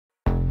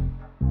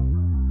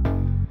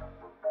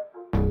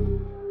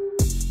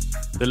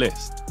The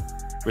List,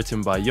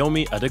 written by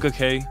Yomi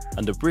Adegoke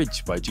and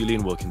abridged by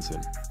Julian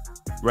Wilkinson.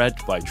 Read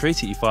by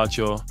Tracy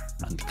Ifacho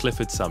and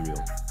Clifford Samuel.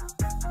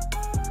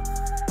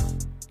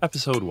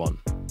 Episode 1.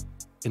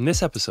 In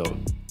this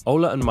episode,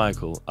 Ola and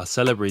Michael are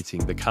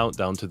celebrating the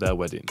countdown to their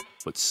wedding,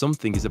 but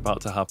something is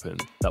about to happen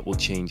that will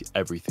change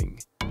everything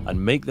and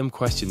make them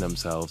question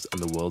themselves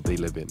and the world they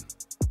live in.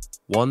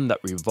 One that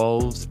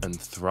revolves and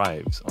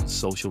thrives on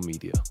social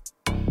media.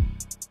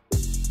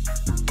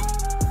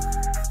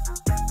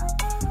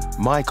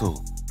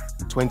 Michael,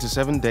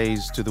 27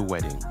 days to the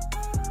wedding.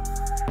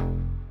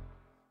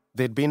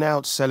 They'd been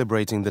out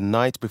celebrating the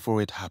night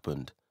before it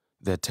happened,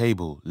 their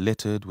table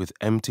littered with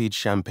emptied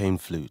champagne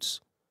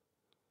flutes.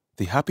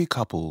 The happy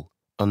couple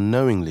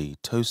unknowingly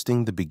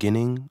toasting the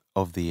beginning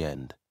of the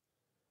end.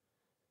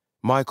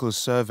 Michael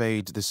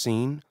surveyed the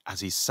scene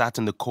as he sat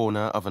in the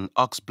corner of an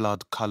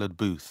oxblood-coloured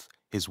booth,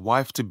 his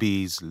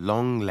wife-to-be's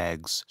long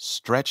legs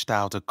stretched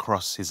out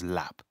across his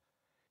lap.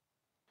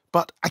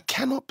 "But I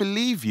cannot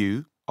believe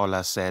you,"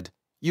 Ola said.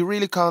 "You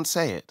really can't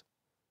say it."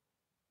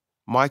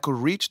 Michael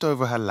reached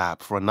over her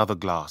lap for another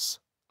glass.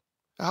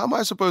 "How am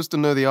I supposed to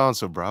know the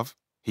answer, bruv?"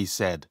 he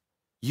said.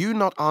 "You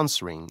not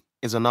answering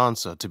is an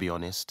answer, to be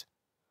honest."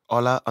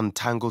 Ola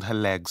untangled her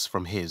legs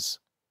from his.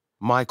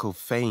 Michael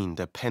feigned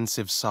a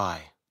pensive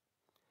sigh.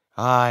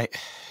 "Aye,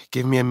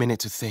 give me a minute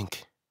to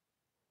think."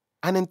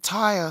 An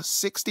entire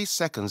 60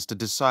 seconds to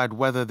decide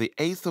whether the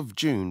 8th of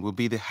June will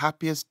be the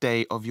happiest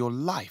day of your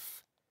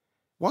life.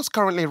 What's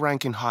currently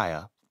ranking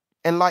higher?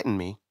 Enlighten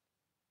me.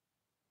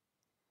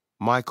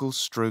 Michael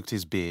stroked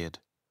his beard.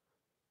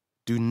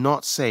 "Do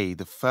not say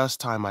the first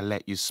time I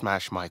let you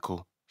smash,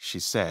 Michael," she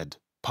said,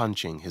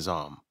 punching his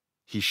arm.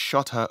 He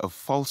shot her a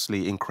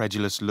falsely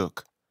incredulous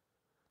look.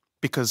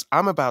 "Because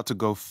I'm about to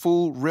go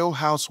full Real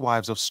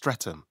Housewives of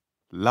Streatham."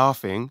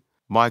 Laughing,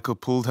 Michael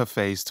pulled her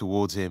face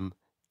towards him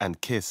and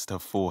kissed her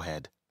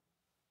forehead.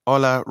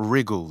 Ola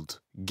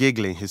wriggled,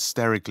 giggling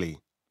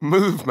hysterically.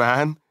 "Move,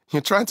 man.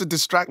 You're trying to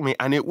distract me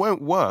and it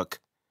won't work.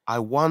 I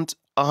want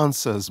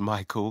answers,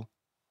 Michael."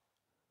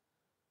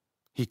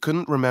 He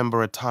couldn't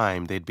remember a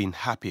time they'd been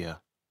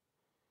happier.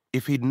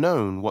 If he'd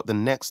known what the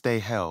next day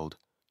held,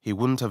 he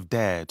wouldn't have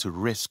dared to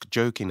risk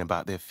joking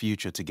about their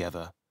future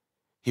together.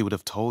 He would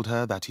have told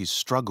her that he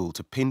struggled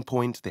to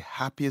pinpoint the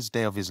happiest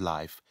day of his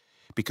life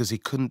because he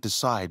couldn't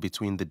decide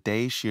between the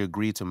day she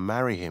agreed to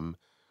marry him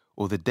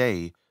or the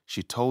day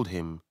she told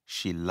him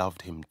she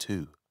loved him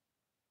too.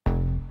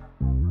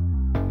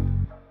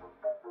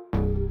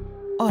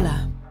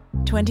 Ola,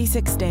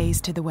 26 days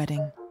to the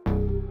wedding.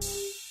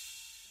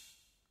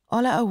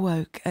 Ola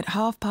awoke at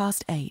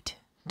 8:30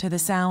 to the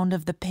sound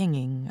of the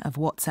pinging of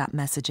WhatsApp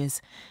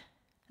messages.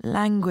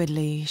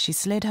 Languidly, she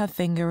slid her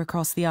finger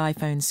across the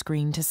iPhone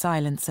screen to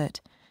silence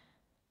it.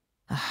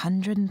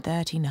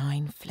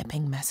 139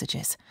 flipping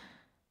messages.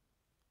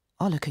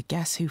 Ola could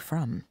guess who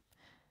from.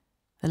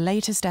 The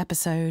latest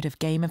episode of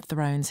Game of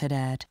Thrones had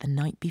aired the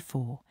night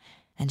before,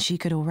 and she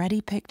could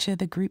already picture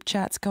the group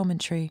chat's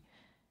commentary.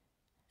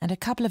 And a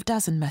couple of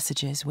dozen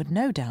messages would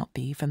no doubt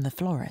be from the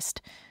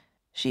florist.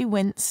 She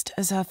winced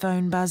as her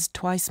phone buzzed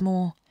twice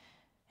more.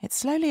 It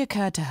slowly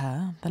occurred to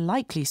her the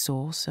likely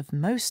source of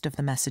most of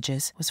the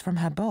messages was from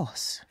her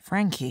boss,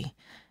 Frankie.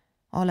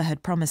 Ola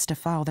had promised to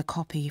file the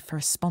copy for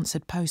a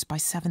sponsored post by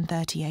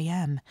 7:30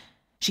 a.m.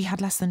 She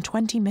had less than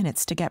 20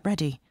 minutes to get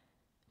ready.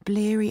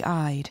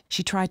 Bleary-eyed,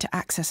 she tried to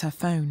access her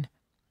phone.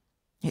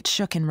 It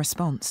shook in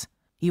response.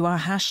 "You are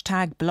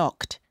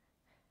 #blocked.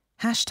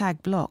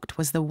 #blocked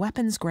was the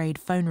weapons-grade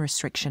phone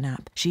restriction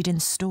app she'd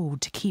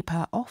installed to keep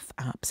her off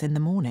apps in the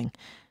morning.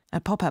 A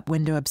pop-up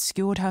window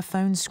obscured her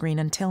phone screen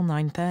until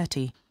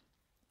 9:30.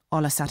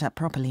 Ola sat up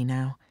properly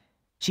now.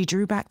 She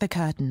drew back the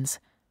curtains,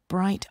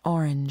 bright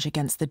orange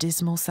against the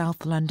dismal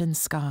South London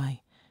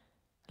sky.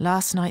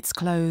 Last night's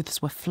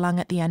clothes were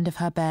flung at the end of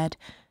her bed.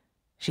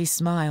 She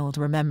smiled,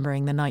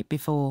 remembering the night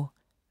before.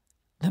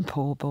 The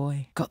poor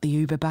boy got the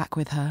Uber back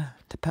with her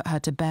to put her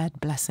to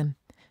bed, bless him.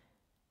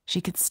 She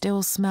could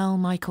still smell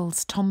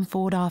Michael's Tom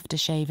Ford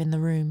aftershave in the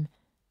room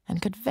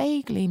and could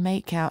vaguely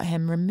make out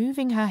him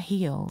removing her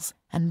heels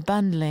and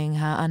bundling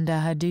her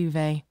under her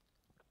duvet.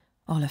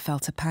 Ola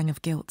felt a pang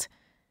of guilt.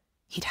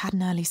 He'd had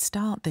an early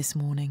start this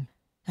morning,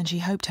 and she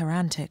hoped her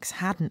antics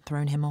hadn't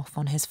thrown him off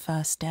on his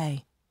first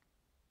day.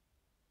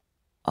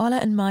 Ola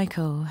and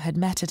Michael had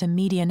met at a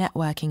media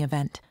networking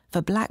event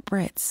for Black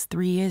Brits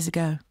 3 years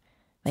ago.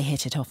 They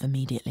hit it off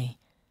immediately.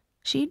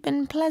 She'd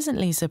been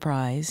pleasantly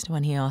surprised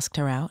when he asked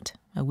her out,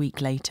 a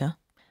week later,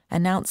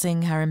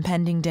 announcing her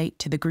impending date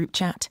to the group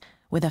chat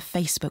with a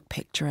Facebook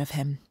picture of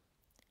him.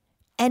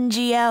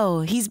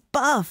 "NGL, he's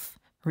buff,"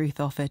 Ruth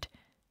offered.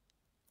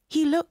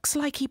 "He looks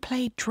like he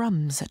played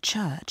drums at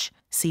church,"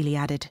 Celie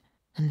added,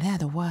 "and they're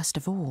the worst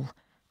of all."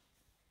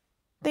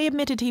 They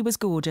admitted he was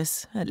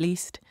gorgeous, at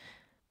least.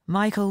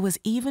 Michael was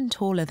even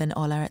taller than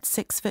Ola at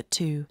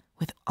 6'2",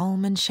 with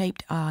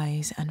almond-shaped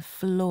eyes and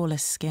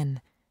flawless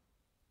skin.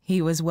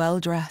 He was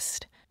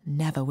well-dressed,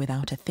 never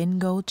without a thin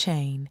gold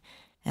chain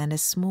and a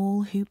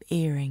small hoop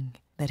earring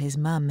that his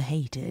mum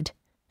hated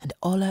and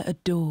Ola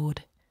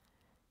adored.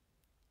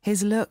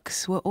 His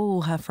looks were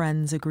all her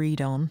friends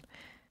agreed on.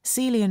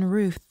 Celie and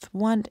Ruth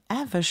weren't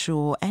ever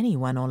sure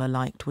anyone Ola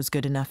liked was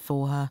good enough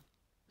for her.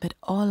 But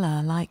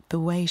Ola liked the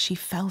way she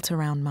felt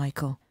around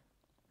Michael.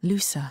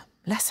 Looser,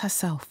 less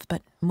herself,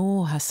 but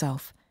more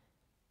herself.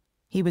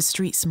 He was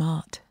street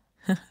smart,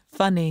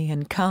 funny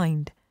and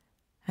kind.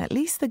 At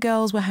least the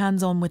girls were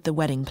hands-on with the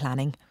wedding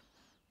planning.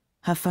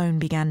 Her phone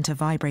began to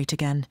vibrate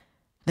again.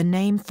 The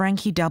name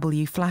Frankie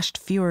W. flashed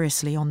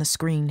furiously on the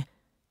screen.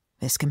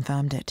 This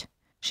confirmed it.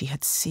 She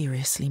had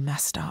seriously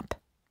messed up.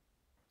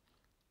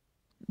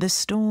 The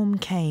storm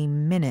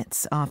came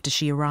minutes after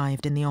she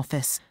arrived in the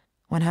office,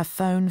 when her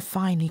phone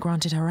finally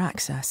granted her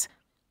access.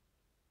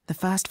 The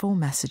first 4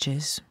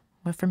 messages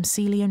were from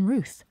Celie and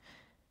Ruth.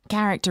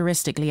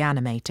 Characteristically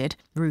animated,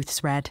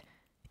 Ruth's read,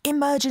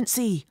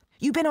 "Emergency!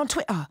 You've been on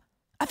Twitter.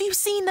 Have you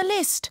seen the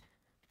list?"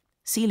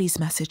 Celie's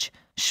message,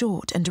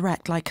 short and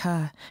direct like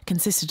her,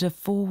 consisted of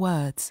 4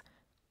 words.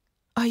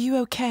 "Are you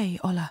okay,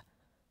 Ola?"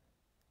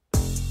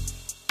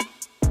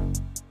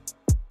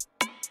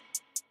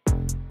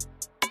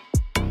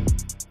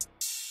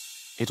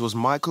 It was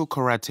Michael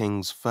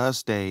Korating's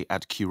first day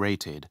at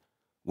Curated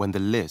when the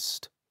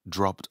list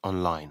dropped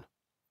online.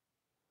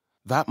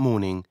 That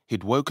morning,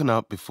 he'd woken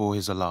up before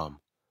his alarm.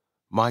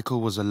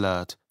 Michael was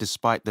alert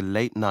despite the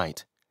late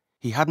night.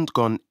 He hadn't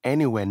gone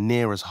anywhere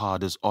near as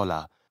hard as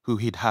Ola, who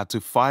he'd had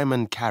to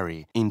fireman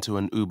carry into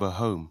an Uber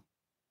home.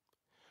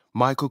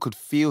 Michael could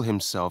feel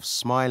himself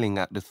smiling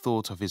at the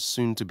thought of his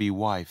soon-to-be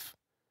wife.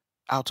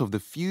 Out of the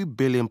few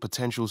billion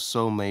potential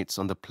soulmates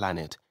on the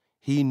planet,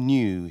 he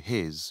knew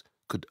his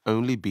could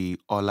only be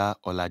Ola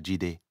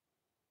Olajide.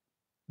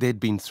 They'd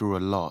been through a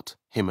lot,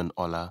 him and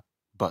Ola,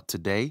 but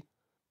today,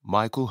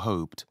 Michael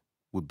hoped,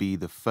 would be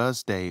the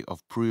first day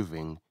of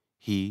proving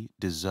he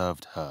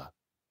deserved her.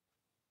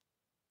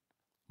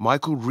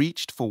 Michael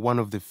reached for one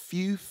of the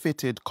few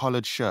fitted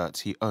collared shirts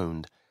he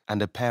owned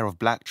and a pair of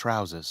black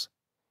trousers.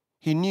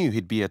 He knew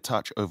he'd be a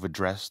touch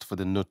overdressed for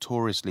the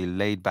notoriously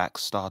laid-back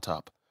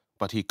startup,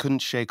 but he couldn't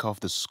shake off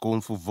the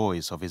scornful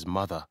voice of his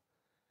mother.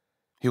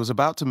 He was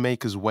about to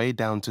make his way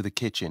down to the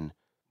kitchen,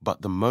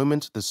 but the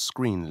moment the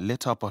screen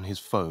lit up on his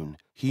phone,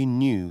 he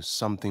knew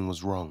something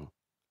was wrong.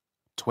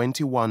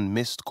 21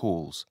 missed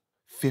calls,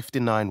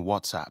 59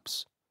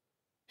 WhatsApps.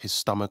 His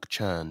stomach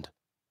churned.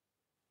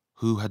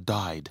 Who had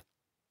died?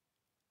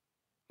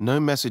 No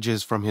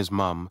messages from his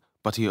mum,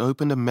 but he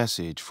opened a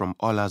message from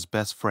Ola's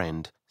best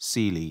friend,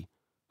 Celie,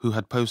 who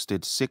had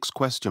posted 6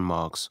 question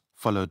marks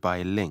followed by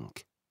a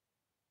link.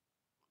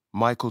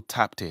 Michael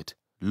tapped it,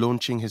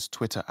 launching his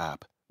Twitter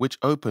app, which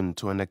opened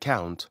to an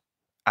account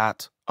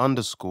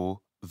 @_the_list.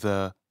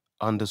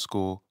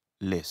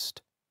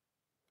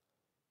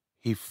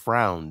 He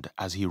frowned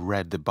as he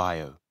read the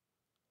bio.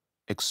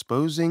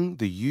 Exposing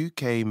the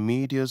UK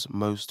media's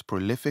most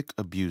prolific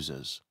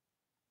abusers.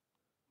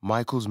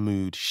 Michael's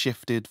mood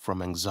shifted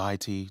from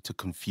anxiety to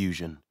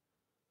confusion.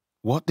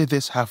 What did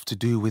this have to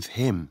do with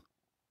him?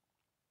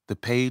 The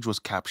page was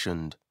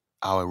captioned,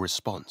 "Our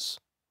response."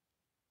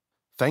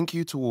 Thank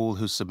you to all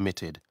who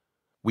submitted.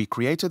 We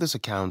created this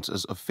account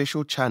as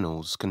official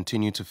channels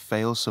continue to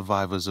fail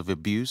survivors of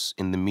abuse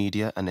in the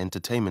media and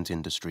entertainment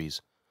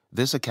industries.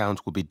 This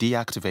account will be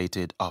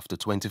deactivated after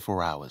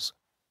 24 hours.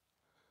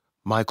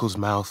 Michael's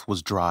mouth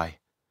was dry.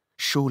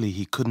 Surely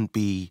he couldn't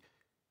be...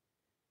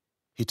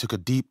 He took a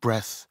deep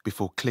breath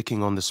before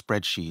clicking on the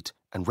spreadsheet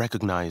and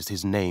recognized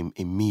his name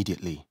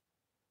immediately.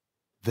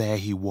 There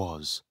he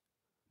was,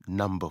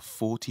 number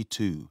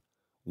 42,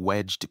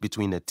 wedged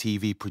between a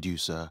TV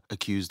producer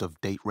accused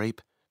of date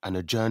rape and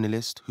a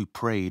journalist who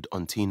preyed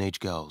on teenage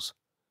girls.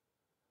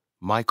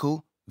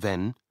 Michael,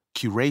 then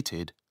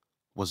Curated,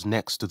 was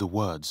next to the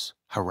words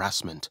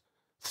harassment,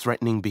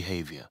 threatening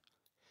behavior,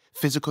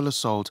 physical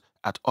assault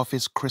at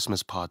office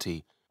Christmas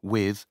party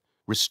with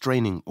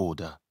restraining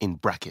order in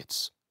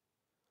brackets.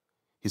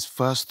 His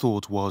first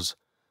thought was,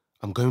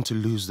 I'm going to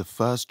lose the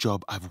first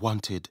job I've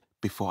wanted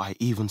before I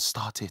even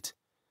start it.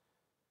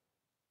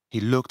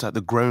 He looked at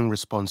the growing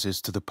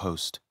responses to the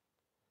post.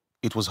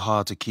 It was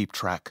hard to keep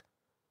track,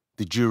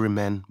 the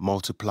jurymen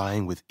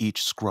multiplying with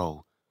each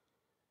scroll.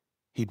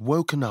 He'd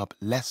woken up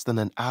less than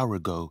an hour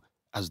ago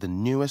as the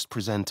newest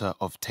presenter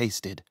of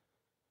Tasted.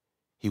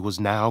 He was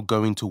now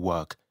going to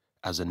work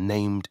as a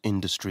named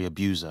industry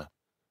abuser.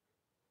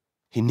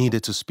 He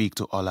needed to speak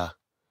to Ola.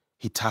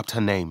 He tapped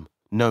her name,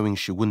 knowing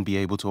she wouldn't be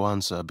able to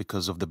answer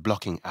because of the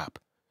blocking app.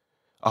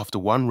 After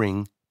one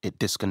ring, it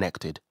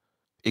disconnected.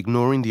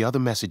 Ignoring the other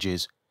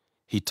messages,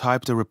 he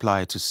typed a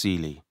reply to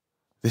Celie.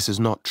 This is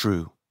not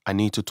true. I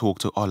need to talk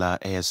to Ola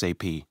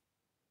ASAP.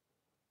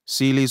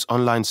 Celie's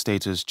online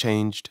status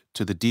changed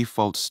to the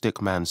default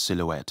stickman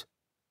silhouette.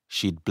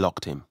 She'd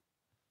blocked him.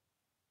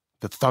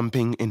 The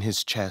thumping in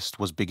his chest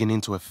was beginning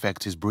to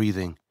affect his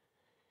breathing.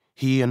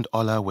 He and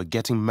Ola were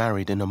getting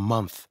married in a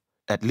month.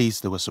 At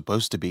least they were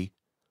supposed to be.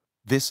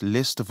 This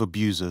list of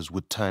abusers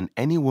would turn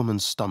any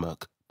woman's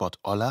stomach, but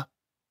Ola?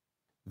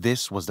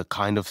 This was the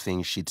kind of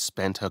thing she'd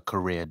spent her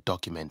career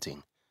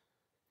documenting.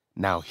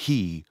 Now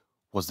he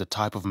was the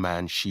type of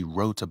man she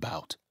wrote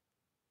about.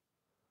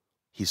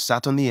 He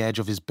sat on the edge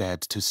of his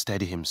bed to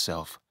steady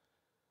himself.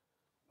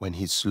 When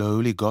he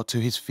slowly got to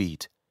his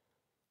feet,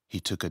 he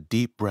took a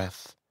deep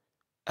breath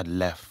and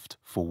left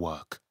for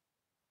work.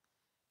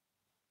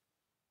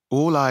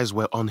 All eyes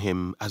were on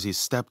him as he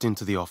stepped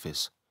into the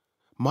office.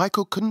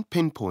 Michael couldn't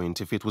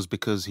pinpoint if it was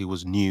because he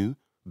was new,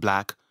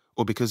 black,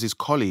 or because his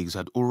colleagues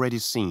had already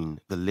seen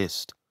the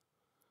list.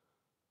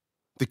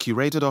 The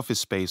curated office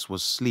space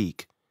was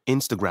sleek,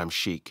 Instagram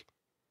chic.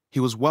 He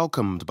was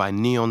welcomed by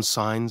neon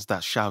signs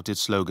that shouted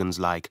slogans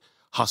like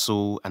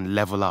 "Hustle" and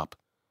 "Level Up."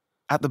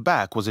 At the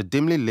back was a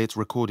dimly lit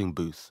recording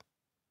booth.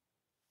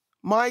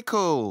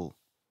 "Michael!"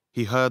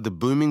 He heard the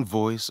booming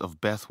voice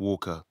of Beth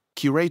Walker,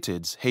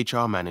 Curated's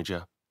HR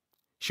manager.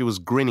 She was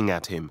grinning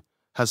at him,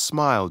 her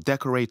smile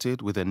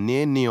decorated with a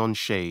near-neon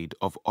shade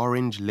of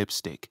orange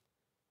lipstick.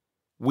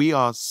 "We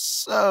are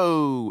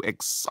so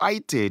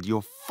excited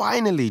you're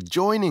finally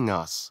joining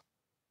us."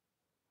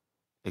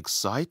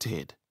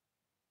 Excited?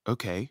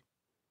 Okay,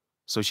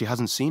 so she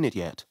hasn't seen it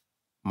yet,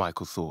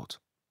 Michael thought.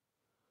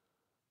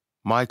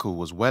 Michael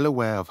was well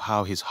aware of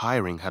how his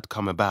hiring had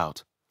come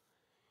about.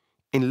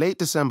 In late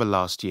December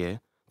last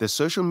year, their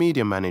social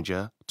media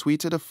manager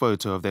tweeted a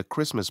photo of their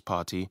Christmas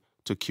party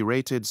to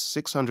Curated's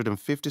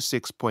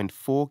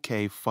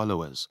 656.4K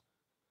followers.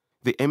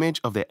 The image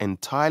of their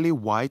entirely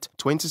white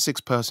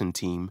 26-person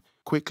team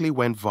quickly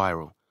went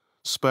viral,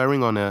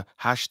 spurring on a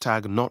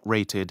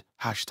 #NotRated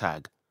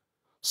hashtag.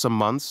 Some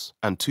months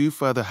and 2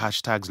 further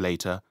hashtags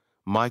later,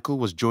 Michael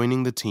was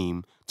joining the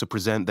team to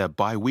present their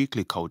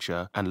bi-weekly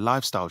culture and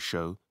lifestyle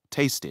show,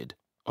 Tasted,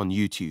 on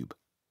YouTube.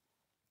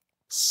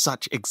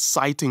 "Such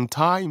exciting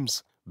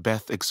times,"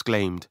 Beth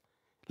exclaimed.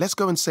 "Let's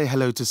go and say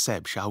hello to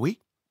Seb, shall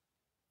we?"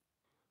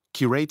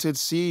 Curated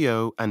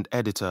CEO and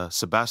editor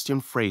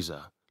Sebastian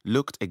Fraser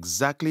looked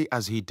exactly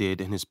as he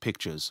did in his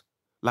pictures,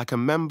 like a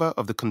member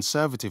of the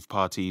Conservative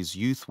Party's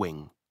youth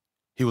wing.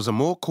 He was a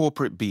more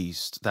corporate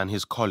beast than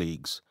his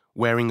colleagues,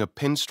 wearing a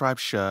pinstripe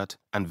shirt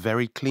and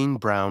very clean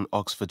brown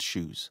Oxford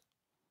shoes.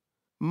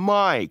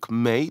 "Mike,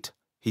 mate,"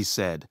 he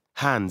said,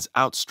 hands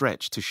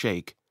outstretched to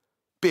shake.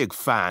 "Big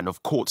fan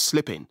of Caught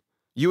Slipping.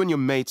 You and your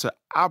mates are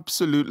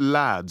absolute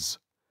lads.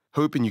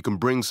 Hoping you can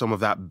bring some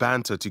of that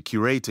banter to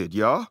Curated,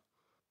 yeah?"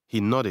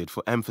 He nodded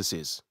for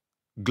emphasis.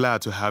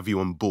 "Glad to have you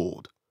on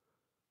board."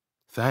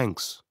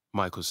 "Thanks,"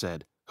 Michael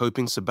said,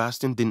 hoping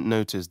Sebastian didn't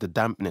notice the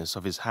dampness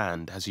of his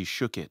hand as he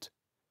shook it.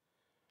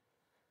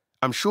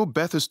 "I'm sure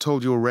Beth has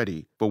told you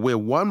already, but we're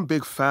one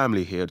big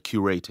family here at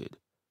Curated.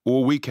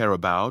 All we care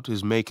about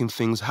is making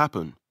things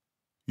happen.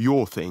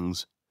 Your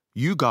things.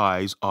 You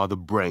guys are the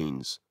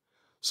brains.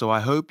 So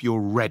I hope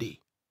you're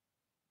ready.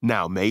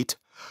 Now, mate,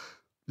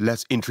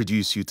 let's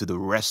introduce you to the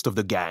rest of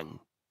the gang."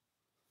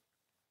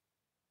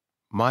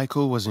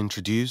 Michael was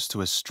introduced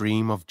to a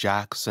stream of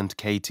Jacks and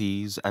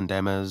Katies and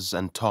Emmas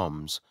and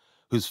Toms,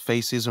 whose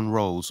faces and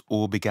roles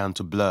all began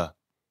to blur.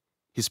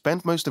 He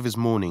spent most of his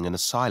morning in a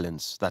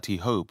silence that he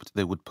hoped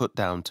they would put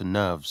down to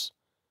nerves.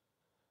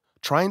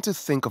 Trying to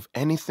think of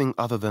anything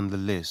other than the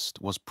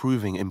list was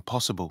proving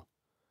impossible.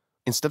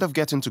 Instead of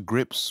getting to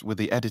grips with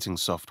the editing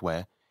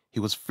software, he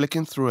was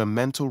flicking through a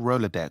mental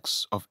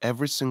Rolodex of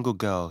every single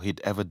girl he'd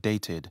ever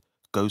dated,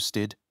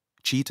 ghosted,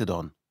 cheated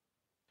on.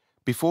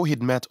 Before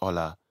he'd met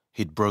Ola,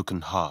 he'd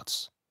broken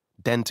hearts,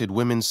 dented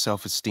women's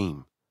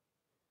self-esteem.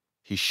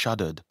 He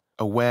shuddered,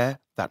 aware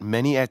that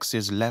many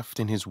exes left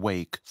in his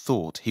wake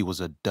thought he was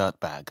a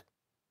dirtbag.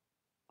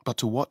 But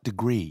to what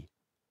degree?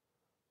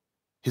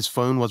 His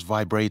phone was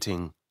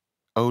vibrating.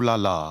 "Oh la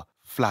la"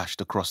 flashed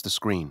across the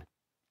screen.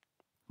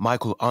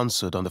 Michael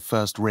answered on the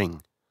first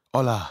ring.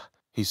 "Hola,"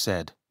 he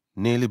said,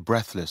 nearly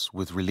breathless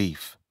with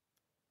relief.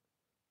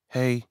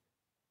 "Hey."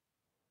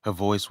 Her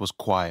voice was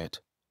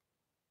quiet.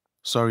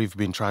 "Sorry you've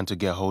been trying to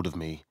get hold of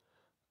me.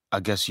 I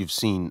guess you've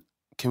seen...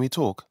 Can we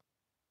talk?"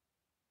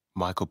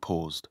 Michael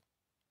paused.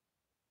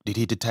 Did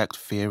he detect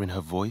fear in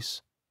her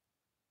voice?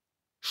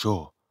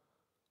 "Sure."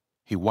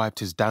 He wiped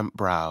his damp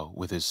brow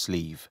with his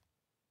sleeve.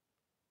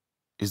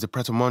 "Is the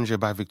Pret-a-Manger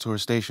by Victoria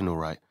Station all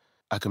right?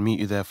 I can meet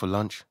you there for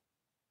lunch."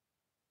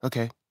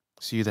 "Okay,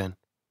 see you then."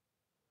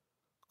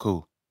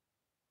 "Cool.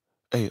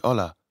 Hey,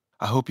 Ola,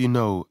 I hope you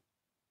know..."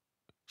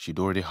 She'd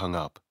already hung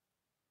up.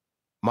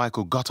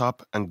 Michael got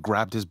up and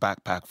grabbed his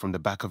backpack from the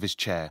back of his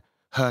chair,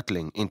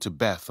 hurtling into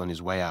Beth on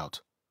his way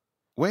out.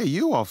 "Where are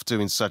you off to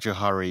in such a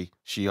hurry?"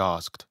 she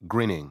asked,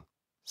 grinning.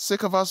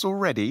 "Sick of us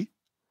already?"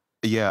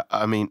 "Yeah,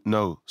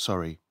 no,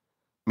 sorry.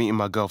 Meeting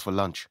my girl for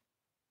lunch."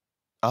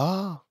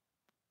 "Ah."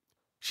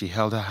 She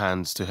held her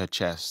hands to her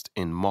chest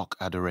in mock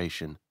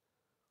adoration.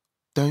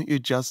 "Don't you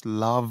just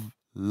love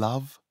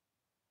love?"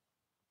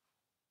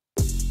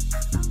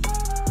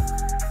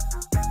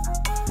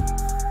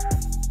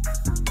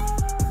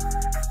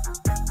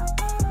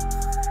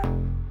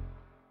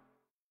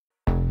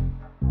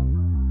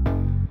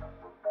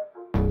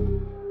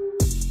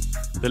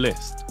 The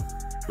List,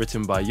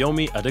 written by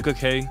Yomi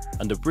Adegoke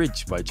and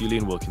abridged by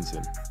Julian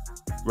Wilkinson.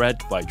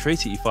 Read by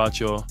Tracy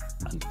Ifacho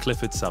and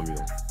Clifford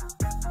Samuel.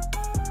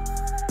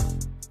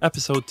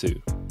 Episode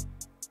 2.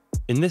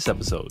 In this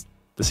episode,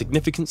 The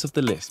significance of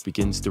the list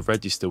begins to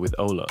register with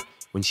Ola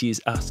when she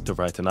is asked to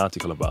write an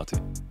article about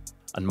it.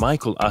 And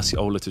Michael asks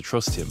Ola to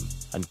trust him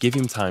and give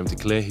him time to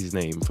clear his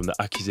name from the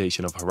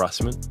accusation of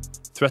harassment,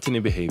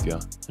 threatening behaviour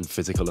and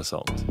physical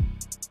assault.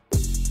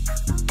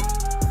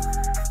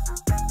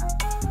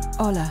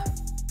 Ola,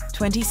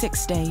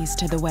 26 days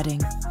to the wedding.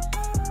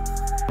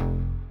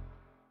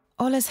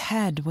 Ola's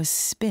head was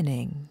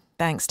spinning,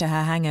 thanks to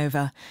her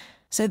hangover,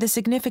 so the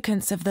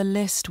significance of the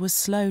list was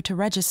slow to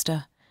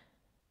register.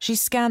 She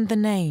scanned the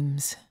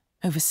names,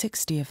 over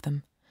 60 of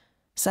them.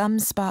 Some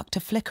sparked a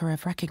flicker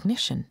of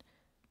recognition.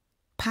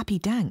 Pappy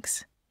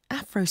Danks,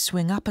 Afro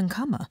swing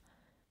up-and-comer.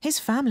 His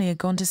family had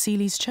gone to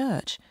Seeley's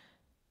church.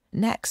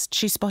 Next,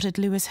 she spotted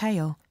Lewis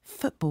Hale,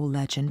 football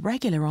legend,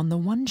 regular on the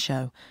One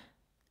Show.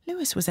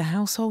 Lewis was a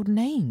household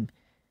name.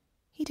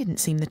 He didn't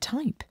seem the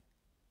type.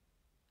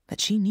 But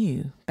she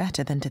knew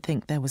better than to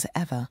think there was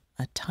ever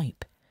a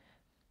type.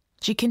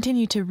 She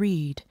continued to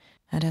read,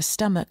 and her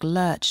stomach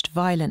lurched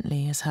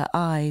violently as her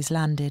eyes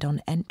landed on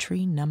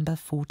entry number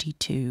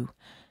 42.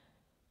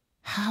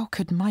 How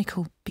could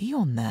Michael be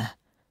on there?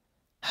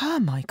 Her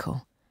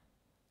Michael.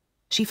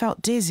 She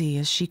felt dizzy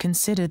as she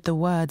considered the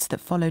words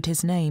that followed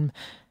his name.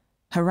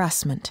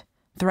 Harassment,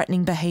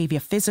 threatening behaviour,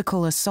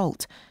 physical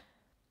assault.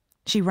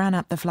 She ran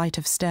up the flight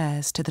of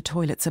stairs to the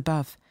toilets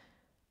above.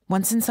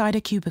 Once inside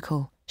a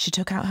cubicle, she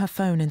took out her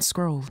phone and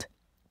scrolled.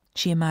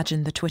 She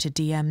imagined the Twitter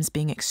DMs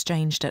being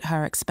exchanged at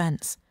her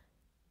expense.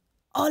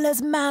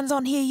 Ola's man's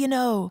on here, you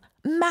know.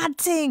 Mad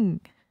ting.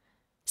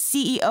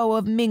 CEO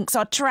of Minx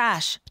are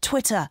trash.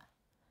 Twitter.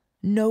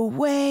 No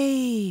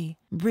way.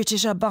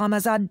 British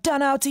Obamas are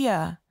done out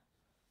here.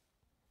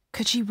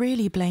 Could she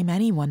really blame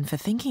anyone for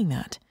thinking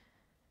that?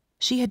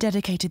 She had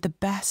dedicated the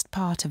best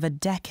part of a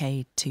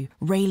decade to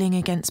railing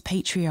against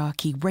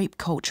patriarchy, rape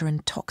culture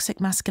and toxic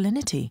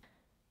masculinity.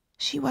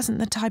 She wasn't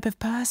the type of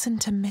person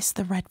to miss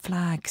the red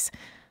flags.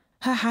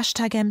 Her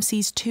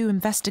 #MCs2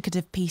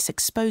 investigative piece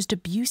exposed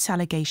abuse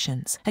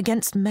allegations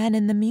against men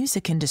in the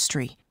music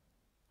industry.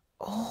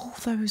 All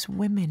those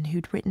women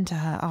who'd written to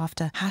her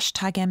after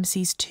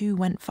 #MCs2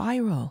 went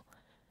viral.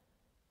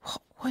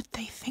 What would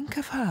they think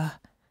of her?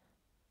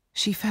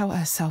 She felt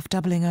herself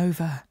doubling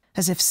over,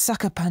 as if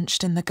sucker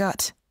punched in the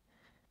gut.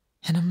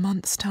 In a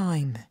month's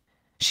time,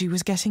 she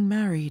was getting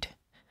married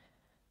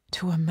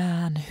to a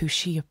man who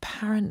she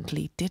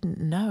apparently didn't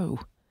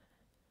know.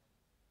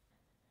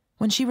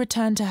 When she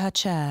returned to her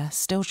chair,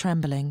 still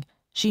trembling,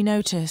 she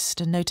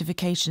noticed a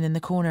notification in the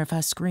corner of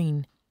her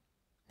screen.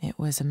 It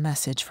was a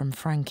message from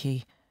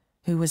Frankie,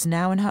 who was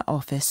now in her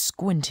office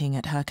squinting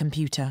at her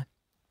computer.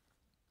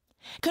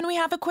 "Can we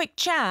have a quick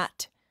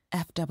chat?"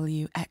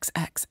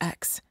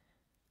 FWXXX.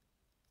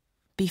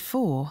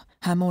 Before,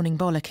 her morning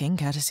bollocking,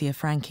 courtesy of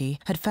Frankie,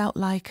 had felt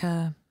like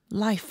a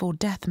life or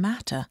death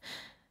matter.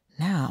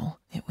 Now,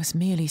 it was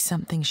merely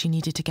something she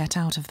needed to get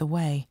out of the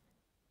way.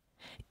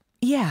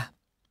 "Yeah,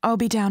 I'll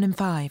be down in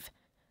 5.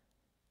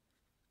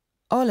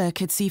 Ola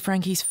could see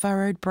Frankie's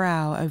furrowed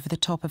brow over the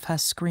top of her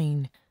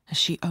screen as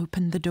she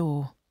opened the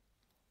door.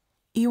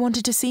 "You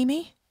wanted to see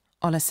me?"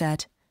 Ola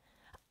said.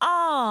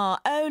 "Ah,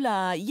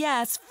 Ola,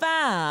 yes,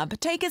 fab.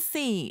 Take a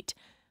seat.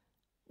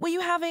 Were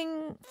you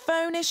having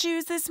phone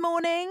issues this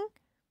morning?"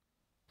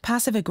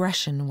 Passive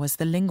aggression was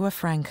the lingua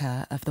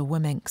franca of the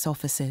Women's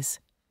offices.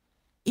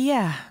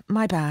 "Yeah,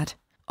 my bad,"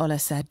 Ola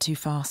said too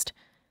fast.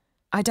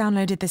 "I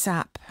downloaded this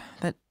app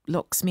that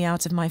locks me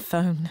out of my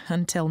phone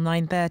until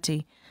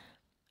 9:30.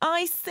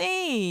 "I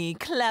see,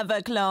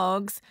 clever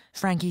clogs,"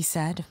 Frankie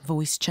said,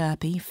 voice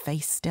chirpy,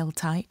 face still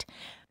tight.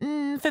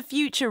 "For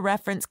future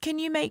reference, can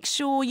you make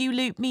sure you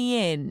loop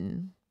me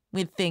in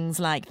with things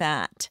like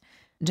that?"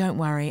 "Don't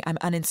worry, I'm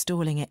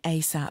uninstalling it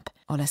ASAP,"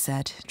 Ola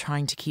said,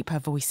 trying to keep her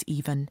voice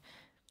even.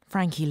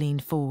 Frankie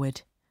leaned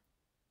forward.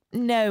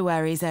 "No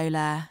worries,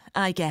 Ola.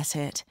 I get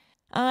it.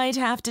 I'd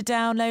have to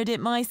download it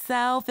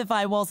myself if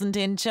I wasn't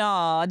in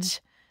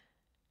charge."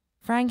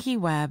 Frankie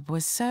Webb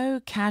was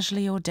so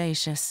casually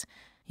audacious,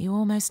 you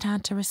almost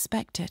had to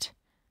respect it.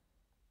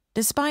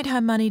 Despite her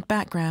moneyed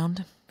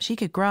background, she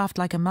could graft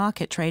like a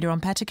market trader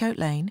on Petticoat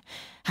Lane,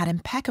 had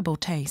impeccable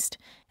taste,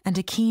 and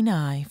a keen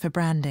eye for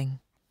branding.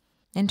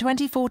 In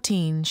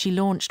 2014, she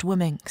launched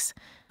Wominx,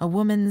 a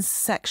woman's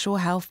sexual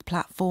health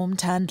platform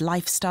turned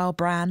lifestyle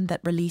brand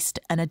that released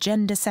an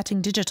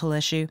agenda-setting digital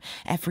issue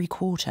every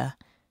quarter.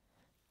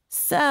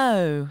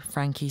 "So,"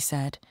 Frankie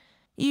said,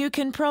 "you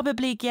can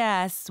probably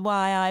guess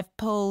why I've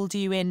pulled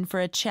you in for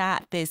a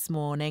chat this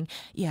morning."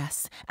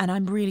 "Yes, and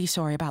I'm really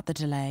sorry about the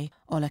delay,"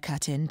 Ola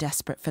cut in,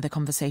 desperate for the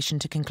conversation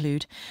to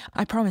conclude.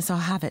 "I promise I'll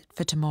have it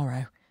for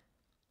tomorrow."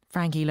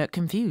 Frankie looked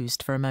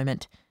confused for a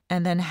moment,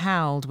 and then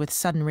howled with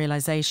sudden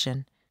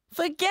realisation.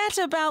 "Forget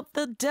about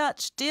the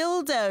Dutch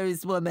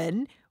dildos,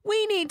 woman.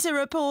 We need to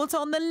report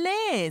on the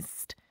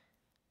list."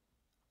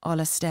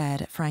 Ola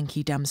stared at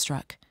Frankie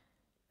dumbstruck.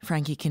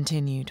 Frankie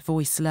continued,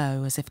 voice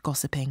low as if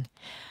gossiping.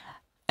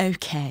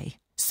 "OK,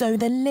 so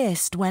the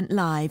list went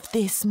live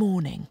this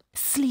morning.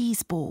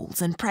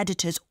 Sleazeballs and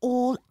predators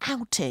all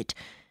outed.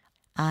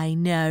 I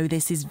know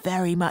this is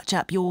very much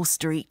up your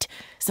street,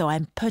 so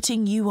I'm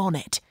putting you on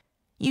it.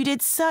 You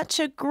did such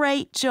a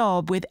great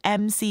job with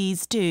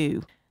MCs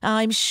too.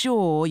 I'm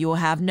sure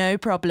you'll have no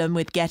problem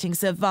with getting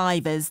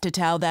survivors to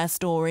tell their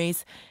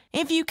stories.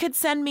 If you could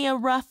send me a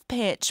rough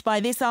pitch by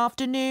this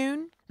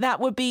afternoon,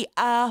 that would be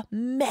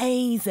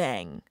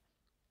amazing."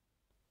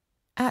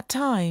 At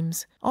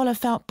times, Ola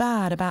felt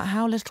bad about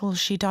how little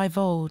she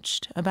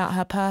divulged about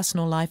her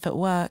personal life at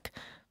work,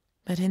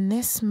 but in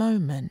this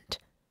moment,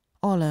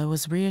 Ola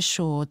was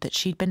reassured that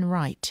she'd been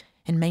right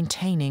in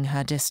maintaining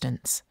her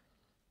distance.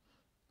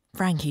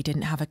 Frankie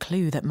didn't have a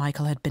clue that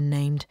Michael had been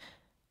named.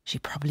 She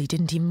probably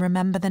didn't even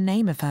remember the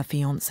name of her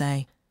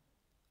fiancé.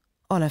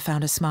 Ola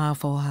found a smile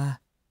for her.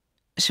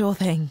 "Sure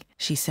thing,"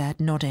 she said,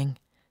 nodding.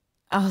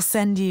 "I'll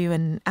send you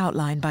an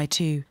outline by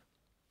 2.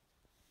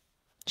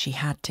 She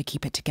had to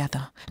keep it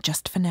together,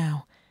 just for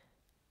now.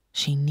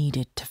 She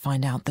needed to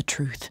find out the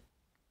truth.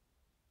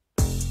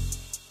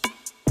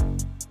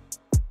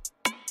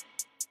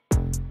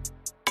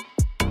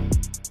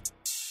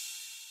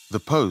 The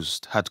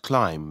post had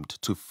climbed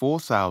to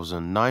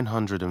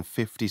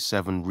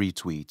 4,957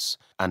 retweets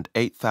and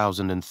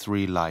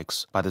 8,003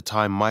 likes by the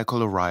time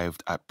Michael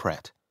arrived at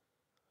Pret.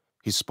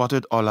 He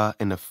spotted Ola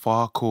in a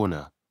far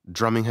corner,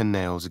 drumming her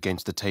nails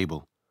against the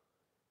table.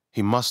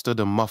 He mustered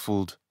a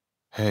muffled,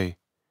 "Hey,"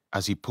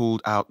 as he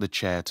pulled out the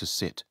chair to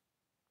sit.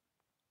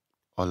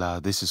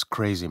 "Ola, this is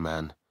crazy,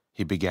 man,"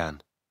 he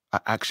began. "I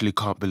actually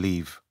can't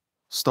believe."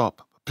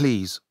 "Stop,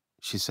 please,"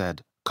 she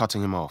said,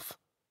 cutting him off.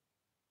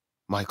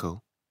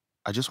 "Michael,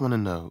 I just want to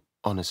know,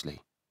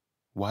 honestly,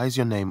 why is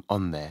your name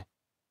on there?"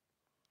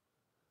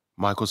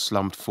 Michael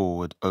slumped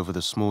forward over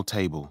the small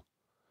table.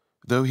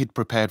 Though he'd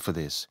prepared for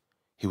this,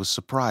 he was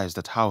surprised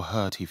at how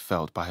hurt he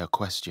felt by her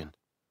question.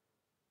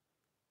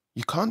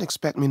 "You can't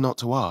expect me not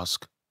to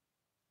ask.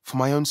 For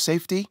my own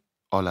safety?"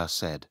 Ola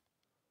said.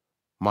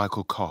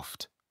 Michael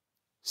coughed.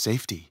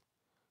 "Safety?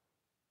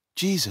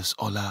 Jesus,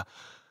 Ola."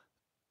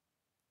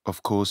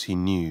 Of course he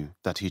knew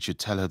that he should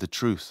tell her the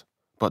truth,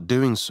 but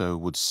doing so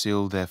would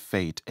seal their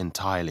fate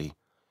entirely.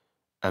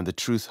 And the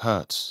truth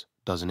hurts,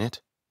 doesn't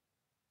it?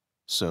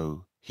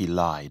 So he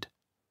lied.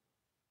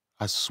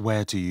 "I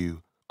swear to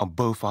you, on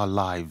both our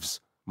lives,"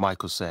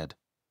 Michael said.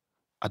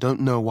 "I don't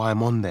know why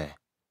I'm on there.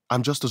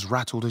 I'm just as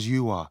rattled as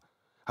you are.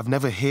 I've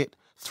never hit,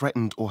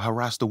 threatened, or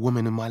harassed a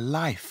woman in my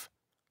life.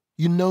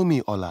 You know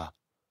me, Ola."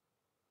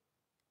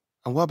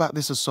 "And what about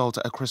this assault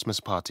at a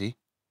Christmas party?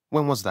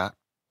 When was that?"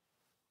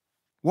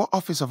 "What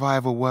office have I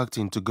ever worked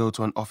in to go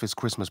to an office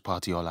Christmas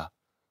party, Ola?"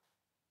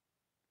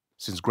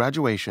 Since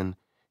graduation,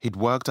 he'd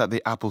worked at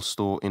the Apple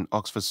store in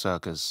Oxford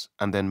Circus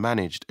and then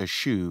managed a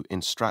shoe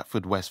in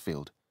Stratford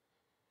Westfield.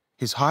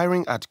 His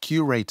hiring at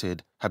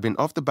Q-Rated had been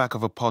off the back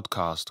of a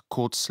podcast,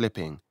 Caught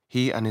Slipping,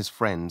 he and his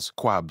friends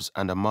Quabs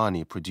and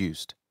Amani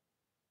produced.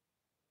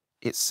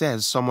 "It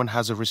says someone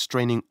has a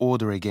restraining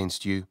order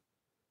against you."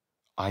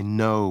 "I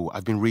know,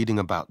 I've been reading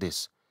about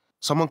this.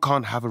 Someone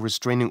can't have a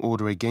restraining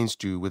order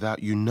against you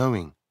without you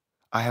knowing.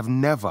 I have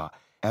never,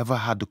 ever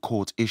had the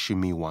court issue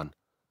me one.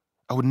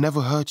 I would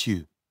never hurt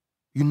you.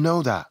 You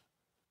know that."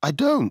 "I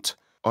don't,"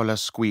 Ola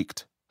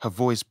squeaked, her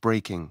voice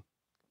breaking.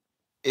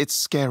 "It's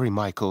scary,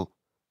 Michael.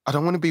 I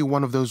don't want to be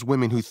one of those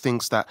women who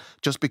thinks that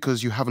just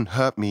because you haven't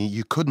hurt me,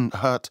 you couldn't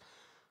hurt."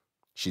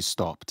 She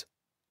stopped.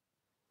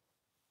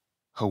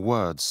 Her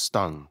words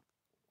stung,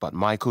 but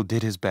Michael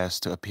did his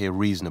best to appear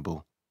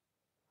reasonable.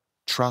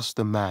 "Trust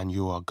the man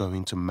you are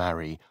going to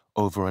marry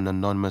over an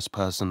anonymous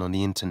person on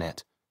the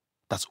internet.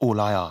 That's all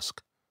I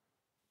ask."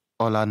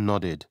 Ola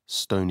nodded,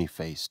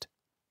 stony-faced.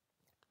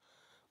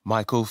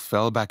 Michael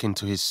fell back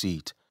into his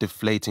seat,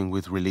 deflating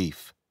with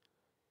relief.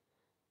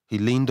 He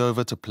leaned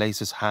over to place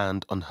his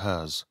hand on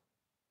hers.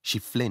 She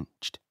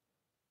flinched.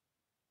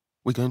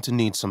 "We're going to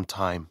need some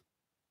time."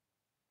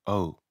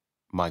 "Oh,"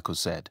 Michael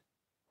said.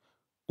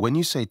 "When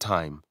you say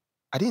time,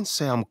 I didn't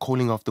say I'm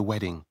calling off the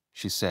wedding,"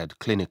 she said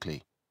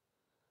clinically.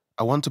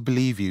 "I want to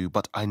believe you,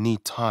 but I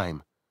need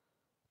time.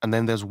 And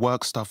then there's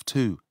work stuff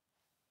too."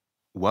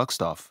 "Work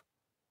stuff?"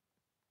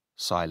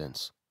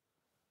 Silence.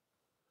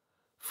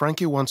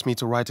 "Frankie wants me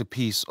to write a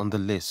piece on the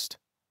list,"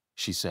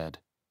 she said.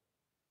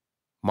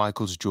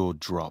 Michael's jaw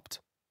dropped.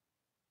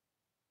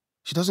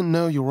 "She doesn't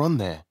know you're on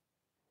there.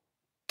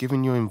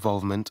 Given your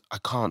involvement, I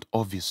can't,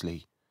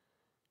 obviously.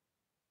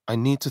 I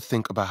need to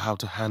think about how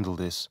to handle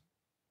this."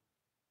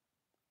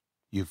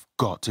 "You've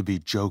got to be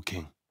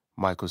joking,"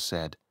 Michael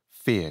said,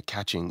 fear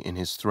catching in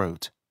his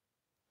throat.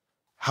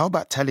 "How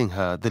about telling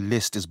her the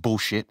list is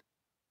bullshit?"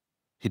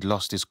 He'd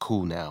lost his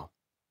cool now.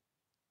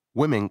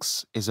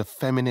 "Women's is a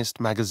feminist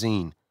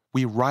magazine.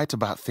 We write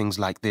about things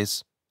like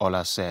this,"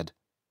 Ola said.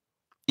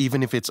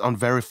 "Even if it's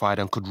unverified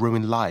and could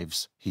ruin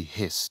lives," he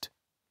hissed.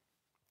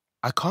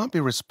 "I can't be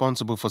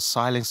responsible for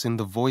silencing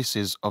the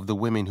voices of the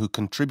women who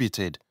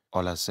contributed,"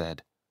 Ola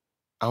said.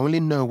 "I only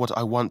know what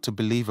I want to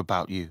believe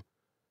about you."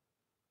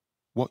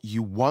 "What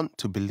you want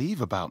to believe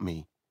about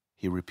me?"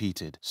 he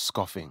repeated,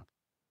 scoffing.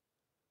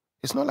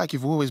 "It's not like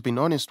you've always been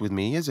honest with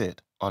me, is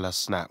it?" Ola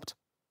snapped.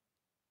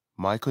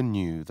 Michael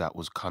knew that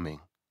was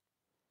coming.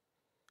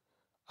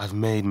 "I've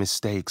made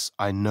mistakes,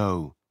 I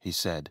know," he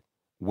said,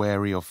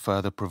 wary of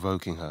further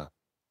provoking her.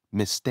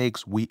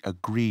 mistakes we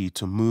agreed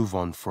to move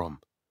on from.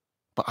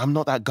 But I'm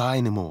not that guy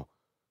anymore.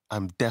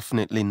 I'm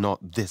definitely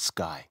not this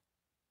guy.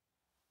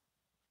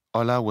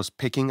 Ola was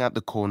picking at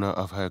the corner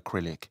of her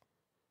acrylic.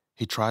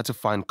 He tried to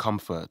find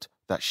comfort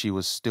that she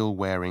was still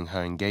wearing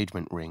her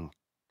engagement ring.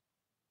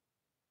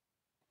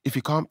 If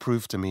you can't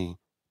prove to me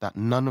that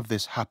none of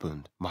this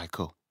happened,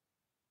 Michael,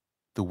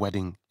 the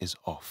wedding is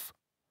off.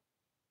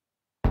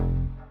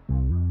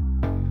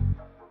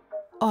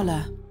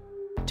 Ola,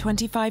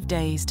 25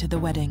 days to the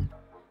wedding.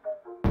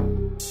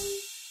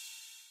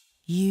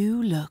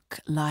 You look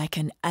like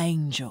an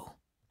angel,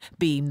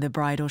 beamed the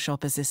bridal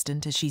shop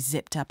assistant as she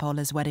zipped up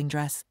Ola's wedding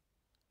dress.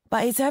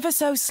 But it's ever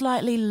so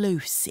slightly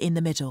loose in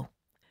the middle.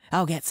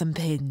 I'll get some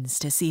pins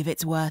to see if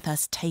it's worth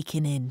us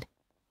taking in.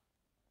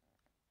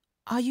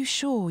 Are you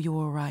sure you're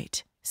all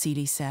right?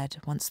 Celie said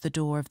once the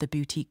door of the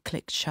boutique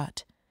clicked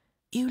shut.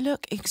 You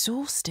look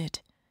exhausted.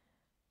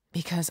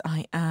 Because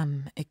I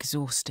am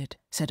exhausted,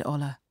 said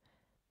Ola.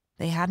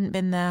 They hadn't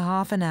been there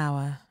half an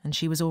hour and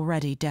she was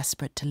already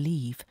desperate to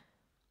leave.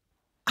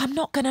 I'm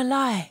not gonna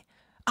lie,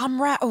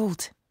 I'm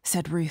rattled,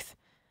 said Ruth.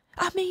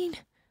 I mean,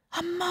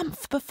 a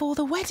month before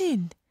the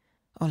wedding.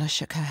 Ola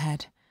shook her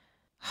head.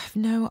 I've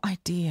no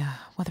idea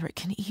whether it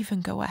can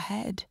even go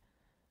ahead.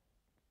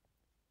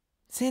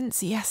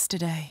 Since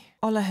yesterday,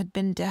 Ola had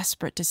been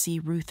desperate to see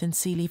Ruth and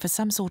Celie for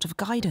some sort of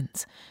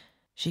guidance.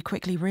 She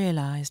quickly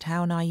realised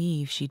how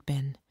naive she'd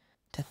been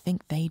to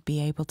think they'd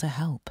be able to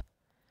help.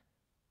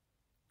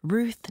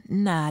 Ruth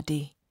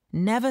Nadi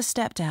never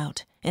stepped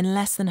out in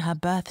less than her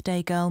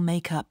birthday girl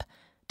makeup,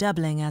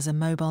 doubling as a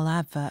mobile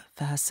advert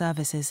for her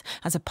services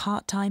as a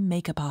part-time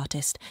makeup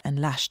artist and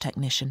lash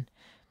technician.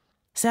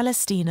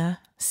 Celestina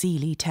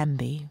Celie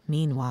Temby,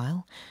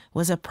 meanwhile,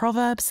 was a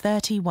Proverbs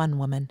 31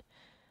 woman.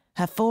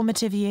 Her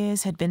formative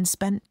years had been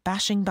spent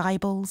bashing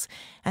Bibles,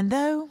 and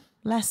though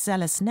less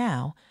zealous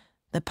now,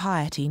 the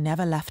piety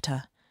never left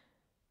her.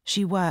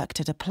 She worked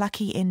at a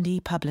plucky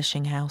indie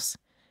publishing house.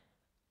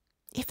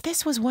 If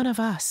this was one of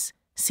us,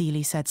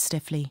 Celie said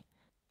stiffly,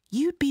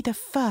 you'd be the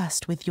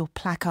first with your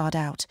placard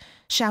out,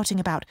 shouting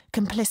about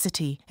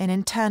complicity and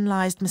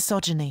internalised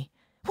misogyny.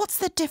 What's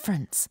the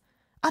difference?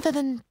 Other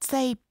than,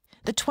 say,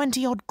 the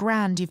 20-odd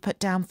grand you've put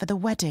down for the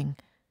wedding.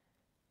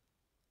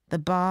 The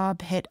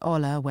barb hit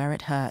Ola where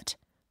it hurt.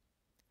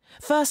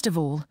 First of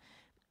all,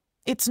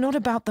 it's not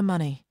about the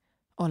money,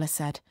 Ola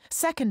said.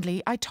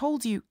 Secondly, I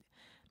told you,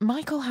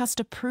 Michael has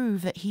to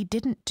prove that he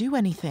didn't do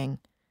anything.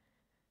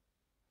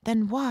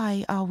 Then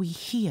why are we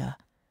here?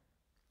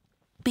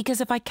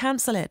 Because if I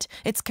cancel it,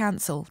 it's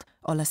cancelled,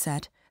 Ola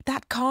said.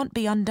 That can't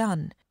be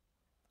undone.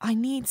 I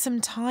need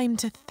some time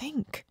to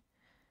think.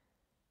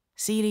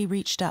 Celie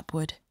reached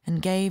upward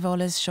and gave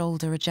Ola's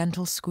shoulder a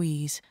gentle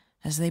squeeze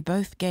as they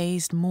both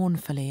gazed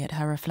mournfully at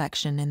her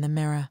reflection in the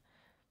mirror.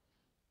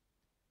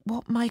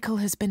 What Michael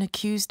has been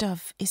accused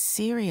of is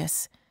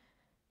serious.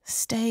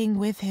 Staying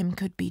with him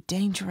could be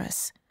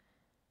dangerous.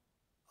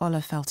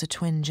 Ola felt a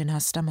twinge in her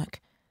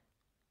stomach.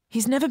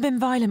 He's never been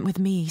violent with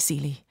me,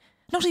 Celie.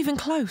 Not even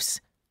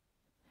close.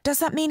 Does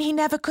that mean he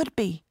never could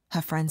be?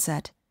 Her friend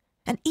said.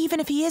 And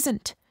even if he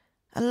isn't,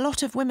 a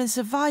lot of women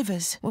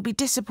survivors will be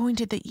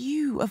disappointed that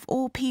you, of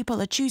all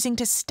people, are choosing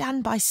to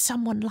stand by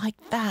someone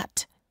like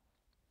that.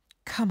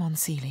 Come on,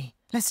 Celie.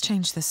 Let's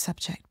change the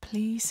subject,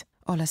 please,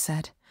 Ola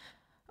said.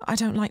 I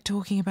don't like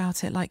talking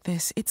about it like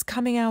this. It's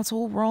coming out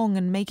all wrong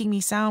and making me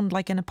sound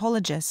like an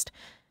apologist.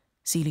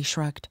 Celie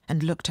shrugged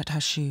and looked at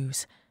her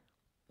shoes.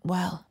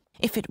 Well,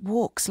 if it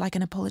walks like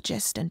an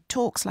apologist and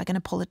talks like an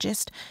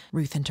apologist,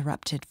 Ruth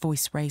interrupted,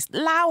 voice raised.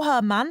 Allow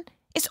her, man.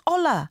 It's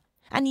Ola.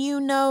 And you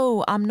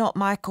know I'm not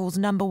Michael's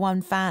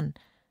 #1 fan.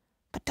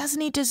 But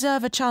doesn't he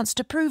deserve a chance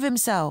to prove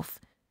himself?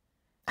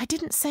 I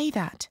didn't say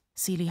that,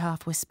 Celie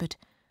half whispered.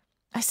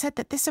 I said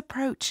that this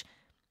approach,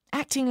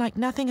 acting like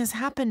nothing has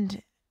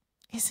happened,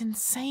 is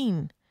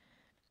insane.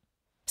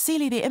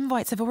 Celie, the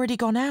invites have already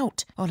gone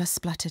out, Ola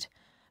spluttered.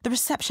 The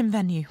reception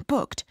venue,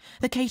 booked.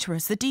 The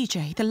caterers, the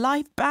DJ, the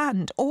live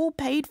band, all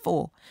paid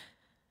for.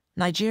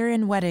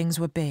 Nigerian weddings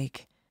were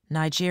big.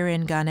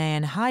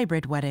 Nigerian-Ghanaian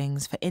hybrid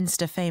weddings for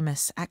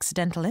Insta-famous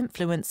accidental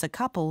influencer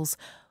couples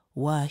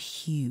were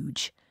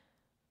huge.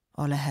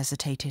 Ola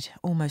hesitated,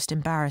 almost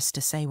embarrassed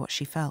to say what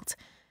she felt.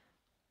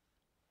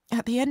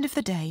 At the end of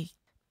the day,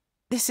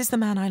 this is the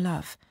man I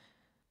love.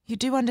 You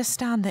do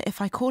understand that if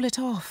I call it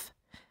off,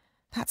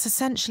 that's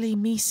essentially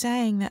me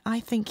saying that I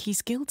think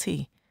he's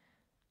guilty.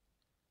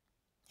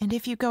 And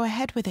if you go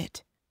ahead with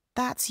it,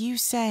 that's you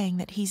saying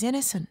that he's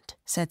innocent,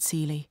 said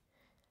Celie.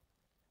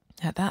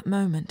 At that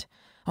moment,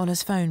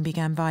 Ola's phone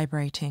began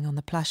vibrating on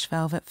the plush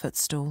velvet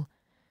footstool.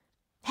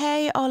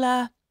 Hey,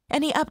 Ola,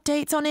 any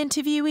updates on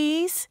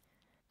interviewees?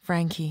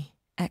 Frankie,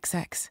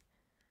 XX.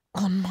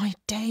 On my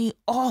day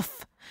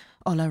off,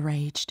 Ola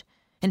raged.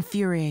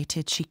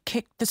 Infuriated, she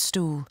kicked the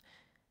stool.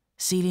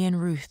 Celie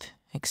and Ruth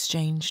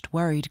exchanged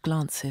worried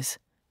glances.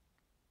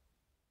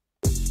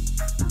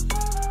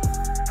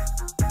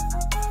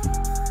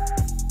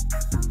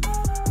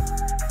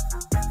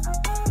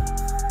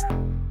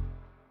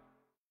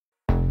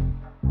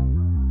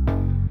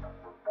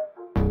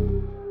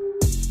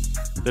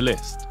 The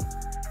List,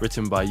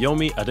 written by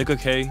Yomi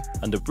Adegoke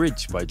and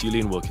abridged by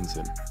Julian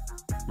Wilkinson.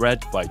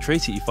 Read by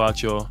Tracy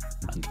Ifacho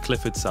and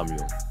Clifford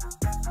Samuel.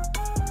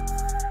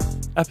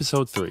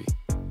 Episode 3.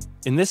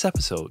 In this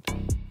episode,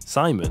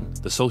 Simon,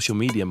 the social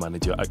media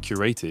manager at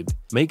Curated,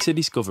 makes a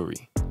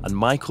discovery, and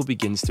Michael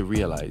begins to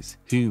realise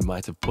who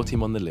might have put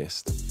him on the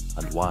list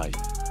and why.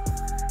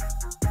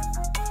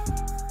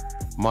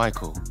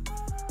 Michael,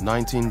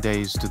 19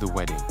 days to the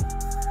wedding.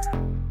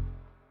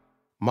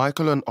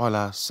 Michael and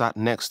Ola sat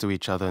next to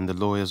each other in the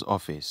lawyer's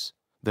office,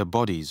 their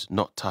bodies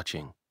not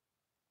touching.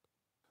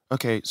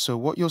 Okay, so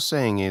what you're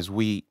saying is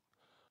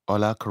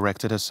Ola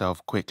corrected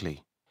herself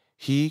quickly.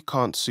 He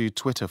can't sue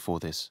Twitter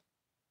for this.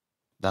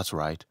 That's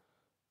right.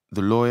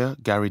 The lawyer,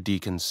 Gary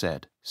Deacon,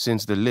 said,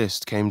 since the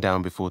list came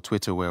down before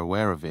Twitter were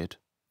aware of it,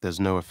 there's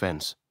no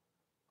offense.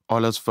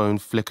 Ola's phone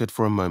flickered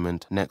for a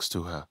moment next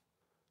to her.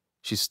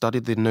 She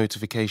studied the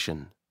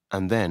notification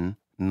and then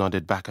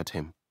nodded back at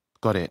him.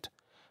 Got it.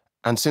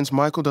 And since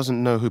Michael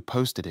doesn't know who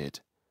posted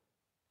it,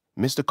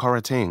 Mr.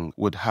 Korating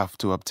would have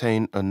to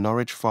obtain a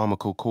Norwich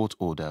Pharmacal Court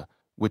order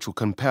which will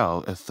compel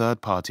a third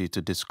party to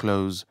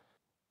disclose.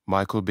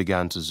 Michael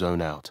began to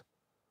zone out.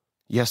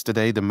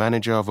 Yesterday, the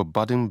manager of a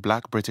budding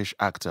black British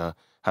actor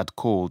had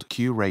called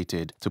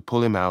Curated to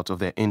pull him out of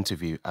their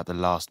interview at the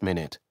last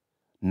minute.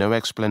 No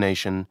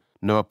explanation,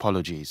 no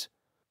apologies.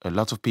 A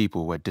lot of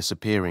people were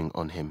disappearing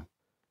on him.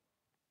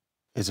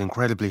 It's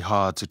incredibly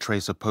hard to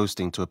trace a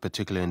posting to a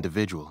particular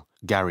individual,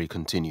 Gary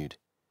continued.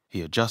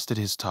 He adjusted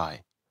his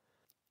tie.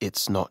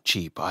 It's not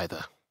cheap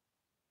either.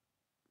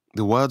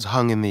 The words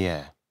hung in the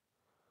air.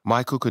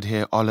 Michael could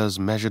hear Ola's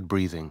measured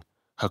breathing,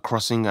 her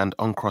crossing and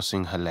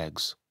uncrossing her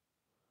legs.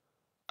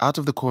 Out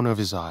of the corner of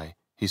his eye,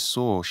 he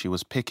saw she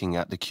was picking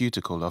at the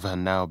cuticle of her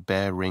now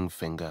bare ring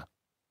finger.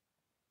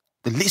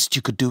 The least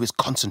you could do is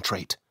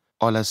concentrate,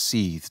 Ola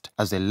seethed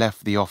as they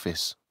left the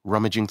office,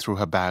 rummaging through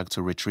her bag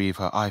to retrieve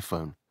her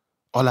iPhone.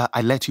 Ola,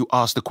 I let you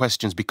ask the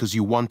questions because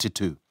you wanted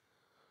to.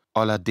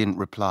 Ola didn't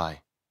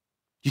reply.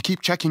 You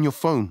keep checking your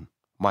phone,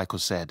 Michael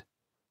said.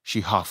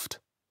 She huffed.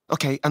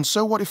 Okay, and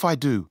so what if I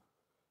do?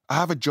 I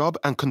have a job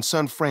and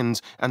concerned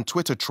friends and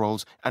Twitter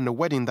trolls and a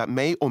wedding that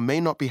may or may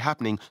not be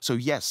happening, so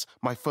yes,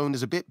 my phone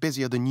is a bit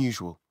busier than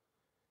usual.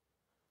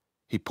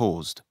 He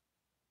paused.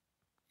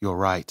 You're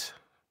right.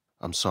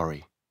 I'm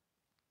sorry.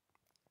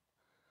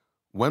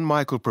 When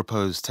Michael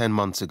proposed 10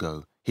 months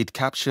ago, he'd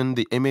captioned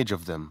the image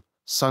of them,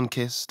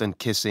 sun-kissed and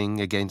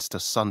kissing against a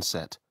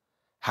sunset.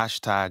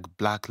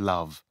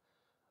 #BlackLove,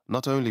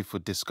 not only for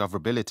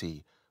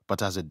discoverability,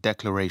 but as a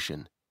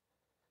declaration.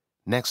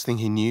 Next thing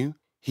he knew,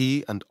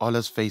 he and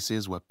Ola's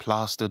faces were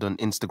plastered on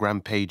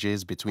Instagram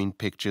pages between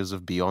pictures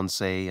of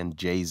Beyoncé and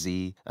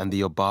Jay-Z and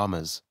the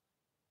Obamas.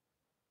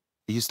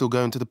 Are you still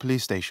going to the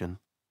police station?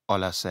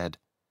 Ola said.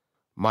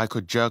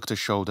 Michael jerked a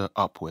shoulder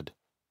upward.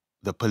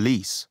 The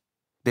police?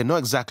 They're not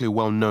exactly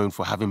well known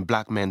for having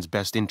black men's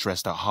best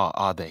interest at heart,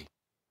 are they?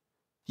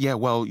 Yeah,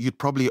 well, you'd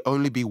probably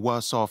only be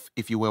worse off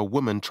if you were a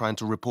woman trying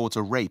to report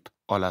a rape,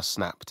 Ola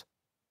snapped.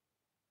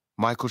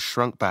 Michael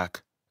shrunk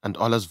back and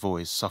Ola's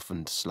voice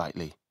softened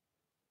slightly.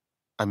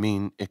 I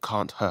mean, it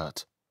can't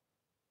hurt.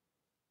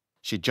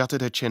 She jutted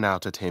her chin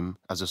out at him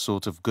as a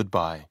sort of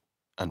goodbye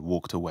and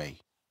walked away.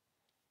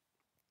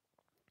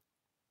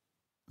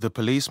 The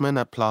policeman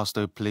at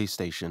Plaistow police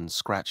station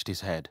scratched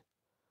his head.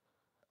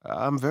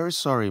 I'm very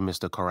sorry,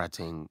 Mr.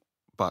 Korating,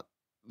 but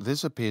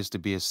this appears to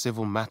be a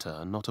civil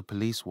matter, not a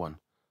police one.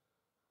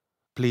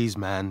 Please,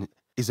 man,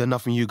 is there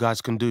nothing you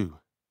guys can do?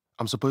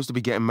 I'm supposed to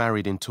be getting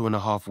married in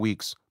 2.5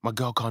 weeks. My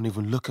girl can't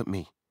even look at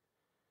me.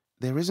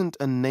 There isn't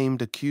a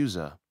named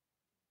accuser.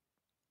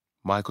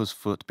 Michael's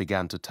foot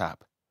began to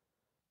tap.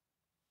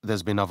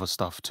 There's been other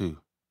stuff too.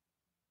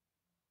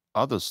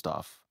 Other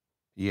stuff?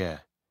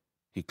 Yeah.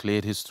 He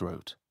cleared his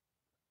throat.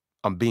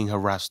 I'm being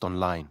harassed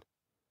online.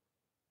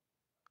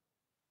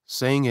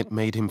 Saying it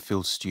made him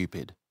feel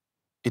stupid.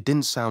 It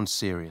didn't sound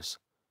serious.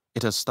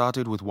 It had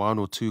started with 1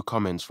 or 2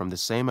 comments from the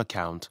same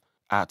account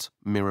at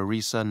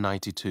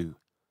Mirarisa92.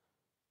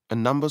 A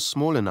number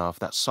small enough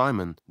that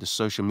Simon, the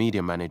social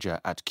media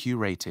manager at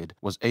Curated,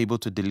 was able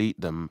to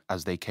delete them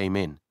as they came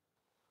in.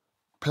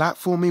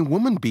 Platforming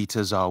woman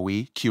beaters are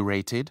we,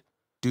 Curated?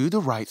 Do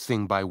the right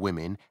thing by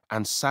women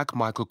and sack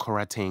Michael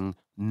Korating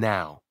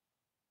now.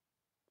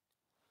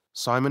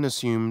 Simon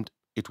assumed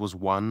it was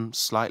one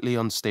slightly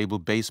unstable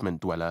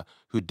basement dweller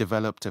who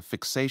developed a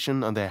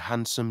fixation on their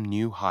handsome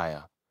new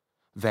hire.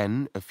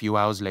 Then, a few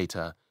hours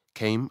later,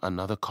 came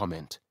another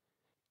comment.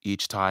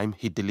 Each time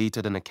he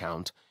deleted an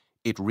account,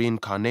 it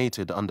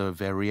reincarnated under a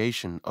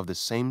variation of the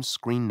same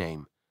screen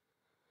name.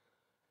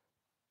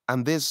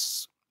 And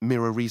this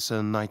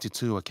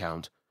Mirarisa92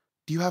 account,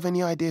 do you have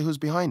any idea who's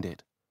behind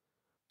it?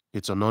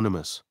 It's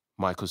anonymous,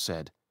 Michael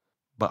said,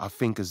 but I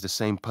think it's the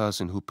same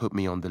person who put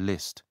me on the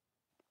list.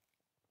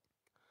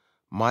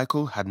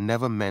 Michael had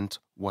never meant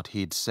what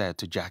he'd said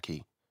to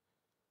Jackie,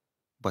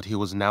 but he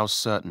was now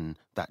certain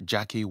that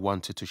Jackie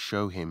wanted to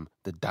show him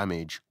the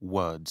damage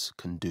words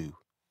can do.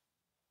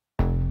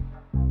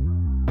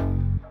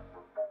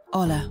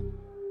 Ola,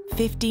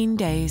 15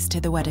 days to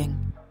the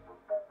wedding.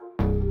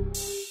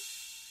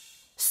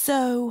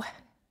 So,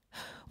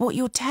 what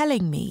you're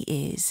telling me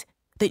is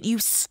that you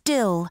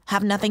still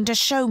have nothing to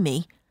show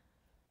me?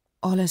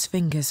 Ola's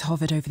fingers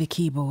hovered over the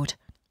keyboard.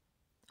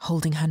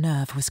 Holding her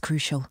nerve was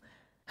crucial.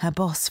 Her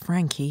boss,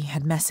 Frankie,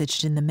 had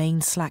messaged in the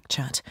main Slack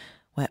chat,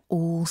 where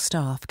all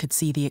staff could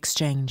see the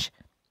exchange.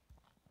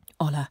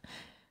 Ola,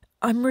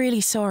 I'm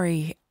really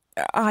sorry.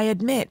 I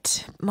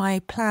admit my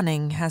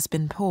planning has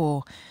been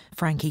poor.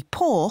 Frankie,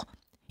 poor?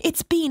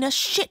 It's been a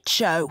shit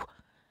show.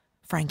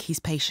 Frankie's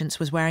patience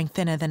was wearing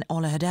thinner than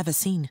Ola had ever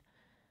seen.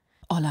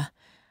 Ola,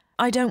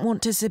 I don't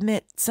want to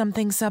submit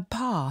something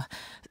subpar,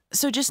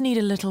 so just need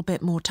a little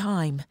bit more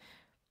time.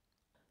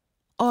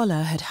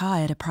 Ola had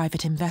hired a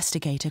private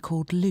investigator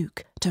called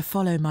Luke to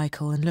follow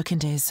Michael and look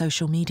into his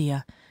social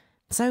media.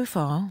 So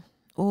far,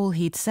 all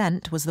he'd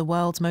sent was the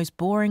world's most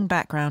boring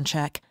background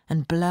check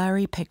and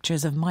blurry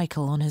pictures of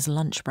Michael on his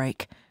lunch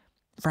break.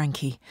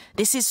 Frankie,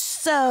 this is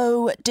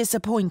so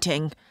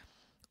disappointing.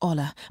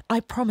 Ola,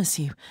 I promise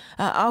you,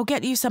 I'll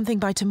get you something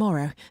by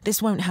tomorrow.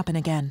 This won't happen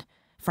again.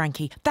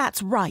 Frankie,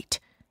 that's right.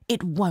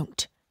 It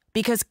won't,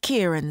 because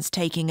Kieran's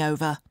taking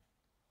over.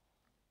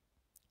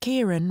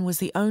 Kieran was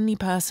the only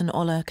person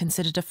Ola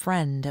considered a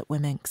friend at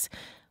Wimminks,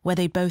 where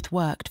they both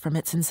worked from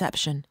its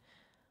inception.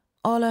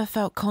 Ola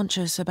felt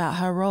conscious about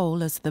her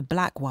role as the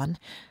black one,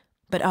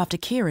 but after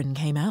Kieran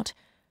came out,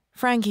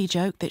 Frankie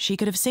joked that she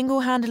could have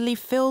single-handedly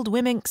filled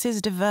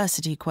Wimminks'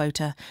 diversity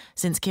quota,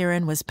 since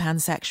Kieran was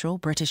pansexual,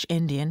 British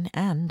Indian,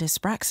 and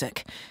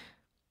dyspraxic.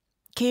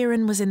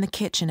 Kieran was in the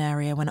kitchen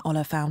area when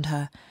Ola found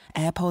her,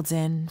 AirPods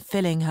in,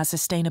 filling her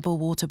sustainable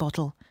water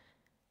bottle.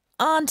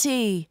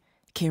 "Auntie,"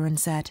 Kieran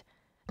said.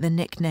 The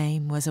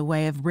nickname was a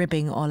way of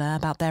ribbing Ola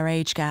about their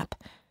age gap.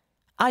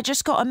 "I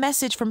just got a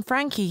message from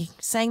Frankie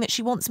saying that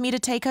she wants me to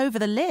take over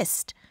the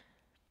list."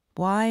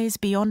 Wise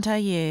beyond her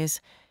years,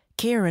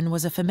 Kieran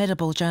was a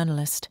formidable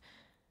journalist.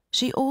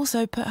 She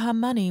also put her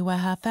money where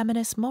her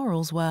feminist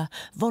morals were,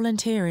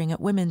 volunteering at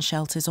women's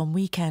shelters on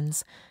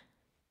weekends.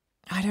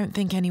 I don't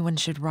think anyone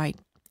should write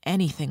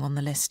anything on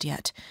the list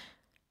yet.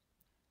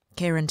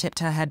 Kieran tipped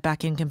her head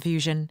back in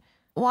confusion.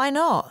 "Why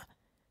not?"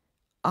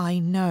 "I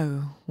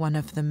know one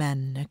of the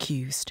men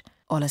accused,"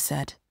 Ola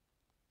said.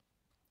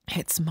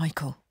 "It's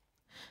Michael."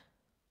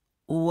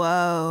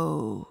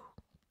 "Whoa,"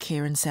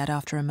 Kieran said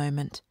after a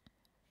moment.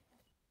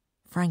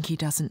 "Frankie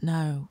doesn't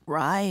know."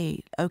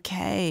 "Right,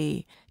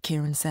 okay,"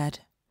 Kieran said.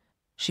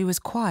 She was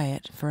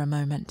quiet for a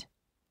moment.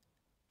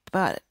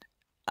 "But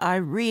I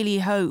really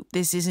hope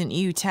this isn't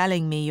you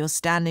telling me you're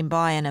standing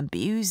by an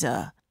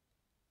abuser."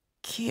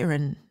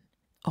 "Kieran,"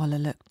 Ola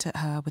looked at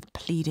her with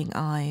pleading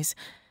eyes,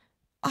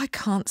 "I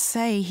can't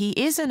say he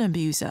is an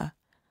abuser."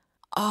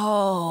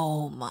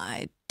 "Oh,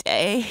 my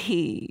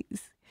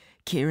days,"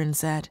 Kieran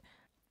said.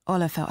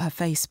 Ola felt her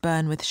face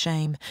burn with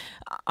shame.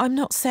 "I'm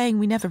not saying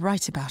we never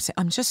write about it.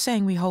 I'm just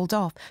saying we hold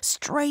off.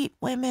 Straight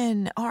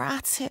women are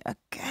at it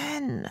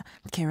again,"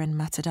 Kieran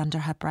muttered under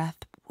her breath.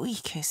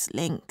 "Weakest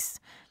links."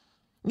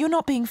 "You're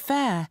not being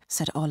fair,"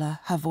 said Ola,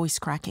 her voice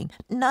cracking.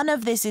 "None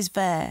of this is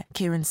fair,"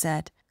 Kieran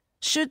said.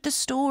 "Should the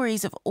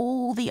stories of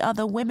all the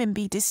other women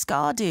be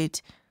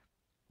discarded?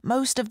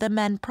 Most of the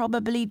men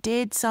probably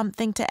did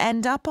something to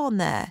end up on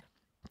there.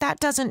 That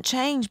doesn't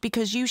change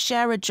because you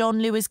share a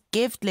John Lewis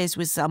gift list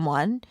with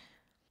someone."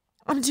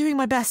 "I'm doing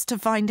my best to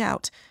find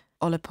out."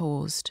 Ola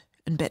paused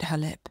and bit her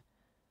lip.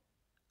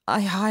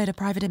 "I hired a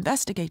private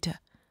investigator."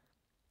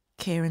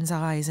 Kieran's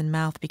eyes and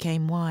mouth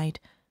became wide.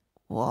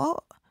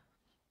 "What?"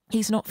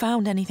 "He's not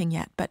found anything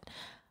yet, but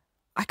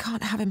I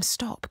can't have him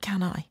stop,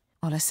 can I?"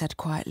 Ola said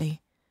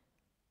quietly.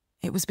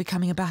 It was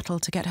becoming a battle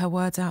to get her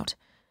words out.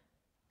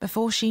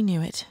 Before she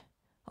knew it,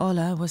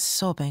 Ola was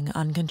sobbing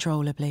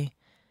uncontrollably.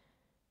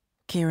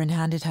 Kieran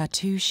handed her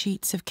 2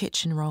 sheets of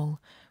kitchen roll,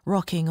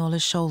 rocking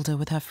Ola's shoulder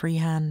with her free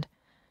hand.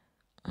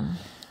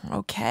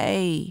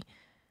 "Okay,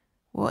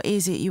 what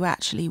is it you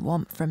actually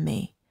want from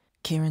me?"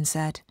 Kieran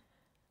said.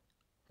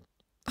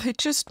 "I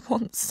just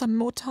want some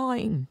more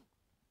time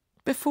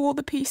before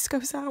the piece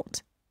goes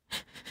out.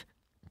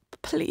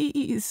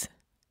 Please."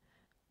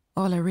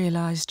 Ola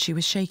realised she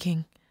was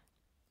shaking.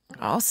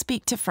 "I'll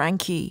speak to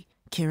Frankie,"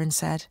 Kieran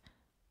said.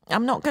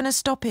 "I'm not going to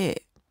stop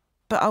it,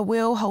 but I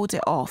will hold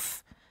it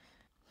off.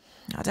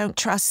 I don't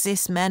trust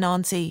cis men,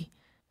 Auntie,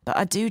 but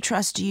I do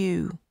trust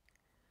you.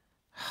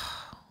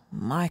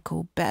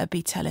 Michael better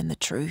be telling the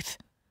truth."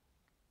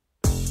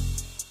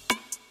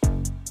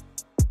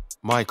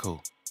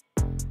 Michael,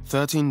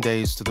 13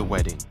 days to the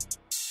wedding.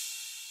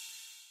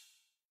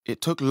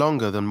 It took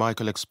longer than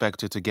Michael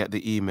expected to get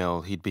the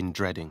email he'd been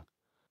dreading.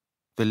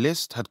 The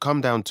list had come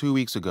down 2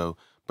 weeks ago,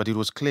 but it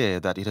was clear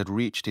that it had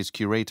reached his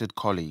curated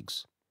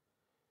colleagues.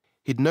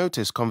 He'd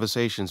noticed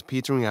conversations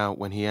petering out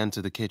when he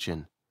entered the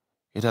kitchen.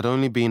 It had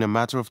only been a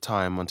matter of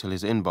time until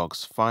his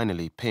inbox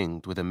finally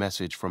pinged with a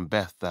message from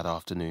Beth that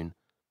afternoon.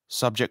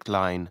 Subject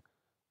line,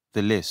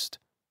 "The list,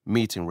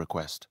 meeting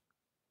request."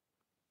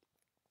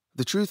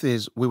 "The truth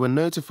is, we were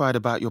notified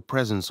about your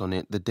presence on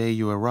it the day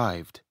you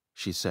arrived,"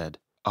 she said,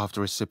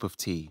 after a sip of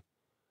tea.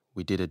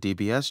 "We did a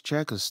DBS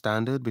check as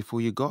standard before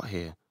you got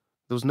here.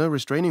 There was no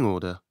restraining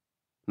order.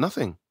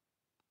 Nothing."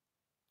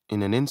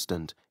 in an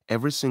instant,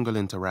 every single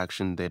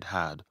interaction they'd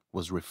had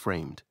was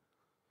reframed.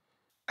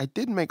 "I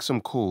did make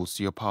some calls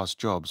to your past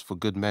jobs for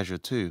good measure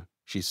too,"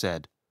 she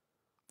said.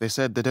 "They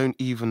said they don't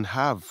even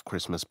have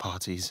Christmas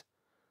parties.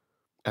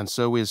 And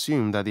so we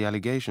assume that the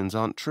allegations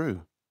aren't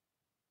true.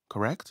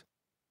 Correct?"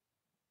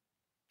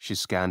 She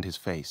scanned his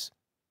face.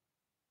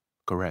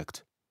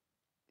 "Correct."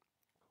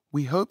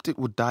 "We hoped it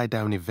would die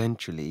down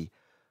eventually,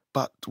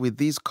 but with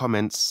these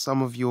comments,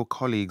 some of your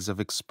colleagues have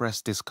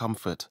expressed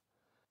discomfort,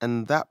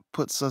 and that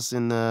puts us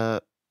in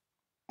a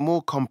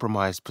more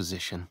compromised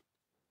position."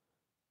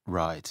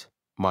 "Right,"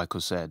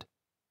 Michael said.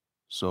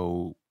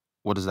 "So,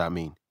 what does that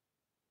mean?"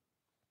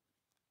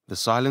 The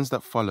silence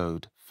that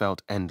followed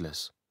felt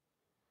endless.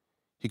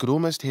 He could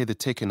almost hear the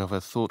ticking of her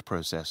thought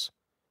process.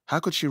 How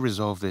could she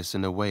resolve this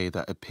in a way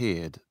that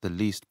appeared the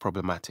least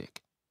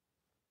problematic?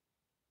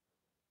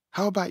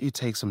 "How about you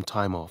take some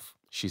time off,"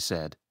 she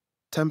said.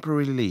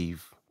 "Temporary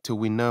leave till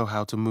we know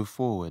how to move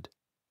forward.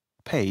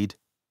 Paid,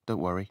 don't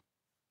worry."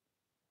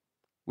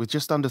 With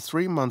just under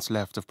 3 months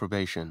left of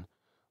probation,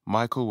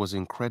 Michael was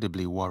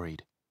incredibly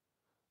worried.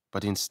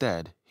 But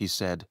instead, he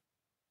said,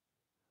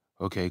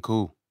 "Okay,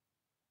 cool.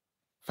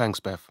 Thanks,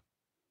 Beth."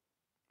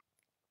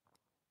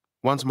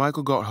 Once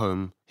Michael got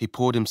home, he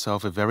poured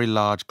himself a very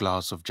large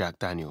glass of Jack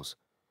Daniels.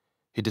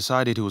 He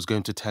decided he was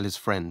going to tell his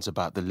friends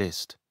about the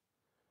list.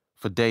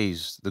 For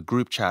days, the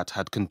group chat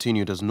had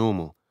continued as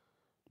normal.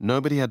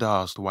 Nobody had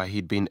asked why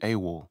he'd been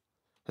AWOL,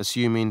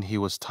 assuming he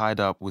was tied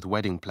up with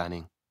wedding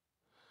planning.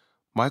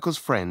 Michael's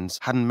friends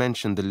hadn't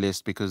mentioned the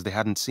list because they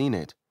hadn't seen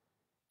it.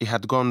 It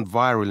had gone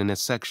viral in a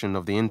section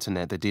of the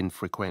internet they didn't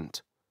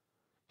frequent.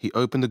 He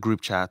opened the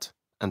group chat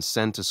and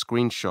sent a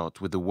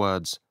screenshot with the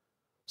words,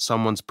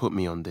 "Someone's put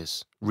me on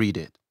this. Read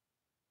it."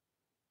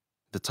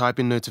 The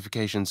typing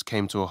notifications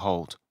came to a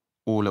halt,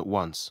 all at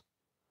once.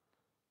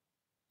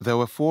 There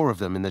were 4 of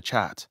them in the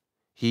chat.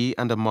 He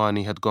and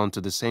Amani had gone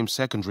to the same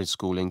secondary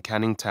school in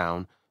Canning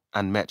Town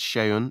and met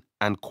Sheon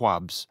and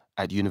Quabs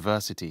at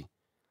university.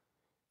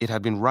 It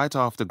had been right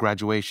after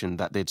graduation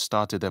that they'd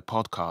started their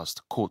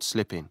podcast, Caught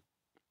Slipping.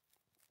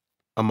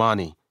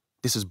 Amani,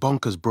 "This is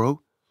bonkers,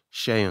 bro."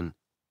 Sheon,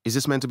 "Is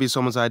this meant to be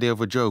someone's idea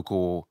of a joke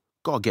or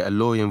gotta get a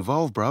lawyer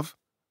involved, bruv?"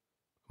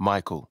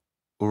 Michael,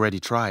 "Already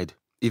tried.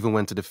 Even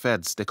went to the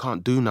feds. They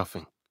can't do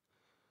nothing."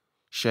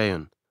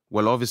 Sheon,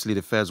 "Well, obviously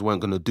the feds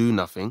weren't gonna do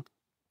nothing.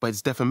 But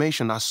it's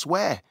defamation, I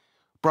swear.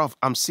 Bruv,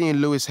 I'm seeing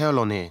Lewis Hale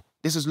on here.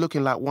 This is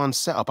looking like one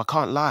setup, I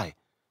can't lie."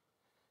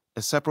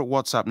 A separate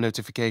WhatsApp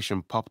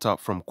notification popped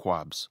up from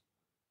Quabs.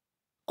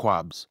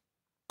 "Quabs,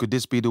 could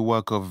this be the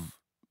work of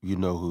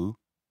you-know-who?"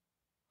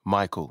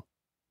 Michael,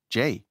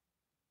 "Jay."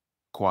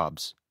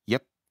 Quabs,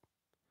 "Yep."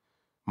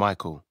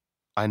 Michael,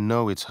 "I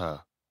know it's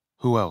her.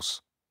 Who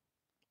else?"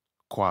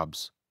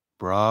 Quabs,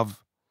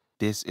 "Bruv,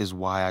 this is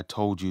why I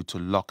told you to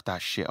lock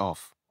that shit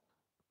off."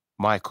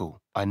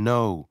 Michael, "I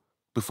know.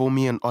 Before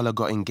me and Ola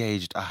got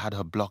engaged, I had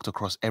her blocked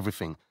across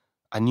everything.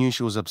 I knew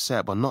she was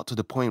upset, but not to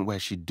the point where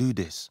she'd do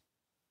this."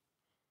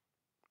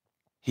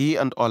 He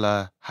and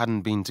Ola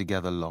hadn't been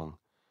together long.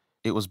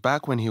 It was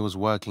back when he was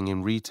working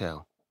in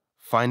retail.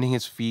 Finding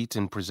his feet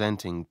in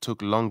presenting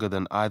took longer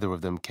than either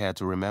of them cared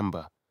to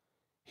remember.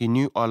 He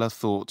knew Ola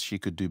thought she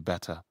could do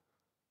better.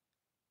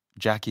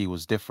 Jackie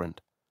was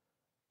different.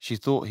 She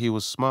thought he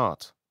was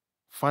smart,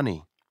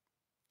 funny,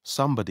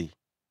 somebody.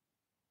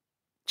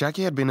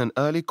 Jackie had been an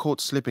early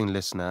Caught Slipping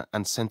listener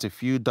and sent a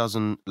few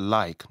dozen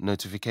like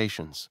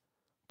notifications.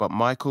 But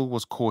Michael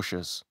was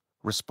cautious,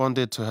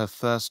 responded to her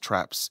thirst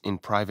traps in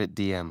private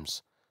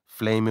DMs,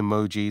 flame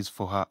emojis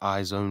for her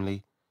eyes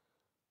only.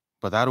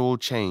 But that all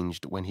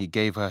changed when he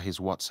gave her his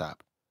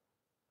WhatsApp.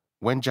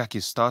 When Jackie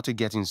started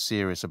getting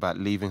serious about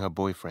leaving her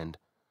boyfriend,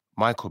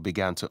 Michael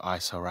began to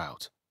ice her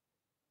out.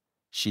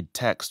 She'd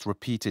text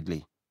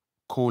repeatedly,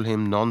 call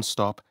him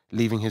non-stop,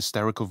 leaving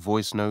hysterical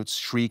voice notes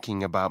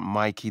shrieking about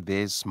Mikey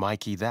this,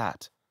 Mikey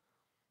that.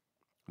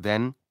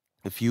 Then,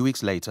 a few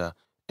weeks later,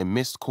 a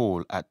missed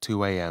call at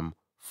 2 a.m.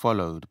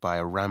 followed by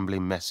a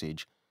rambling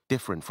message,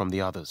 different from the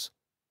others.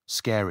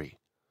 Scary.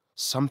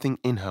 Something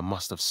in her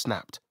must have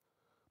snapped.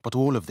 But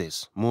all of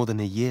this, more than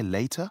a year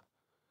later?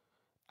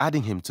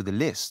 Adding him to the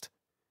list.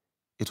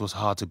 It was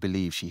hard to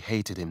believe she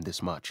hated him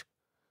this much.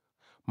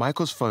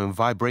 Michael's phone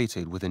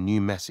vibrated with a new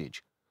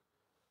message.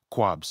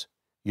 Quabs,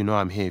 you know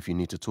I'm here if you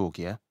need to talk,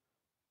 yeah?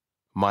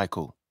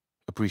 Michael,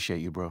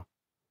 appreciate you, bro.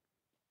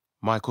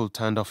 Michael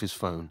turned off his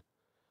phone.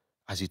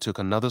 As he took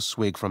another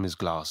swig from his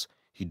glass,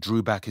 he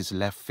drew back his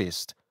left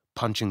fist,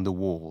 punching the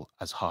wall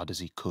as hard as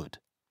he could.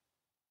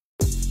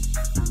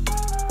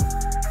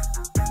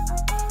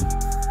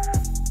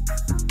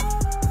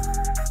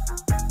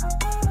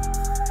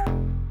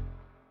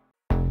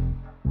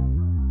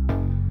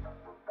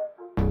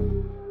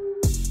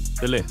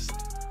 The List,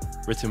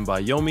 written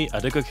by Yomi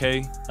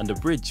Adegoke and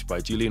abridged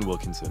by Julian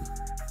Wilkinson.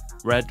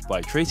 Read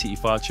by Tracy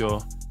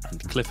Ifacho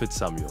and Clifford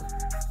Samuel.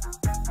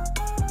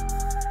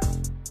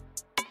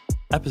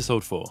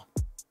 Episode 4.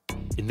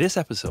 In this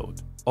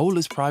episode,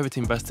 Ola's private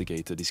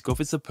investigator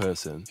discovers the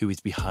person who is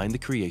behind the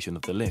creation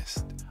of the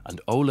list, and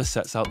Ola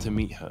sets out to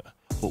meet her,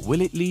 But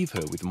will it leave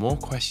her with more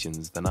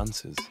questions than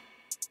answers?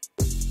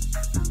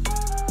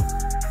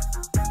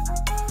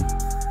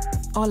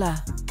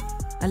 Ola,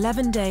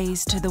 11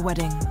 days to the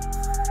wedding.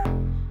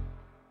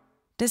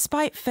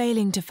 Despite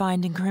failing to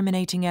find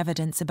incriminating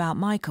evidence about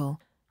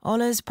Michael,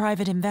 Ola's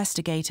private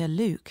investigator,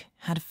 Luke,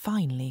 had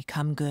finally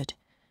come good.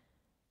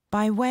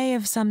 By way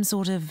of some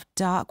sort of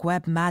dark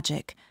web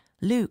magic,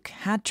 Luke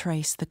had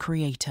traced the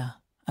creator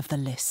of the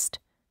list.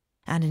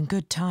 And in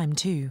good time,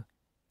 too.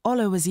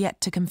 Ola was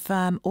yet to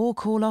confirm or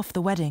call off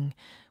the wedding,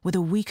 with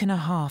a week and a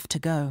half to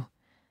go.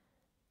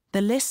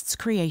 The list's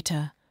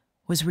creator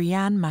was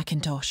Rhiann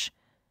McIntosh,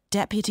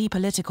 deputy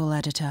political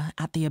editor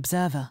at The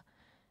Observer.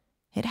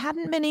 It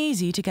hadn't been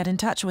easy to get in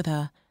touch with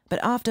her,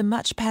 but after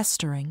much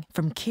pestering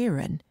from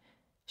Kieran,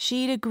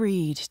 she'd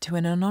agreed to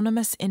an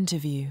anonymous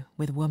interview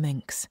with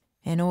Wominks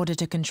in order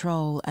to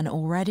control an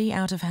already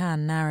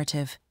out-of-hand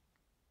narrative.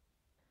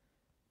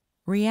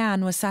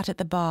 Rhiann was sat at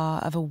the bar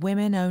of a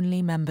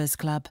women-only members'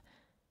 club.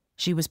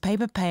 She was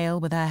paper pale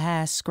with her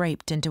hair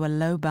scraped into a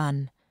low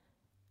bun.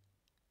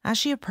 As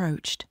she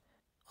approached,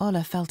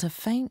 Ola felt a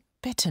faint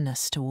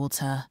bitterness towards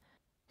her.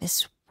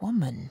 This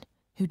woman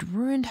who'd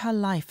ruined her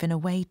life in a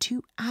way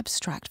too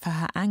abstract for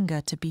her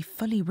anger to be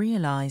fully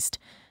realised.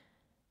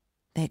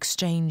 They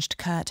exchanged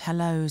curt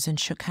hellos and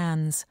shook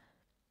hands.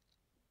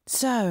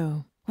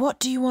 "So, what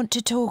do you want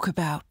to talk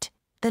about?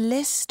 The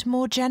list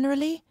more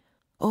generally?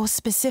 Or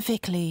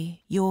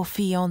specifically your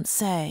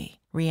fiancé?"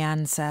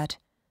 Rhiann said.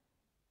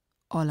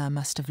 Ola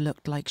must have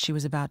looked like she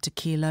was about to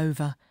keel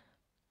over.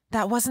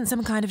 "That wasn't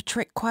some kind of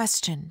trick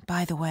question,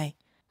 by the way,"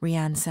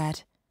 Rhiann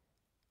said.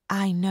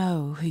 "I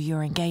know who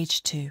you're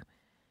engaged to."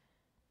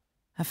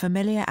 A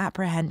familiar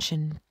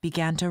apprehension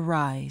began to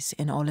rise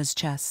in Ola's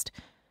chest.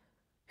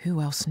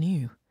 Who else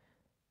knew?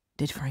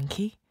 Did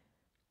Frankie?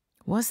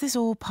 Was this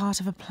all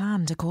part of a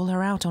plan to call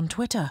her out on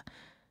Twitter?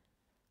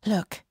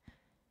 "Look,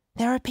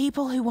 there are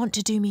people who want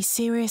to do me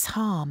serious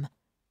harm.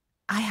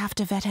 I have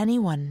to vet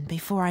anyone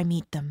before I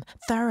meet them,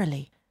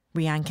 thoroughly,"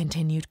 Rhiann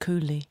continued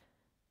coolly.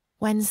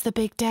 "When's the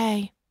big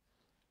day?"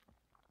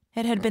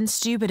 It had been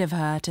stupid of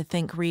her to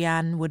think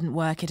Rhiann wouldn't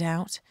work it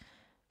out.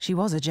 She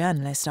was a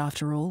journalist,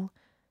 after all.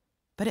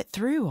 But it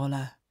threw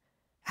Ola,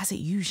 as it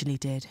usually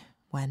did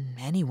when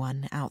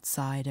anyone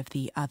outside of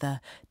the other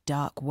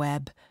dark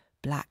web,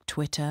 Black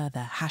Twitter,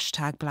 the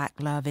hashtag Black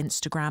Love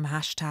Instagram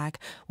hashtag,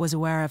 was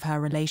aware of her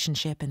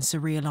relationship and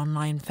surreal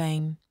online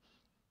fame.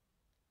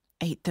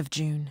 8th of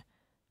June,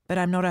 but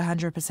I'm not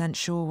 100%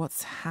 sure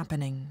what's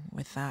happening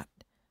with that,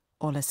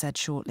 Ola said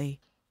shortly.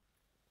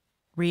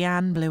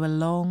 Rhiann blew a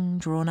long,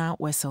 drawn-out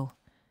whistle.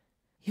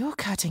 "You're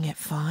cutting it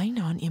fine,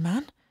 aren't you,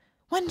 man?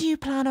 When do you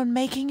plan on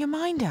making your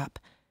mind up?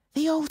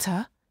 The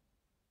altar?"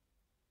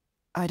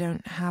 "I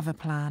don't have a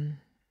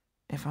plan,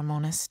 if I'm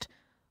honest,"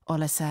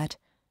 Ola said.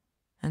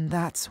 "And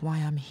that's why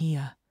I'm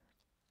here."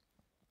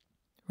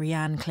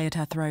 Rhiann cleared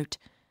her throat.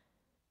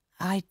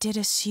 "I did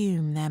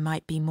assume there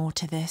might be more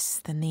to this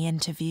than the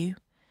interview."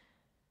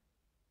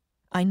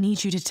 "I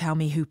need you to tell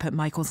me who put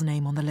Michael's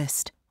name on the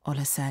list,"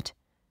 Ola said.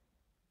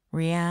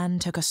 Rhiann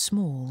took a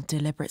small,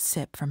 deliberate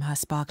sip from her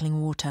sparkling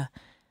water.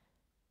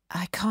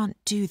 "I can't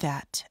do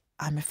that,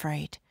 I'm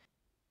afraid."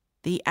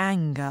 The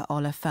anger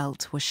Ola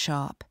felt was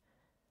sharp.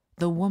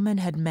 The woman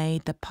had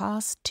made the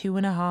past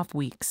 2.5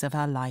 weeks of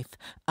her life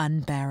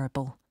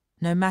unbearable,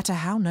 no matter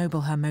how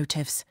noble her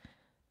motives.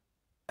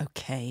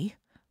 "Okay,"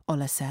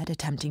 Ola said,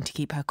 attempting to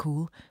keep her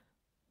cool.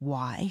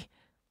 "Why?"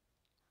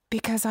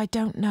 "Because I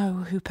don't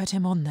know who put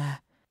him on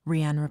there,"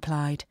 Rhiann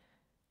replied.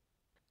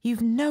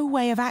 "You've no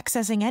way of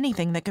accessing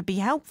anything that could be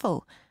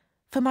helpful.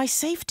 For my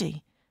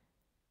safety."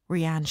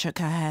 Rhiann shook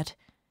her head.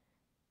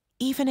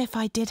 "Even if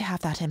I did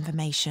have that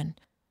information,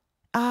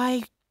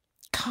 I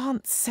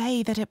can't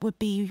say that it would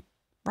be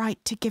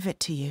right to give it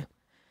to you.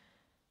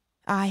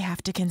 I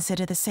have to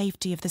consider the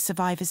safety of the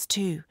survivors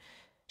too."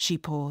 She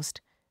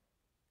paused.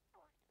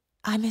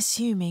 "I'm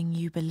assuming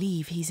you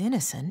believe he's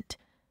innocent?"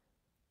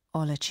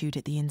 Ola chewed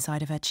at the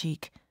inside of her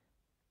cheek.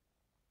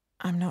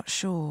 "I'm not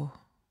sure,"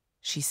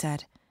 she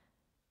said.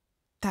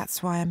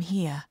 "That's why I'm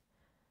here."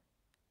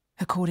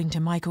 According to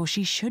Michael,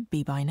 she should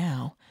be by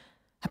now.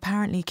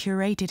 Apparently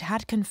Curated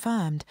had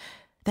confirmed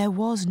there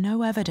was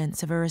no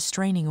evidence of a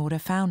restraining order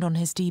found on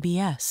his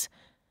DBS.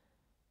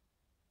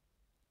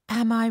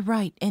 "Am I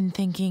right in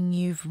thinking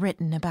you've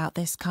written about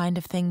this kind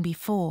of thing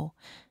before?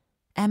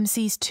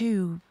 MC's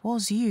 2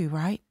 was you,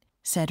 right?"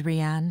 said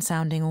Rhiann,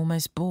 sounding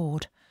almost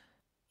bored.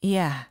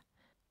 "Yeah."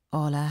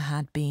 Ola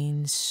had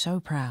been so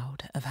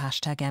proud of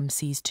hashtag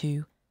MC's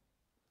 2.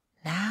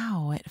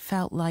 Now it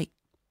felt like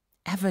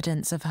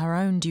evidence of her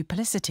own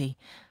duplicity.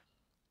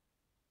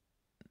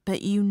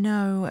 "But you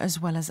know as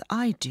well as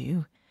I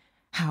do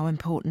how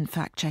important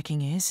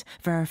fact-checking is,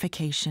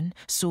 verification,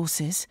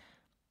 sources."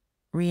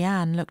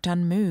 Rhiann looked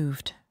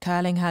unmoved,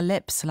 curling her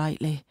lips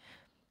slightly.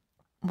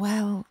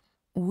 "Well,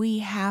 we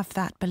have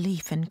that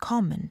belief in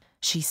common,"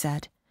 she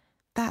said.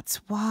 "That's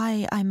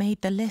why I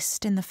made the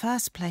list in the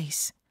first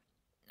place.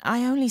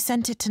 I only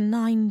sent it to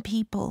 9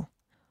 people,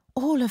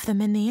 all of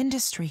them in the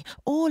industry,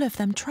 all of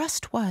them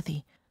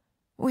trustworthy.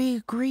 We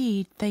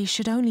agreed they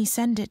should only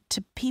send it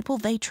to people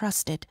they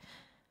trusted.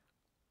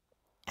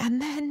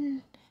 And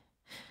then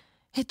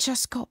it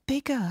just got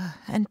bigger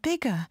and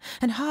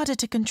harder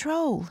to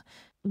control.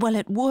 Well,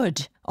 it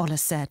would, Ola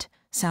said,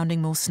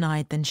 sounding more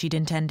snide than she'd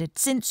intended,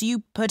 since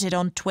you put it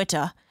on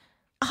Twitter.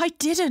 I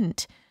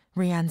didn't,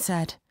 Rianne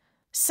said.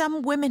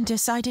 Some women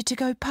decided to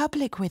go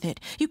public with it.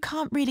 You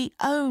can't really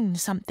own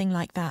something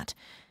like that.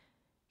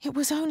 It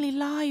was only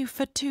live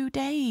for 2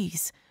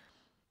 days.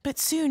 But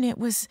soon it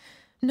was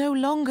no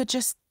longer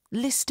just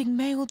listing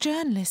male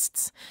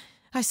journalists.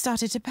 I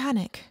started to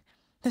panic.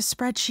 The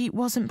spreadsheet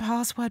wasn't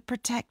password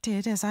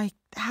protected, as I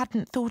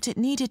hadn't thought it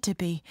needed to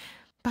be.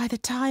 By the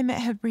time it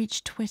had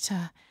reached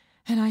Twitter,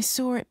 and I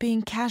saw it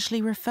being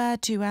casually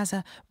referred to as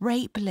a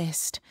rape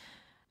list,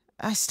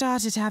 I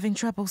started having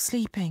trouble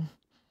sleeping.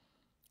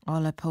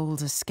 Ola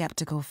pulled a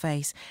sceptical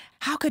face.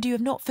 How could you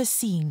have not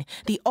foreseen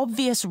the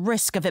obvious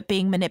risk of it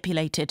being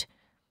manipulated?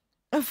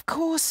 Of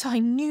course I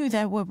knew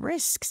there were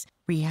risks,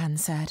 Rianne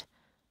said.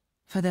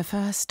 For the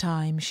first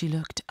time she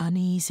looked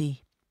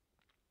uneasy.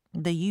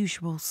 The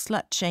usual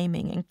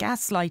slut-shaming and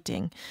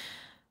gaslighting.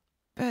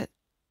 But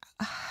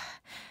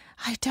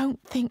I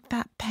don't think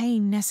that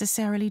pain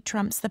necessarily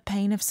trumps the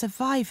pain of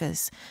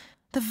survivors.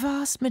 The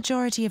vast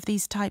majority of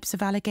these types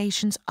of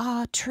allegations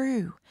are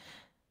true.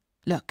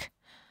 Look,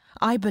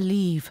 I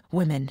believe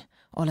women,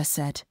 Ola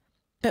said,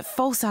 but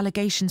false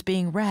allegations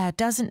being rare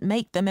doesn't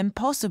make them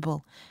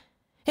impossible.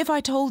 If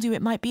I told you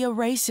it might be a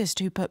racist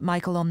who put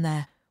Michael on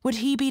there, would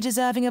he be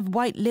deserving of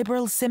white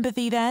liberal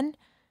sympathy then?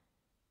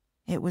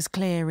 It was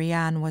clear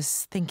Rianne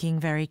was thinking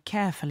very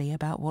carefully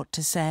about what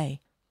to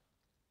say.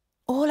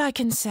 All I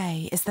can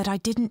say is that I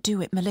didn't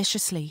do it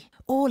maliciously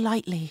or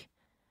lightly.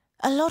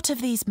 A lot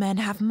of these men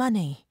have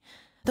money.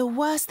 The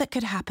worst that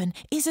could happen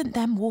isn't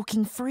them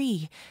walking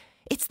free.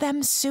 It's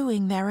them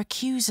suing their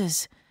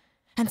accusers.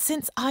 And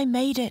since I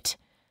made it,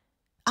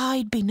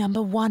 I'd be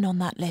number 1 on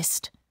that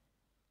list.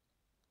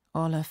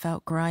 Ola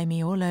felt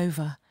grimy all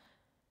over.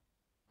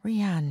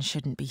 Rianne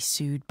shouldn't be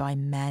sued by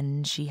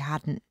men she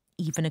hadn't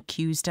even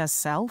accused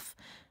herself.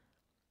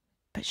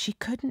 But she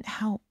couldn't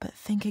help but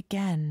think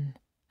again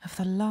of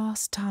the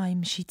last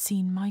time she'd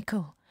seen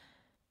Michael.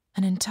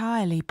 An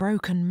entirely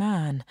broken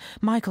man.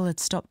 Michael had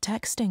stopped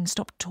texting,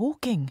 stopped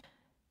talking,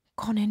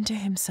 gone into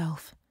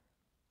himself.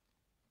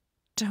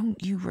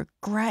 Don't you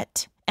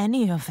regret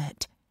any of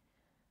it?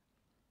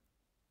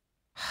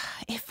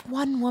 If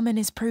one woman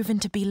is proven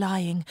to be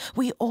lying,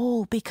 we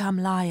all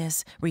become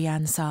liars,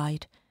 Rianne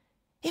sighed.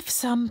 If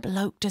some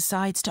bloke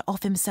decides to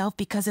off himself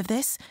because of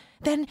this,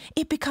 then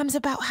it becomes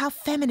about how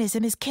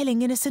feminism is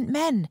killing innocent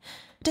men,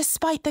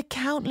 despite the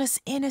countless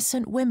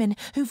innocent women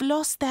who've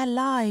lost their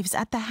lives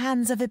at the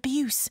hands of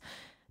abuse.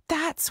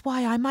 That's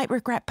why I might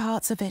regret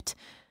parts of it,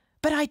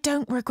 but I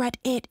don't regret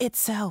it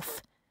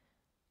itself.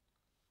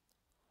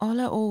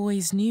 Ola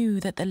always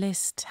knew that the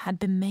list had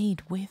been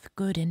made with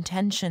good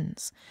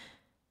intentions.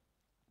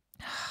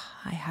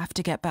 I have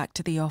to get back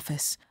to the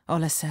office,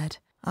 Ola said,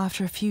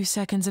 after a few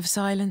seconds of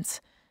silence.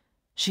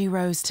 She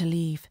rose to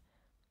leave.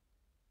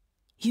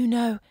 You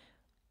know,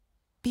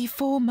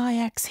 before my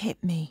ex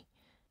hit me,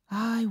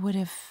 I would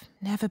have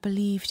never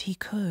believed he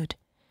could,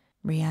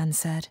 Rianne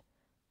said.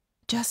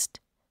 Just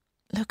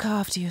look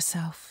after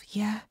yourself,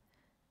 yeah?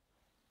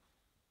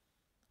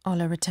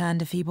 Ola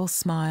returned a feeble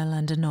smile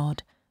and a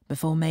nod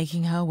before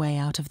making her way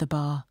out of the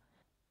bar.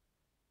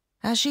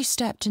 As she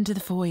stepped into the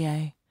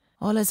foyer,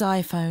 Ola's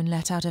iPhone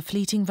let out a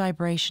fleeting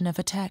vibration of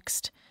a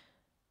text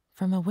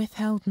from a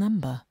withheld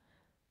number.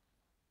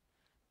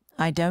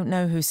 I don't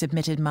know who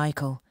submitted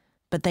Michael,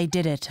 but they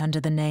did it under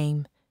the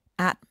name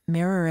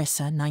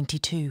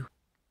 @Mirrorissa92.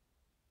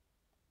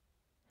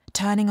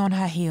 Turning on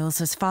her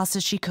heels as fast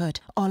as she could,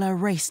 Ola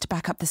raced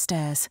back up the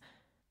stairs.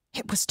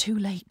 It was too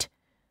late.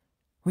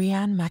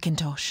 Rianne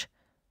McIntosh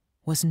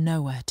was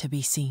nowhere to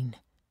be seen.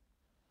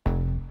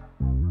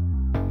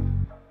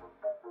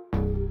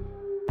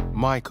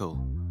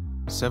 Michael,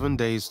 7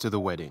 days to the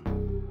wedding.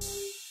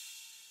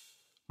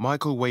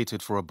 Michael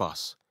waited for a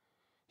bus.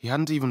 He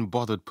hadn't even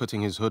bothered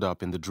putting his hood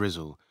up in the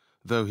drizzle,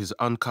 though his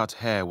uncut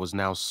hair was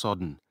now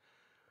sodden.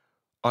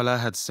 Ola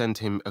had sent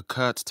him a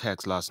curt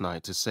text last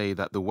night to say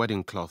that the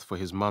wedding cloth for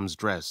his mum's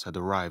dress had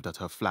arrived at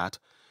her flat,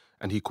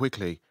 and he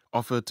quickly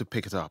offered to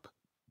pick it up.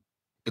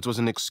 It was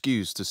an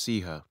excuse to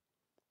see her.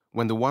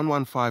 When the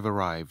 115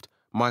 arrived,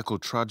 Michael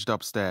trudged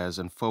upstairs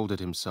and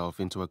folded himself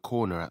into a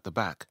corner at the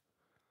back.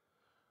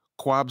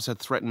 Quabs had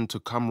threatened to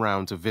come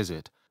round to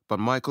visit, but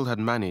Michael had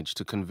managed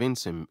to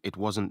convince him it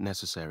wasn't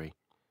necessary.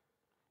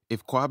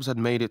 If Quabs had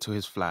made it to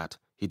his flat,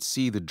 he'd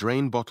see the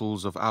drained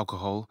bottles of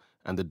alcohol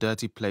and the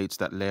dirty plates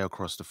that lay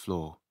across the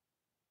floor.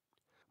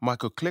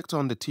 Michael clicked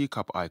on the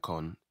teacup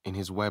icon in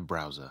his web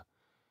browser.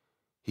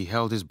 He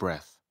held his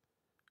breath.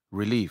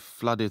 Relief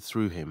flooded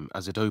through him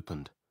as it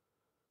opened.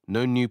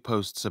 No new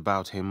posts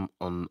about him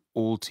on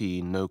All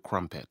Tea, No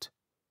Crumpet.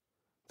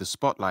 The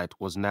spotlight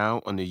was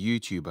now on a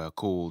YouTuber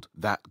called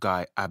That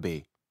Guy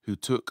Abe, who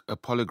took a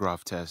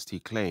polygraph test he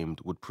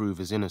claimed would prove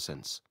his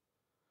innocence.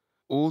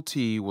 All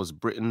Tea was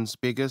Britain's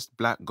biggest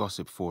black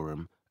gossip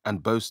forum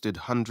and boasted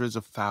hundreds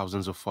of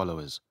thousands of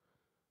followers.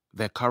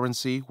 Their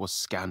currency was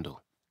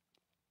scandal.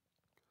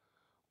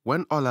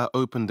 When Ola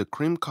opened the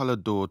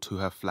cream-colored door to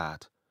her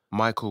flat,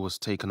 Michael was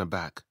taken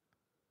aback.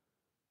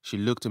 She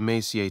looked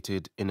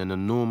emaciated in an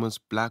enormous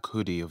black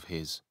hoodie of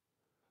his,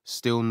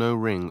 still no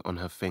ring on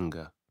her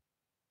finger.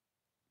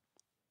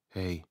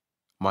 "Hey,"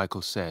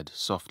 Michael said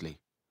softly.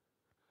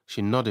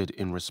 She nodded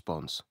in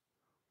response.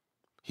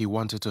 He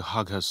wanted to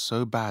hug her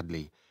so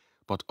badly,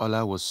 but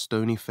Ola was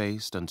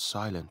stony-faced and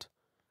silent.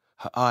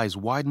 Her eyes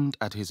widened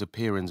at his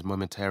appearance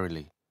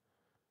momentarily.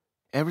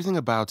 Everything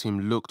about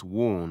him looked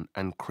worn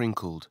and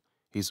crinkled,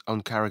 his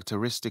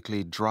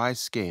uncharacteristically dry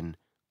skin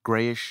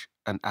greyish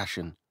and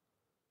ashen.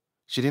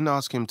 She didn't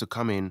ask him to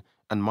come in,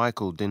 and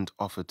Michael didn't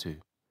offer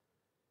to.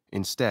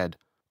 Instead,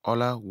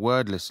 Ola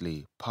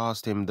wordlessly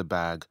passed him the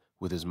bag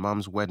with his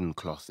mum's wedding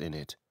cloth in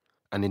it,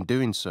 and in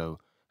doing so,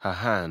 her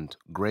hand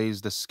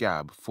grazed the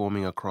scab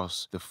forming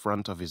across the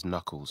front of his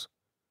knuckles.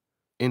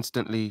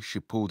 Instantly, she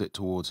pulled it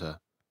towards her.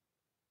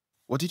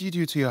 "What did you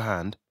do to your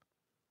hand?"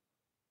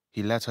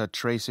 He let her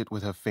trace it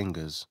with her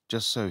fingers,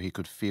 just so he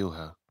could feel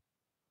her.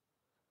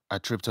 "I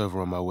tripped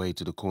over on my way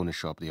to the corner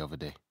shop the other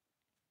day."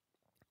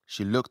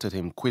 She looked at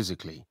him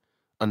quizzically,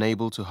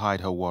 unable to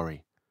hide her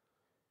worry.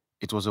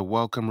 It was a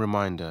welcome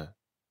reminder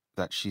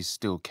that she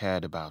still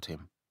cared about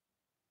him.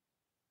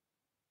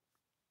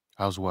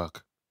 "How's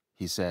work?"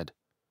 he said.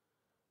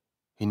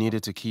 He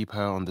needed to keep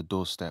her on the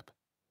doorstep.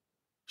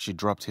 She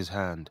dropped his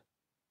hand.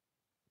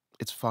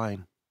 "It's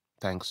fine,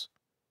 thanks.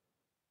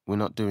 We're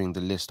not doing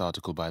the list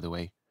article, by the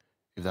way,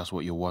 if that's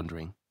what you're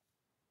wondering."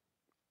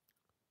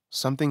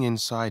 Something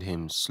inside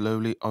him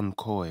slowly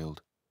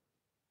uncoiled.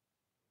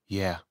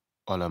 "Yeah,"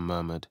 Ola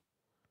murmured.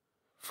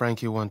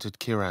 "Frankie wanted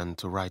Kiran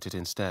to write it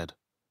instead,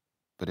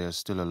 but there's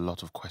still a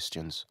lot of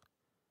questions."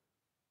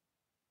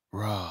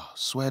 "Rah,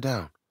 swear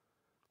down."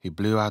 He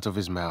blew out of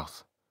his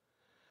mouth.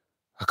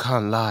 "I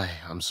can't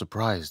lie, I'm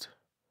surprised.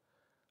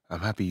 I'm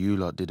happy you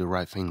lot did the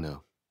right thing,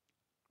 though."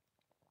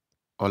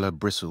 Ola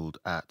bristled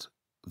at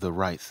the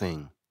right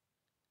thing.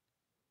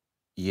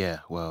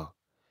 "Yeah, well,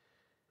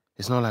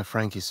 it's not like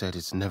Frankie said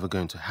it's never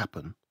going to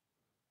happen."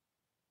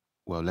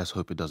 "Well, let's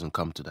hope it doesn't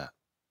come to that."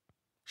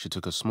 She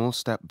took a small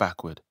step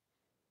backward.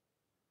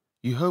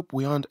 "You hope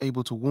we aren't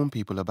able to warn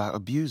people about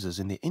abusers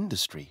in the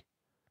industry?"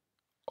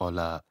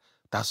 "Ola,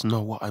 that's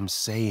not what I'm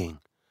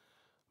saying."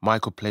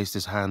 Michael placed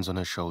his hands on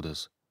her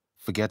shoulders,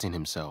 forgetting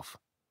himself.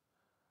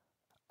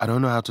 "I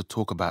don't know how to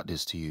talk about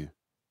this to you.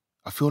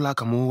 I feel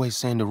like I'm always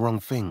saying the wrong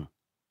thing."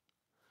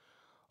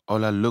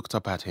 Ola looked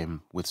up at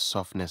him with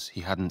softness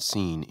he hadn't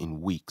seen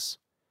in weeks.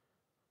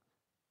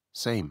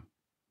 "Same.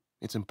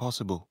 It's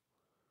impossible."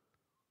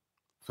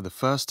 For the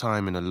first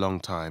time in a long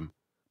time,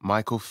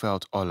 Michael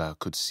felt Ola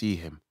could see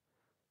him,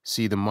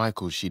 see the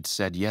Michael she'd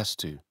said yes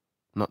to,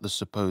 not the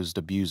supposed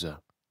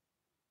abuser.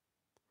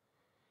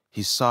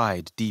 He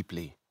sighed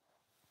deeply.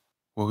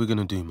 "What are we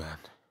gonna do, man?"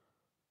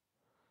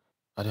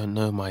 "I don't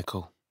know,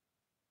 Michael."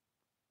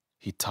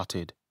 He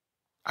tutted.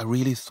 "I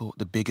really thought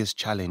the biggest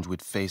challenge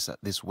we'd face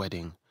at this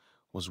wedding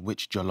was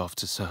which jollof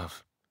to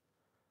serve."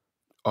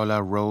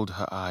 Ola rolled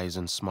her eyes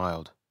and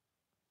smiled.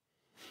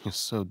 "You're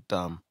so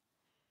dumb."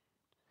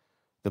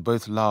 They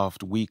both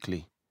laughed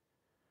weakly.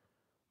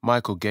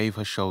 Michael gave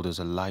her shoulders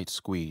a light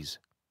squeeze.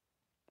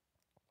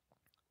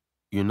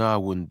 "You know I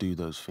wouldn't do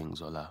those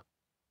things, Ola,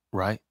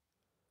 right?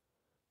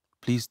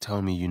 Please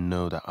tell me you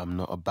know that I'm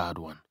not a bad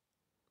one."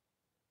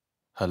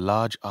 Her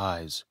large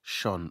eyes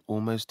shone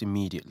almost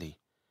immediately,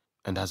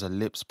 and as her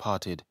lips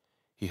parted,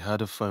 he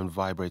heard her phone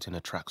vibrate in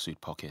her tracksuit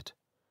pocket.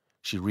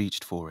 She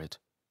reached for it,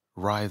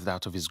 writhed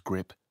out of his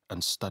grip,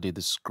 and studied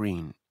the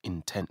screen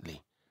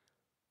intently.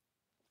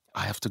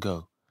 "I have to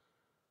go."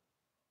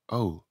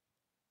 "Oh."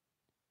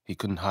 He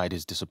couldn't hide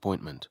his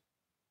disappointment.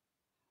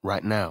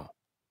 "Right now?"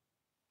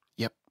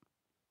 "Yep."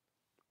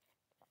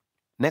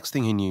 Next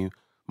thing he knew,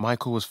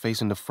 Michael was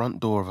facing the front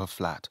door of her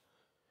flat.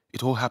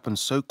 It all happened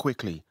so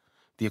quickly,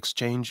 the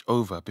exchange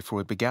over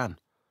before it began.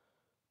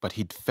 But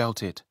he'd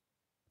felt it,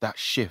 that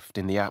shift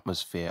in the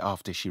atmosphere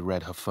after she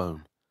read her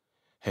phone.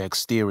 Her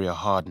exterior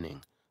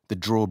hardening, the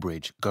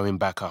drawbridge going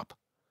back up.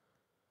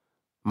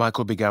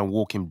 Michael began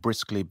walking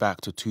briskly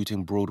back to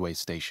Tooting Broadway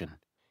station.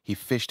 He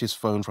fished his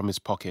phone from his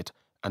pocket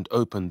and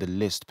opened the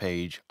list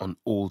page on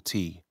All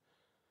Tea.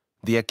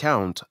 The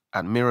account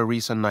at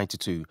Mirarisa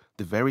 92,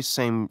 the very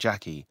same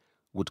Jackie,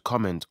 would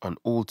comment on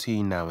All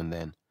Tea now and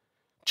then,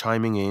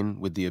 chiming in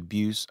with the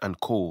abuse and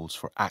calls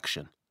for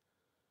action.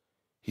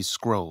 He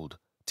scrolled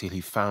till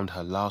he found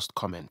her last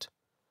comment.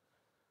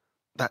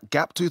 "That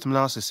gap-toothed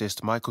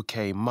narcissist Michael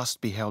K.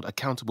 must be held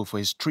accountable for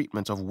his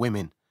treatment of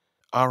women.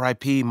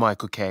 R.I.P.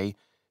 Michael K.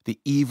 The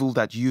evil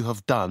that you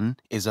have done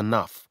is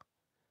enough."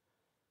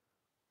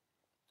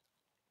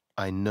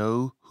 "I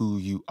know who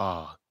you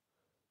are,"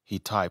 he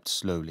typed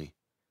slowly.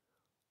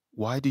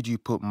 "Why did you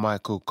put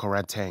Michael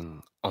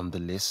Korateng on the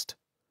list?"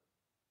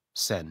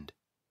 Send.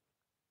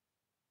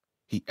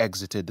 He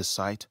exited the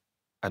site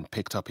and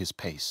picked up his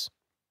pace.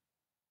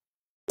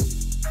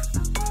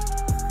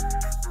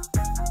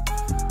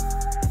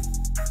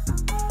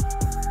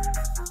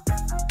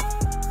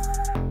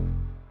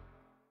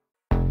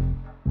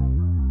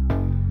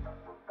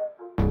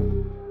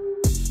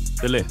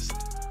 The List,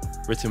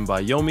 written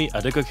by Yomi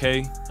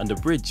Adegoke and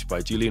abridged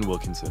by Julian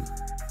Wilkinson.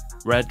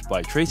 Read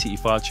by Tracy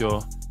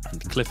Ifacho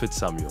and Clifford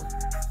Samuel.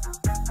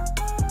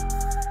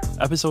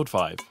 Episode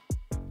 5.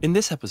 In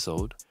this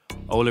episode,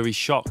 Ola is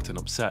shocked and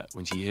upset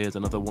when she hears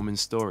another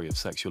woman's story of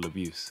sexual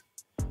abuse.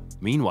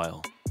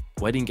 Meanwhile,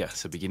 wedding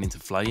guests are beginning to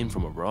fly in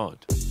from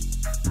abroad.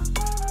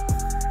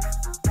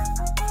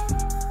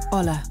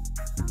 Ola,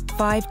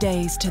 5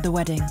 days to the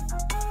wedding.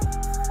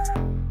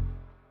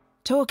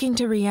 Talking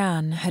to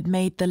Rianne had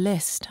made the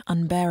list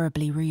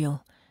unbearably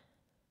real.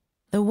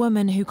 The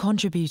woman who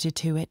contributed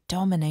to it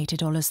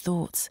dominated Ola's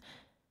thoughts.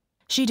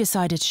 She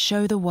decided to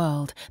show the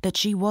world that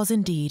she was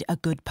indeed a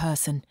good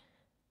person.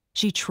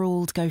 She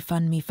trawled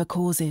GoFundMe for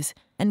causes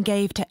and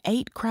gave to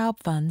 8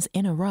 crowdfunds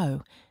in a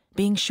row,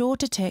 being sure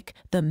to tick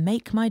the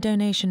Make My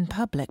Donation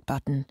Public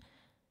button.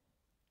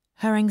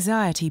 Her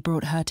anxiety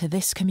brought her to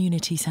this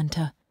community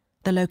centre,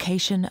 the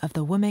location of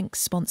the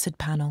Wominx-sponsored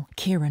panel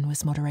Kieran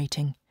was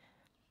moderating.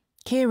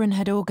 Kieran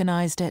had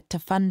organised it to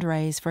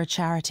fundraise for a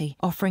charity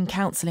offering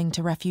counselling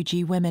to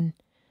refugee women.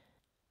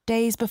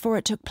 Days before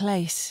it took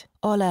place,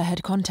 Ola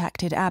had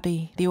contacted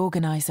Abby, the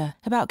organiser,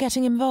 about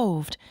getting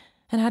involved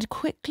and had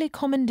quickly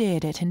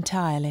commandeered it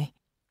entirely.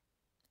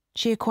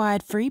 She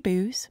acquired free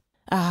booze,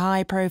 a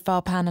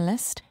high-profile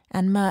panellist,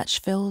 and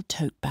merch-filled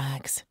tote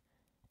bags.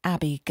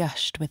 Abby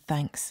gushed with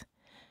thanks.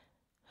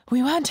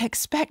 "We weren't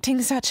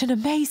expecting such an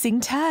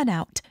amazing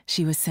turnout,"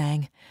 she was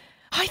saying.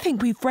 "I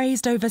think we've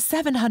raised over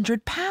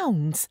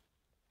 £700.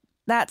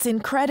 "That's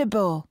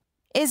incredible,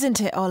 isn't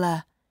it,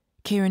 Ola?"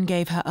 Kieran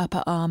gave her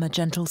upper arm a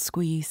gentle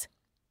squeeze.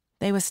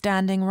 They were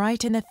standing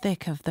right in the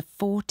thick of the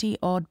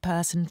 40-odd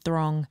person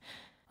throng.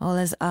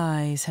 Ola's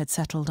eyes had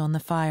settled on the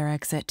fire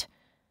exit.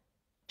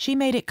 She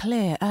made it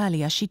clear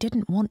earlier she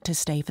didn't want to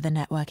stay for the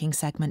networking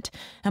segment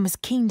and was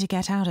keen to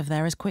get out of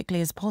there as quickly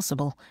as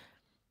possible.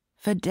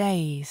 For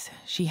days,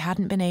 she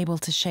hadn't been able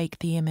to shake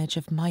the image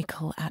of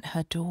Michael at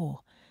her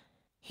door.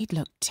 He'd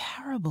looked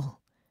terrible.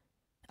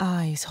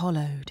 Eyes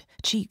hollowed,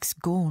 cheeks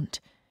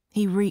gaunt.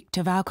 He reeked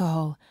of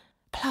alcohol.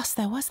 Plus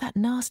there was that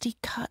nasty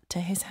cut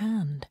to his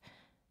hand.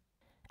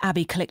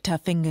 Abby clicked her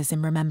fingers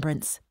in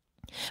remembrance.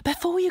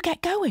 "Before you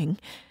get going,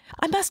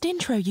 I must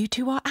intro you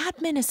to our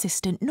admin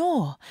assistant,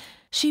 Noor.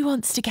 She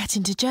wants to get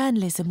into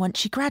journalism once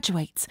she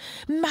graduates.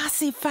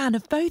 Massive fan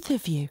of both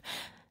of you.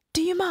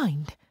 Do you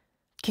mind?"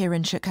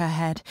 Kieran shook her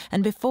head,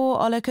 and before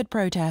Ola could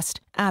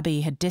protest,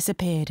 Abby had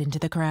disappeared into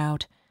the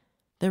crowd.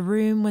 The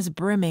room was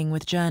brimming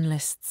with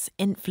journalists,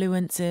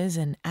 influencers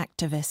and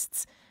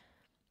activists.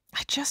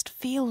 "I just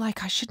feel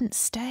like I shouldn't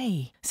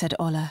stay," said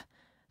Ola.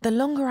 "The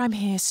longer I'm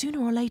here, sooner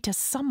or later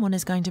someone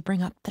is going to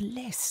bring up the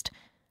list."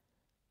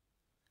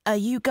 "Are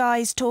you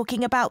guys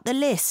talking about the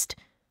list?"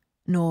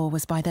 Noor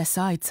was by their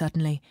side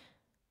suddenly.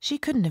 She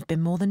couldn't have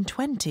been more than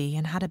 20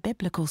 and had a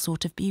biblical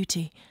sort of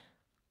beauty.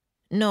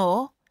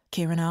 "Noor?"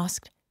 Kieran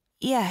asked.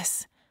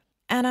 "Yes.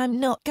 And I'm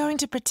not going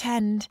to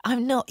pretend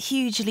I'm not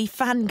hugely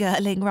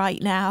fangirling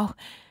right now.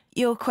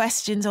 Your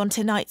questions on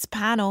tonight's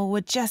panel were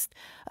just,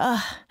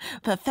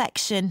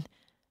 perfection."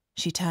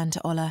 She turned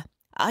to Ola.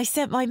 "I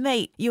sent my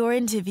mate your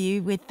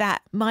interview with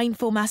that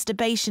mindful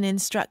masturbation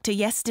instructor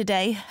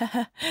yesterday.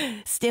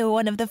 Still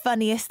one of the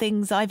funniest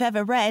things I've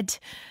ever read.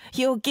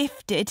 You're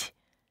gifted."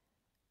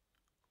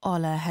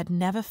 Ola had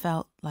never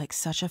felt like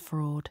such a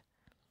fraud.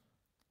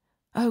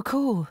 "Oh,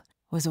 cool,"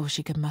 was all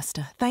she could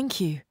muster.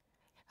 "Thank you."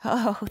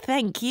 "Oh,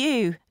 thank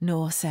you,"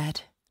 Noor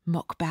said,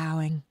 mock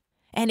bowing.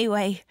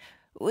 "Anyway,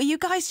 were you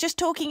guys just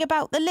talking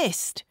about the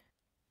list?"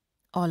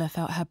 Ola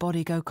felt her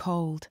body go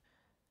cold.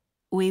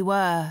 "We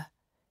were.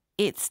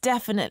 It's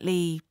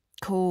definitely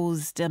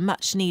caused a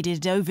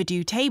much-needed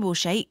overdue table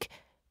shake,"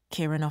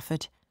 Kieran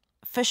offered.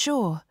 "For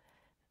sure.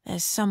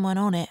 There's someone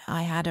on it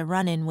I had a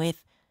run-in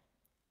with."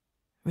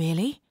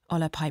 "Really?"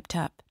 Ola piped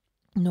up.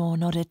 Noor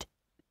nodded.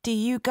 "Do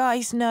you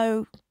guys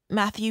know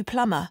Matthew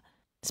Plummer,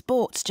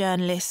 sports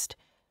journalist?"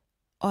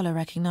 Ola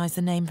recognised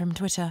the name from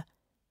Twitter.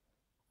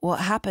 "What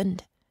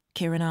happened?"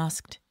 Kieran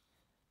asked.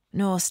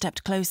 Noor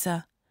stepped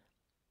closer.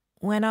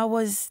 "When I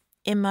was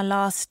in my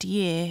last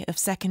year of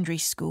secondary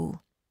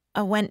school,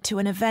 I went to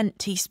an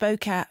event he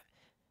spoke at.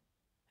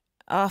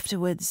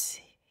 Afterwards,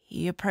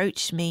 he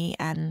approached me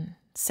and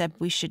said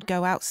we should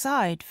go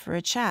outside for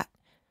a chat."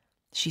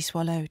 She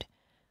swallowed.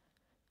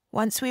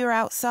 "Once we were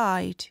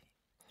outside,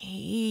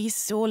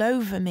 he's all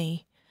over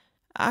me.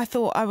 I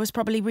thought I was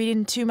probably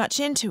reading too much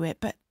into it,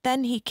 but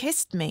then he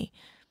kissed me.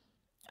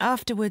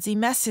 Afterwards he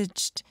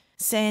messaged,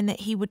 saying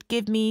that he would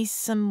give me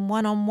some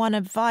one-on-one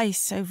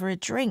advice over a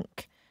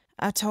drink.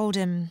 I told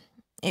him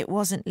it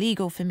wasn't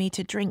legal for me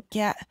to drink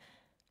yet."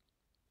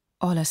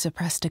 Ola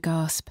suppressed a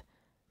gasp.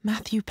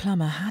 Matthew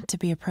Plummer had to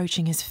be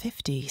approaching his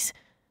 50s.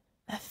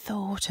 The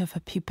thought of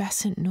a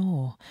pubescent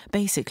Noor,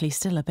 basically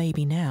still a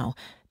baby now,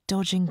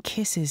 dodging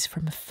kisses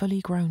from a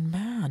fully grown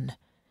man.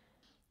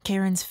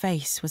 Kieran's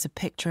face was a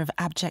picture of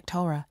abject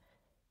horror.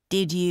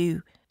 "Did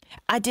you?"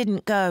 "I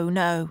didn't go,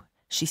 no,"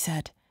 she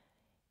said.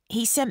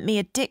 "He sent me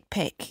a dick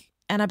pic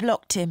and I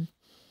blocked him,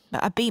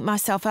 but I beat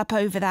myself up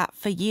over that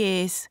for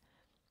years."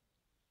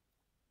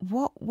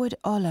 What would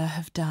Ola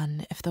have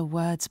done if the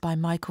words by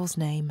Michael's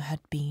name had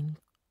been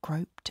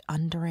groped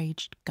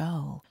underage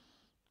girl?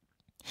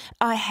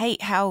 I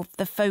hate how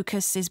the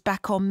focus is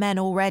back on men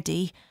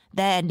already,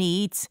 their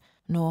needs,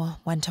 Noor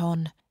went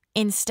on,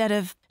 instead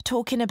of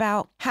talking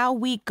about how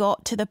we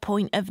got to the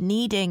point of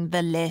needing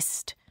the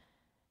list.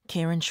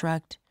 Kieran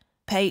shrugged.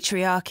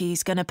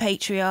 Patriarchy's gonna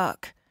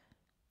patriarch.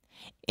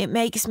 It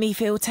makes me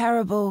feel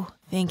terrible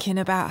thinking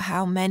about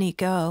how many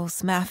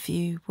girls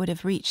Matthew would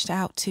have reached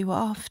out to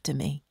after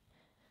me.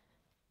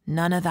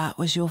 None of that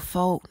was your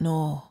fault,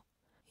 Noor.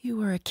 You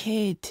were a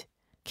kid,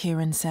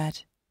 Kieran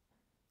said.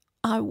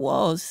 I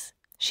was,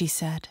 she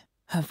said,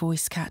 her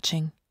voice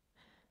catching.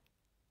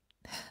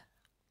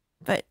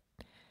 But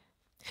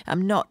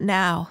I'm not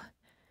now.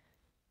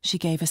 She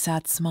gave a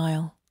sad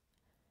smile.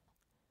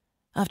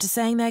 After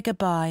saying their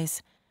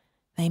goodbyes,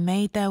 they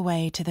made their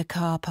way to the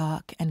car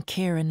park and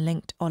Kieran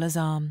linked Ola's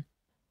arm.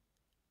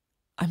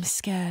 I'm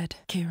scared,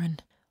 Kieran,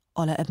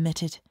 Ola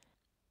admitted,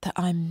 that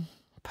I'm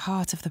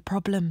part of the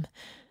problem,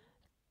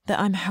 that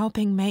I'm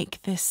helping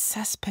make this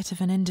cesspit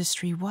of an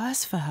industry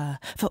worse for her,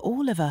 for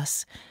all of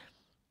us.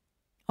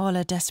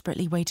 Ola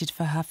desperately waited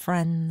for her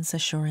friends'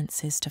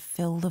 assurances to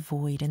fill the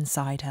void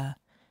inside her,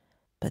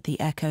 but the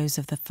echoes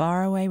of the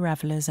faraway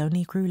revellers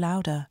only grew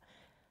louder,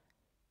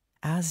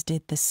 as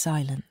did the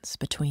silence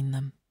between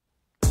them.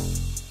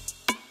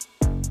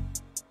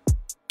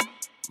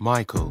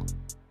 Michael,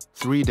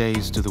 3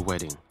 days to the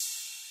wedding.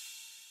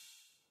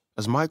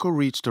 As Michael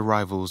reached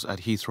arrivals at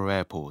Heathrow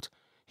Airport,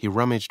 he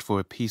rummaged for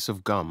a piece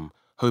of gum,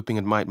 hoping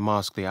it might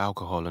mask the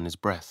alcohol on his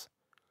breath.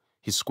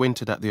 He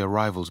squinted at the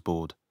arrivals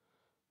board.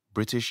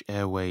 British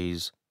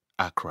Airways,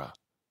 Accra,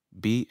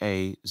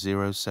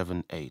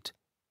 BA078.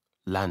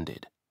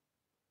 Landed.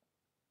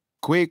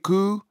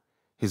 Kweku!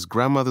 His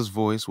grandmother's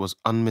voice was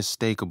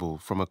unmistakable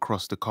from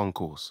across the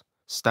concourse,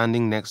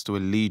 standing next to a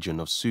legion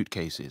of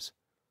suitcases.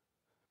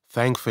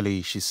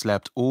 Thankfully, she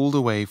slept all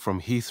the way from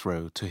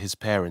Heathrow to his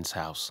parents'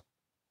 house.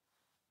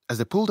 As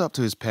they pulled up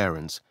to his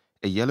parents',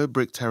 a yellow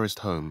brick terraced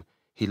home,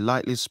 he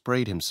lightly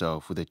sprayed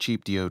himself with a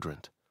cheap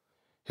deodorant.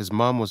 His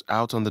mum was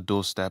out on the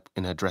doorstep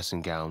in her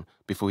dressing gown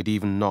before he'd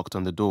even knocked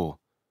on the door,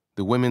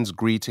 the women's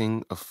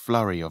greeting a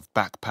flurry of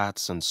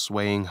backpats and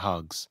swaying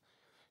hugs.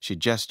 She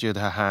gestured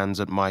her hands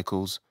at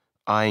Michael's,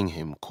 eyeing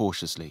him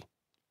cautiously.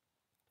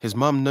 His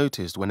mum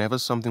noticed whenever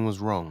something was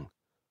wrong,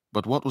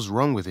 but what was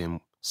wrong with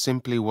him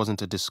simply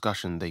wasn't a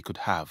discussion they could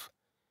have.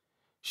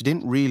 She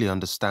didn't really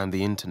understand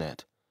the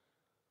internet.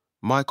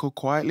 Michael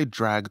quietly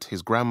dragged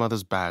his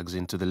grandmother's bags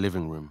into the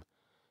living room.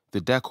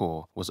 The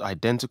decor was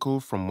identical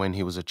from when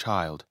he was a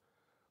child.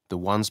 The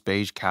once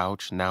beige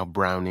couch now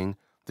browning,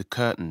 the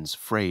curtains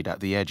frayed at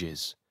the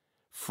edges.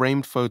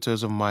 Framed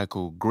photos of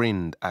Michael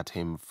grinned at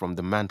him from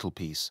the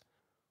mantelpiece.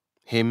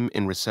 Him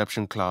in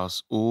reception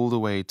class all the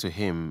way to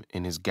him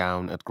in his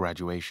gown at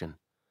graduation.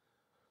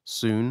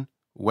 Soon,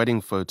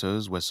 wedding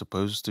photos were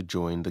supposed to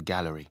join the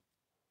gallery.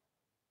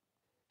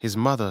 His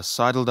mother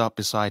sidled up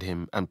beside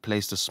him and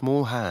placed a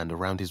small hand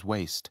around his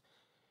waist.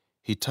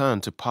 He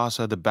turned to pass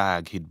her the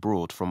bag he'd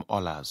brought from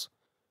Ola's.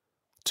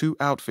 2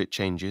 outfit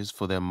changes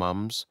for their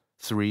mums,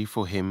 3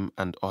 for him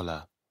and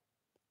Ola.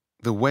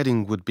 The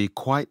wedding would be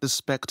quite the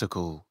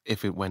spectacle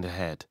if it went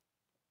ahead.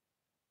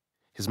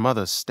 His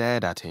mother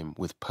stared at him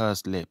with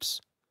pursed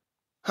lips.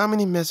 How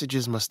many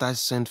messages must I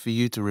send for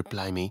you to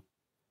reply me?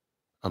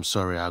 I'm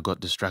sorry, I got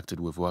distracted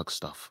with work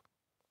stuff.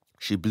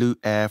 She blew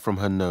air from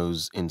her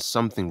nose in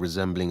something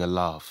resembling a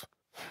laugh.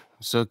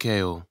 It's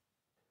okay, oh.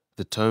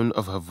 The tone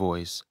of her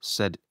voice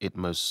said it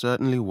most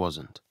certainly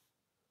wasn't.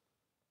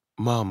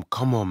 Mom,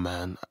 come on,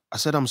 man. I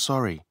said I'm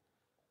sorry.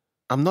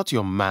 I'm not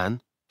your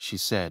man, she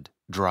said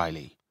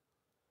dryly.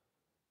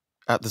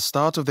 At the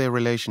start of their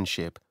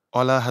relationship,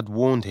 Ola had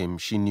warned him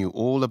she knew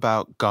all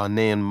about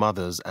Ghanaian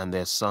mothers and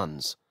their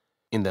sons.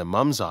 In their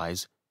mum's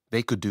eyes,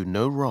 they could do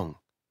no wrong.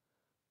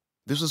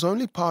 This was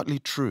only partly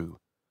true.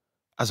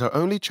 As her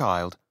only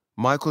child,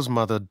 Michael's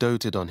mother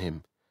doted on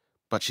him,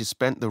 but she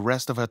spent the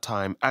rest of her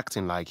time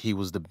acting like he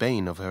was the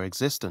bane of her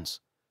existence.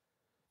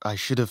 I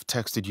should have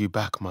texted you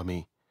back,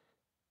 Mummy.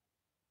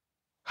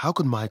 How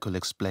could Michael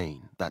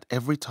explain that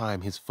every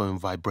time his phone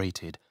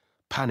vibrated,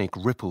 panic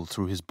rippled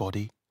through his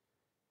body?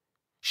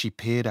 She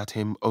peered at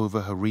him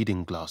over her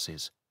reading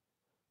glasses.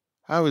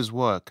 How is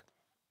work?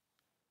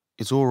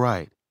 It's all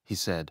right, he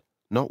said,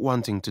 not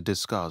wanting to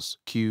discuss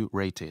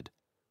Q-rated.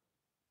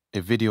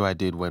 A video I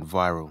did went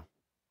viral.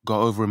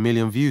 Got over 1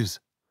 million views.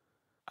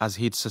 As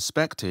he'd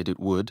suspected it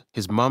would,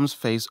 his mum's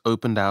face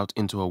opened out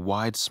into a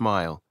wide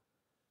smile.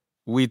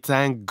 We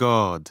thank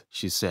God,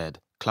 she said,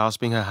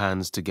 clasping her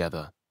hands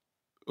together.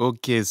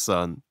 Okay,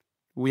 son,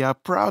 we are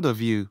proud of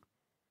you.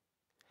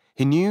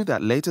 He knew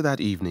that later that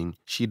evening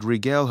she'd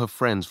regale her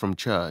friends from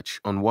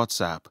church on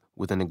WhatsApp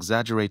with an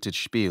exaggerated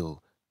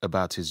spiel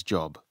about his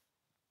job.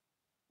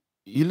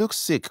 You look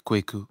sick,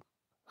 Kweku.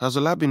 Has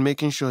Ola been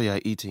making sure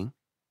you're eating?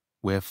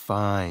 We're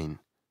fine.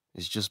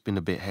 It's just been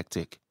a bit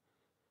hectic.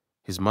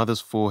 His mother's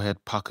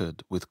forehead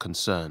puckered with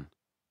concern.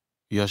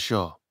 You're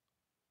sure?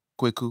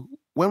 Kweku,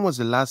 when was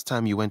the last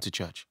time you went to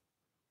church?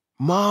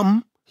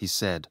 Mom, he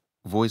said,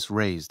 voice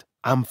raised.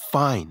 I'm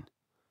fine.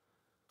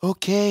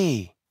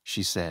 Okay,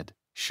 she said,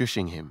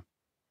 shushing him.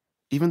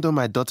 Even though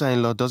my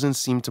daughter-in-law doesn't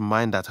seem to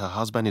mind that her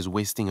husband is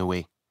wasting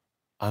away.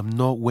 I'm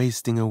not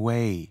wasting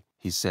away,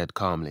 he said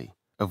calmly,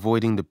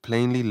 avoiding the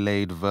plainly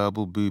laid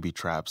verbal booby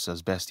traps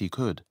as best he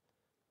could.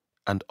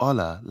 And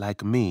Ola,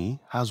 like me,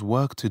 has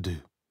work to do.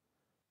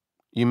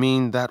 You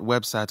mean that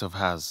website of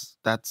hers,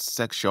 that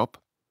sex shop?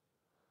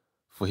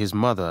 For his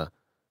mother,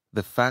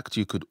 the fact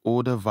you could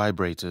order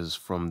vibrators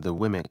from the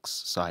Wimix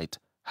site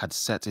had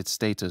set its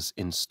status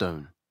in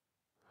stone.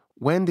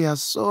 When there are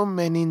so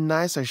many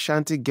nice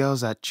Ashanti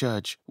girls at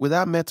church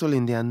without metal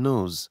in their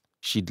nose,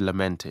 she'd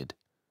lamented.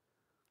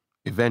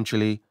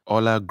 Eventually,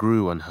 Ola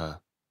grew on her.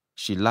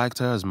 She liked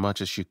her as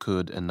much as she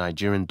could a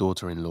Nigerian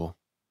daughter-in-law.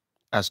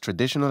 As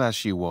traditional as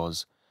she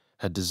was,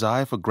 her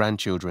desire for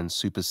grandchildren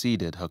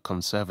superseded her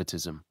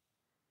conservatism.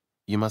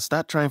 You must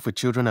start trying for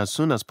children as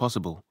soon as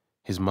possible,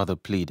 his mother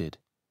pleaded.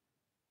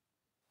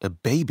 A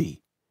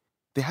baby?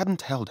 They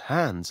hadn't held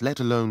hands,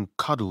 let alone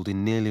cuddled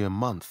in nearly a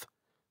month.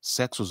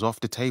 Sex was off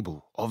the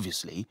table,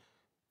 obviously.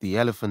 The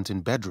elephant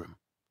in bedroom.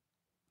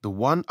 The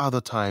one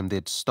other time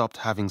they'd stopped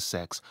having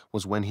sex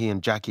was when he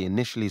and Jackie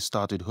initially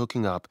started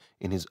hooking up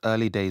in his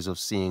early days of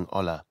seeing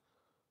Ola.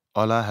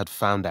 Ola had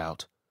found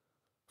out.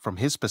 From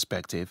his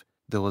perspective,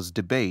 there was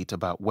debate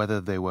about whether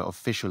they were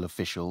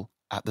official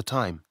at the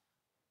time.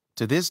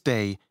 To this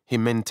day, he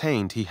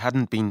maintained he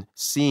hadn't been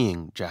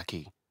seeing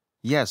Jackie.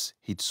 Yes,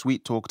 he'd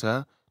sweet-talked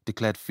her,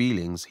 declared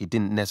feelings he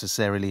didn't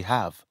necessarily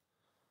have.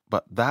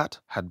 But that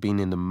had been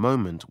in the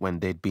moment when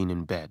they'd been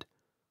in bed.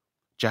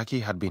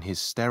 Jackie had been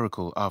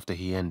hysterical after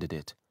he ended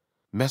it.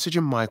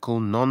 Messaging Michael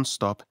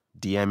non-stop,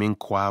 DMing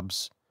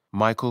quabs.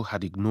 Michael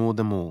had ignored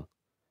them all.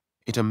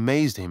 It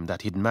amazed him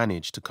that he'd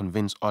managed to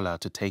convince Ola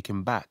to take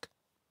him back.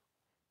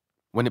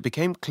 When it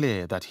became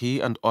clear that he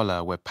and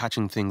Ola were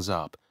patching things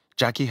up,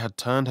 Jackie had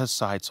turned her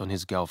sights on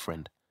his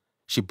girlfriend.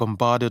 She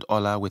bombarded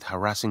Ola with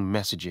harassing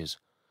messages.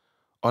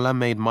 Ola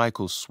made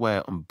Michael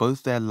swear on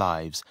both their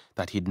lives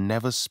that he'd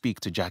never speak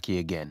to Jackie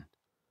again.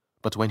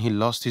 But when he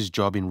lost his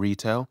job in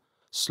retail,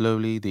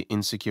 slowly the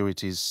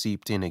insecurities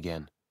seeped in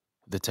again,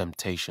 the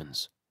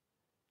temptations.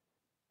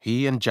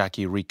 He and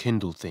Jackie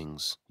rekindled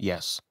things,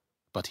 yes,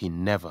 but he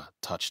never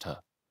touched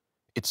her.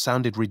 It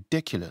sounded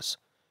ridiculous.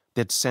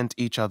 They'd sent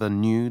each other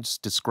nudes,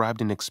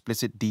 described in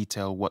explicit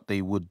detail what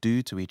they would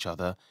do to each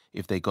other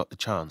if they got the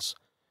chance.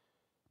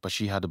 But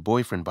she had a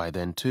boyfriend by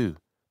then too,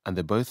 and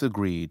they both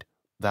agreed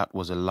that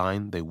was a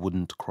line they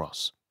wouldn't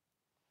cross.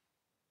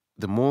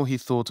 The more he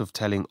thought of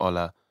telling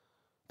Ola,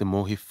 the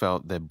more he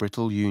felt their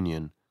brittle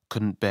union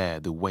couldn't bear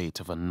the weight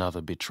of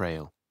another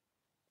betrayal.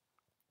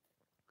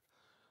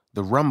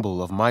 The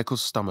rumble of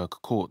Michael's stomach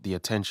caught the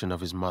attention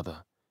of his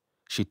mother.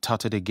 She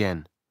tutted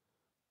again.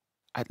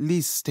 At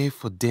least stay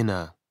for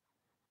dinner.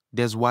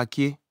 There's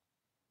wake.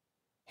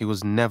 He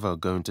was never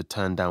going to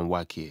turn down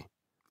wake,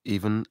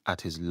 even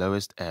at his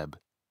lowest ebb.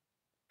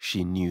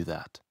 She knew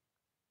that.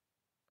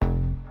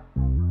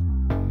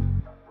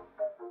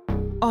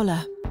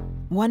 Ola,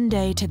 one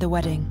day to the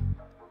wedding.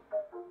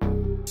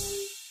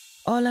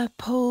 Ola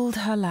pulled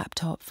her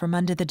laptop from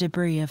under the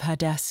debris of her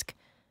desk.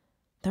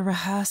 The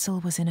rehearsal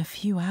was in a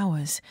few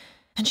hours,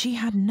 and she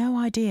had no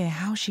idea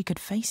how she could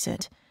face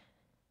it.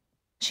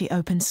 She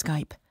opened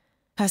Skype.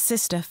 Her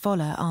sister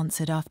Fola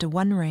answered after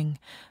one ring,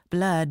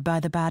 blurred by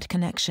the bad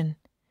connection.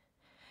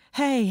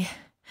 "Hey,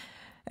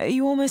 are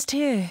you almost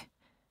here?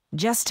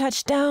 Just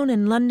touched down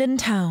in London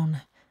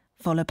town."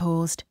 Fola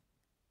paused.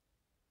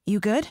 "You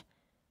good?"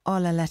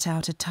 Ola let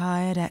out a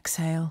tired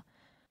exhale.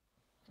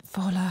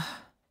 "Fola,"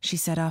 she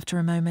said after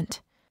a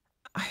moment,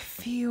 "I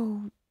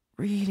feel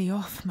really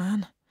off,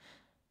 man."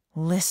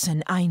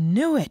 "Listen, I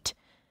knew it."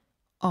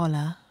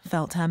 Ola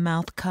felt her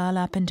mouth curl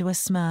up into a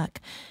smirk.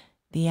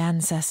 "The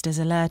ancestors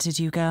alerted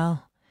you,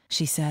 girl,"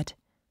 she said.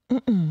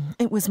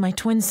 It was my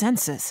twin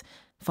senses,"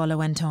 Fola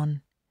went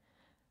on.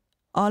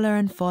 Ola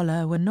and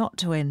Fola were not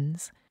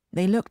twins.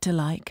 They looked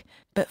alike,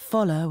 but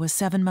Fola was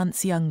 7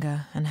 months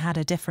younger and had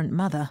a different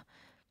mother.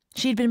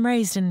 She'd been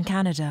raised in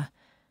Canada.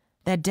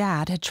 Their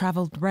dad had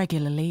travelled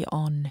regularly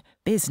on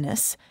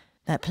business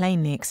that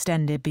plainly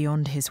extended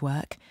beyond his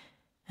work,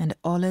 and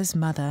Ola's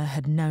mother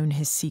had known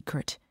his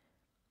secret.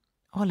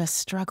 Ola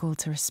struggled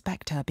to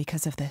respect her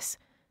because of this.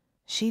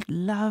 She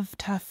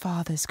loved her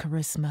father's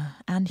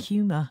charisma and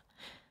humour,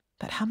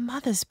 but her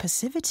mother's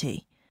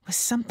passivity was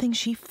something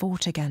she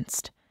fought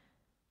against.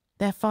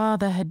 Their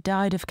father had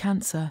died of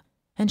cancer,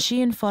 and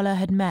she and Fola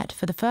had met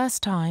for the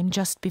first time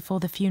just before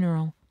the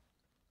funeral.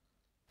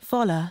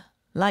 Fola,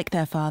 like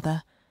their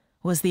father,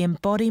 was the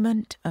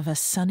embodiment of a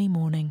sunny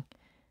morning.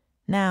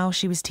 Now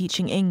she was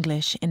teaching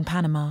English in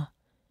Panama.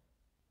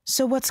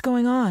 "So what's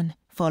going on?"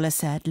 Fola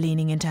said,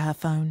 leaning into her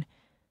phone.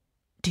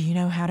 "Do you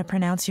know how to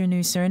pronounce your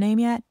new surname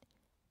yet?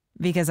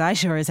 Because I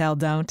sure as hell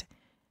don't."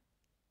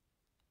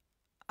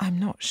 "I'm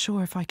not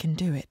sure if I can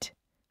do it,"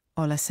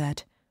 Ola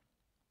said.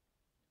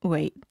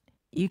 "Wait,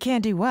 you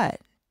can't do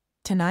what?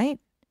 Tonight?"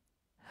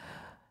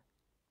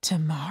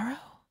 "Tomorrow?"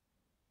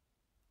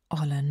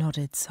 Ola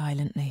nodded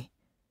silently.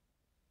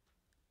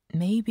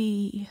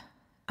 Maybe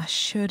I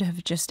should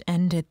have just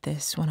ended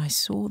this when I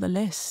saw the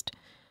list.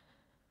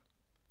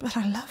 But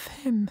I love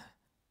him,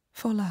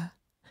 Fuller.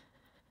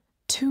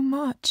 Too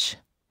much.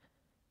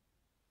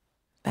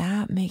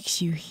 That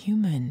makes you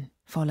human,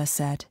 Fuller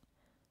said.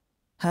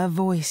 Her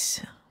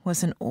voice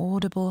was an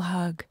audible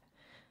hug.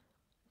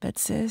 But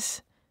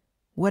sis,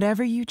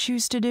 whatever you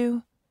choose to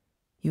do,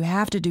 you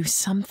have to do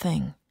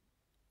something.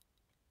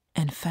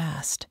 And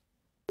fast.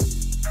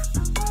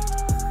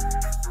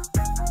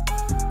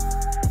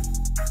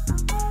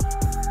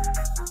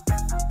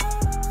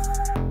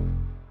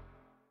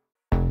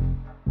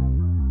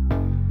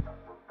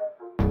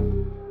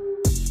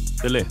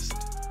 The List,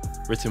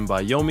 written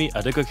by Yomi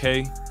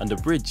Adegoke and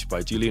abridged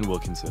by Julian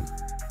Wilkinson.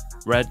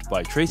 Read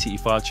by Tracy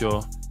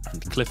Ifacho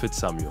and Clifford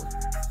Samuel.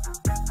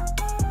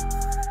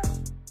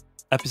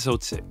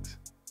 Episode 6.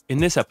 In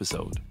this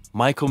episode,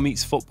 Michael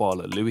meets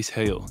footballer Lewis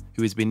Hale,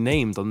 who has been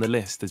named on the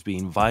list as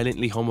being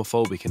violently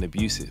homophobic and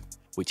abusive,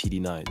 which he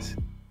denies.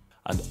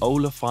 And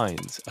Ola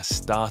finds a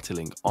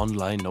startling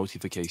online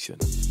notification.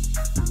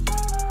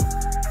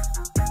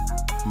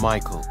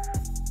 Michael,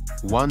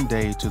 one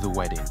day to the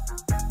wedding.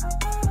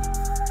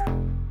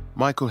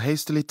 Michael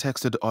hastily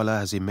texted Ola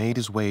as he made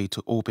his way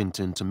to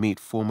Orpington to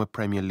meet former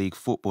Premier League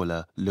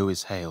footballer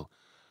Lewis Hale.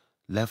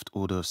 Left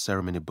order of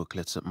ceremony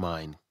booklets at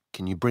mine.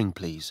 Can you bring,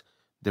 please?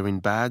 They're in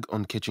bag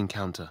on kitchen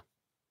counter.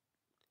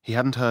 He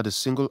hadn't heard a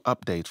single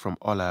update from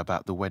Ola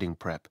about the wedding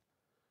prep.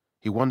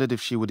 He wondered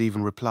if she would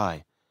even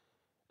reply.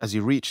 As he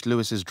reached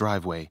Lewis's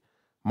driveway,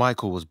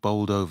 Michael was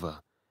bowled over.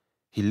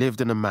 He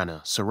lived in a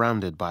manor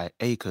surrounded by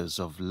acres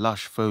of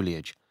lush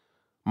foliage.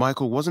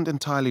 Michael wasn't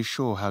entirely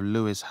sure how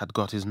Lewis had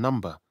got his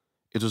number.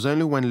 It was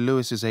only when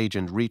Lewis's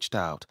agent reached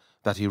out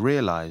that he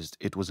realized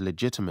it was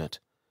legitimate.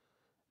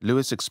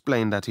 Lewis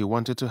explained that he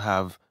wanted to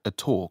have a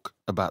talk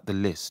about the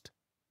list.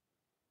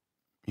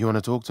 "You want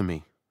to talk to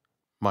me?"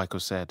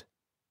 Michael said.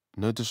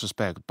 "No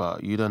disrespect,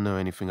 but you don't know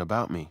anything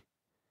about me."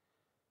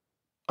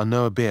 "I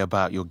know a bit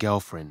about your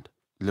girlfriend,"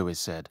 Lewis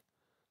said.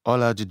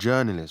 "Ola the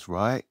journalist,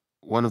 right?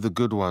 One of the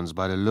good ones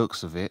by the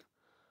looks of it.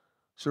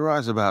 She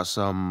writes about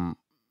some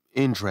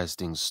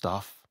interesting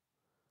stuff."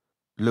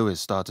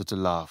 Lewis started to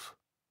laugh.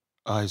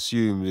 "I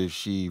assumed if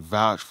she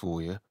vouched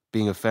for you,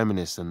 being a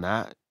feminist and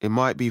that, it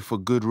might be for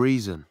good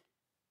reason."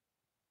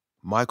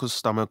 Michael's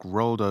stomach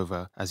rolled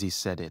over as he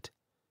said it.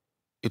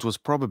 It was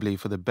probably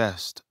for the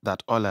best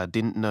that Ola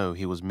didn't know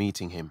he was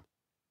meeting him.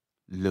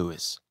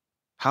 Lewis.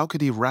 How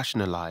could he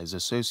rationalize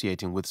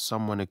associating with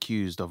someone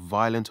accused of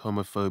violent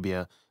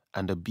homophobia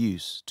and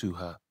abuse to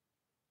her?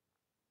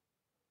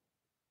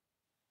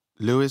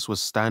 Lewis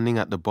was standing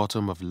at the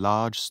bottom of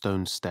large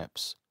stone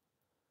steps.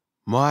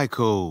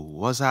 "Michael,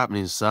 what's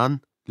happening,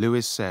 son?"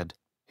 Lewis said,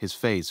 his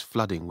face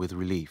flooding with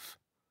relief.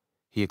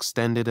 He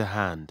extended a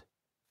hand.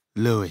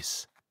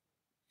 "Lewis,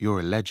 you're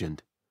a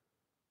legend."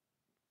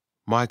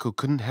 Michael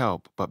couldn't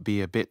help but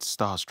be a bit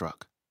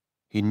starstruck.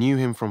 He knew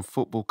him from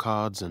football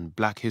cards and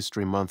Black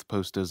History Month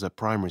posters at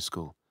primary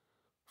school.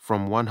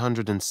 From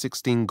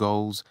 116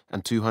 goals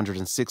and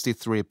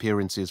 263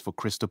 appearances for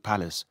Crystal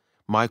Palace,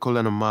 Michael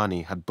and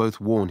Omani had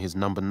both worn his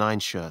number 9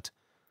 shirt.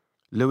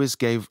 Lewis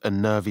gave a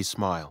nervy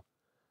smile.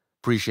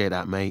 "Appreciate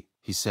that, mate,"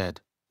 he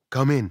said.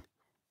 "Come in."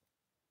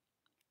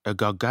 A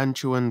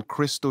gargantuan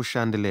crystal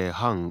chandelier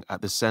hung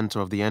at the center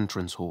of the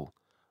entrance hall.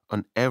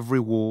 On every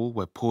wall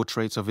were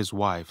portraits of his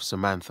wife,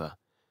 Samantha.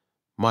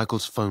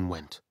 Michael's phone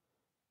went.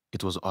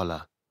 It was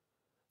Ola.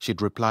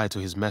 She'd replied to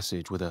his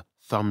message with a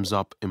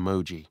thumbs-up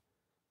emoji.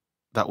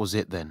 That was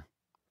it then.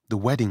 The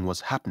wedding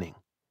was happening.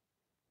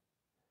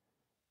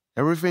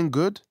 "Everything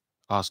good?"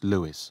 asked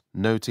Lewis,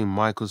 noting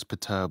Michael's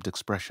perturbed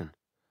expression.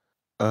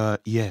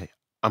 Yeah,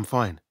 I'm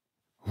fine.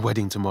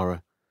 Wedding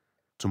tomorrow."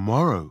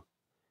 "Tomorrow?"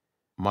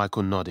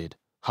 Michael nodded,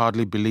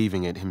 hardly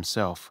believing it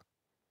himself.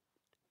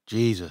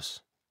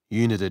 "Jesus,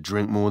 you need a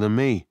drink more than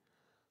me."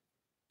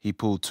 He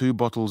pulled 2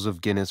 bottles of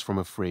Guinness from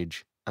a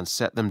fridge and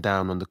set them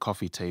down on the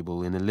coffee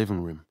table in the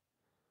living room.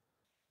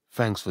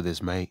 "Thanks for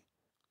this, mate."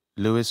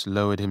 Lewis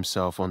lowered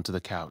himself onto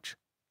the couch.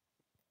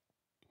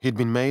 He'd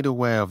been made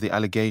aware of the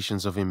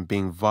allegations of him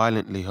being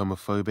violently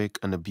homophobic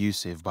and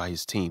abusive by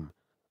his team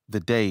the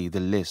day the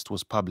list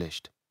was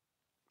published.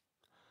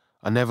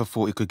 "I never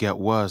thought it could get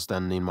worse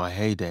than in my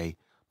heyday,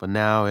 but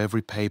now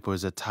every paper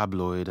is a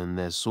tabloid and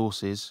there's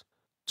sources."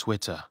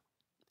 "Twitter,"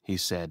 he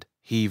said,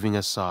 heaving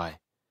a sigh.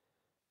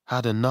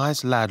 "How'd a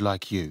nice lad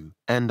like you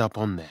end up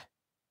on there?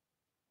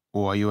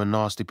 Or are you a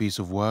nasty piece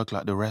of work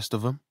like the rest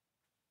of them?"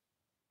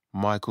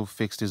 Michael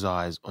fixed his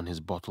eyes on his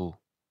bottle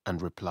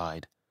and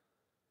replied,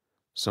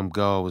 "Some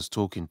girl I was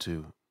talking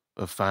to,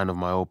 a fan of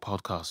my old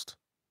podcast.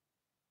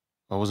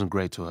 I wasn't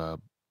great to her,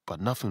 but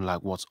nothing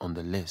like what's on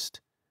the list."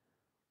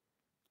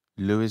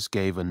 Lewis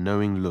gave a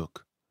knowing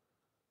look.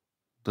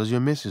 "Does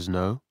your missus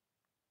know?"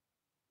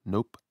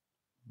 "Nope."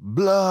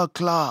 "Blood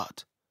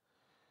clot!"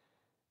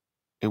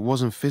 It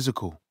wasn't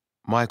physical,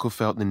 Michael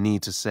felt the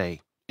need to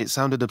say. It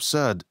sounded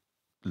absurd.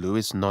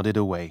 Lewis nodded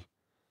away.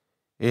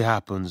 "It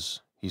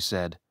happens," he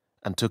said,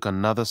 and took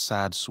another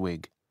sad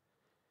swig.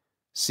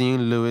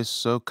 Seeing Lewis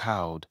so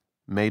cowed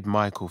made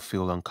Michael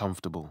feel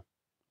uncomfortable.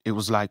 It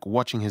was like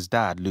watching his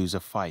dad lose a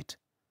fight.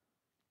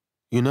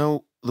 "You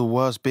know the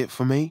worst bit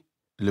for me?"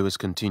 Lewis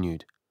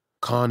continued.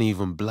 "Can't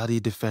even bloody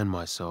defend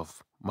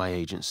myself, my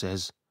agent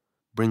says.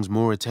 Brings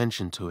more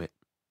attention to it."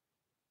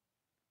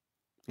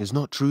 "It's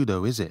not true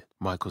though, is it?"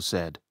 Michael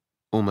said,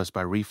 almost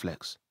by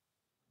reflex.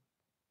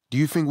 "Do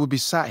you think we'd be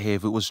sat here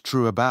if it was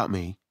true about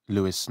me?"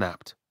 Lewis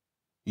snapped.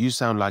 "You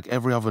sound like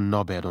every other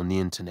knobhead on the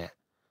internet."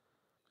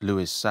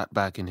 Lewis sat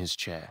back in his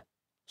chair.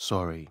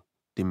 "Sorry,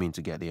 didn't mean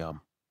to get the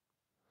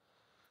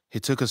He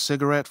took a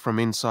cigarette from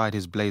inside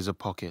his blazer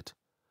pocket.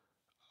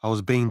 "I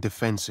was being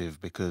defensive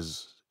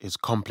because it's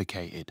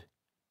complicated."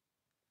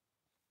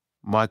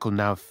 Michael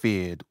now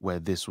feared where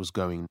this was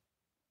going.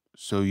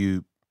 "So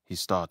he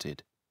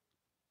started.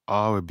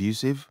 "Are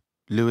abusive?"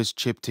 Lewis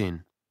chipped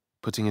in,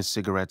 putting his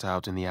cigarette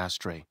out in the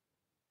ashtray.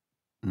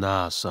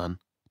 "Nah, son,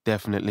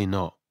 definitely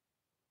not.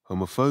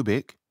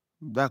 Homophobic?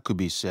 That could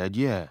be said,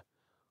 yeah.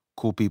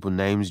 Call people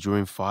names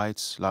during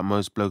fights, like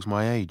most blokes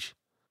my age.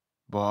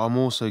 But I'm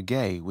also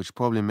gay, which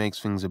probably makes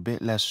things a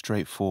bit less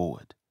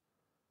straightforward."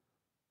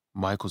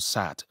 Michael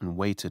sat and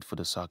waited for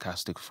the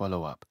sarcastic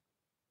follow-up,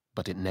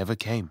 but it never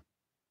came.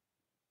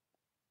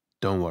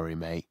 "Don't worry,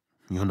 mate.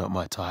 You're not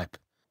my type,"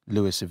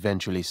 Lewis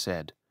eventually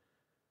said.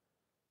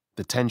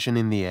 The tension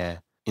in the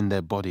air, in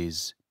their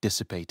bodies,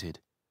 dissipated.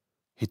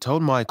 He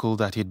told Michael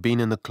that he'd been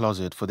in the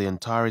closet for the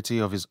entirety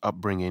of his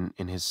upbringing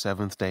in his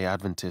Seventh-day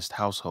Adventist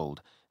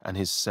household and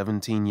his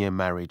 17-year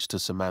marriage to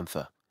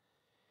Samantha.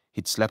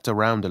 He'd slept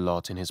around a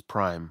lot in his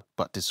prime,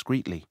 but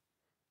discreetly.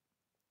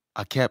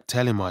 "I kept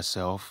telling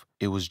myself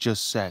it was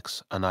just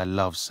sex and I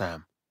love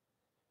Sam."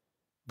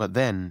 But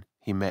then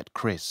he met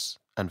Chris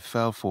and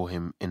fell for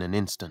him in an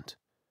instant.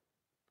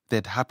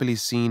 They'd happily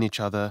seen each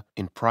other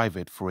in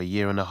private for a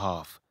year and a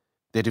half.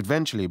 They'd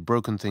eventually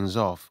broken things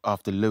off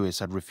after Lewis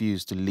had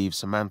refused to leave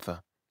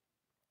Samantha.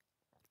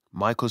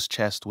 Michael's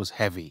chest was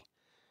heavy,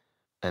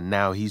 and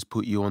now he's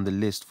put you on the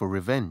list for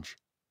revenge.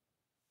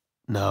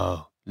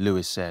 "No,"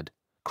 Lewis said.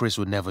 "Chris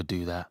would never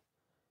do that.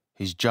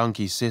 His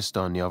junkie sister,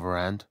 on the other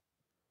hand.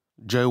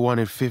 Joe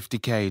wanted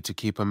 $50K to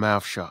keep her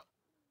mouth shut.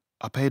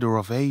 I paid her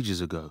off ages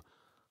ago,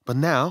 but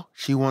now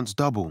she wants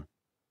double.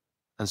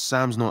 And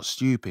Sam's not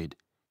stupid.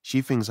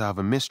 She thinks I have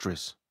a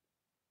mistress.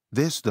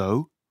 This,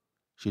 though,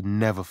 she'd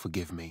never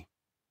forgive me."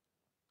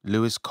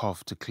 Lewis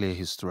coughed to clear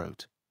his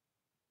throat.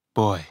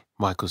 "Boy,"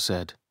 Michael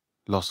said,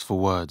 lost for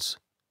words.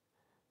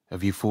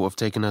 "Have you thought of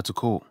taking her to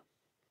court?"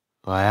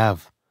 "I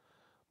have,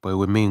 but it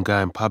would mean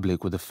going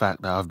public with the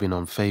fact that I've been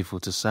unfaithful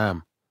to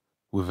Sam,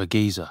 with a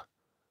geezer."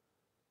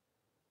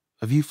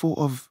 "Have you thought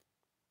of—"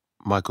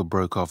 Michael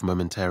broke off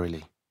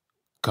momentarily.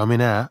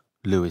 "Coming out,"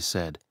 Lewis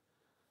said.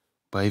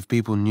 "But if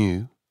people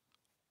knew,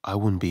 I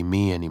wouldn't be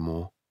me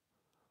anymore.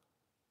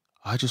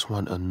 I just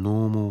want a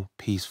normal,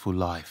 peaceful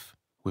life.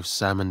 With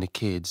Sam and the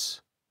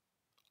kids,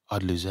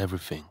 I'd lose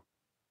everything."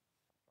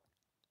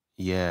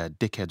 "Yeah,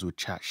 dickheads would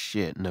chat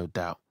shit, no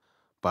doubt.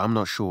 But I'm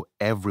not sure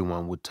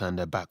everyone would turn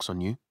their backs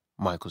on you,"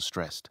 Michael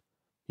stressed.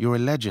 "You're a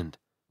legend.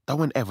 That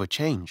won't ever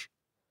change.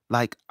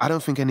 Like, I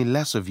don't think any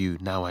less of you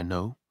now I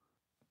know."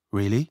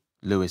 "Really?"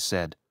 Lewis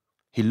said.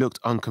 He looked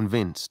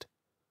unconvinced.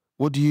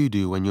 "What do you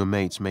do when your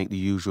mates make the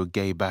usual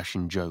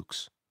gay-bashing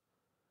jokes?"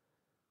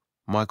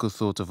 Michael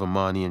thought of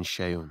Amani and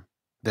Sheun,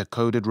 their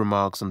coded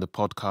remarks on the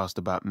podcast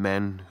about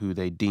men who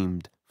they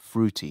deemed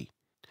fruity.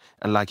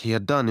 And like he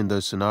had done in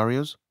those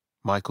scenarios,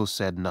 Michael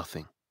said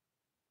nothing.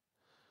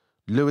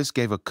 Lewis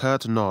gave a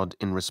curt nod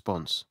in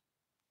response.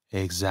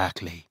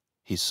 "Exactly,"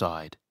 he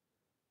sighed.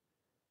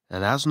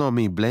 "And that's not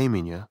me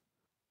blaming you.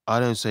 I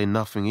don't say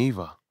nothing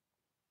either."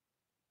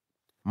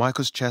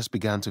 Michael's chest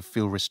began to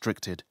feel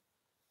restricted.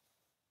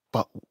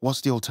 "But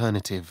what's the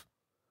alternative?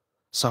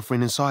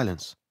 Suffering in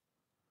silence?"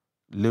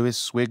 Lewis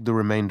swigged the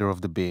remainder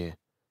of the beer.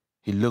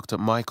 He looked at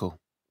Michael.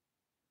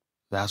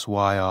 "That's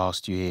why I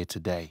asked you here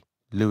today,"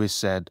 Lewis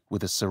said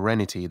with a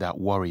serenity that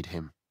worried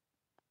him.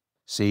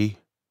 "See,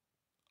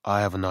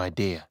 I have an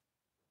idea.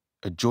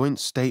 A joint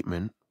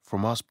statement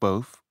from us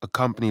both,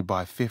 accompanied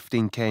by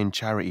 $15K in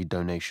charity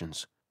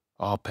donations.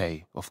 I'll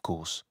pay, of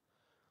course.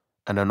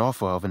 And an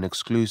offer of an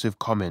exclusive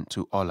comment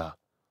to Ola.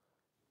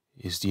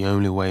 Is the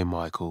only way,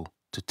 Michael,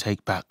 to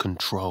take back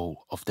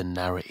control of the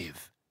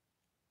narrative."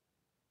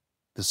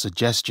 The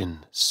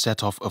suggestion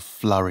set off a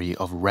flurry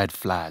of red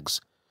flags.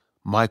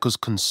 Michael's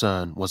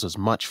concern was as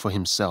much for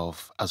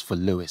himself as for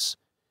Lewis.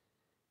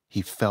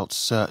 He felt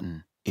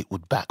certain it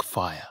would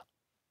backfire.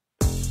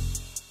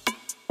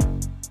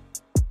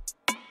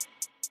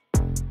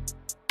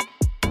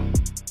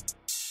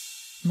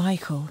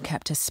 Michael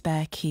kept a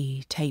spare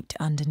key taped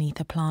underneath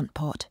a plant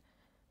pot.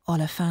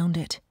 Ola found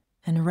it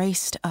and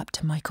raced up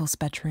to Michael's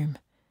bedroom.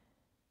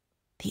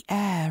 The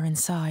air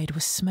inside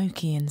was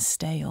smoky and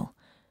stale.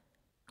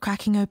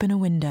 Cracking open a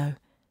window,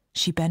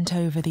 she bent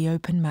over the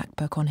open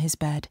MacBook on his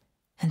bed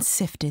and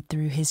sifted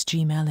through his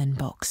Gmail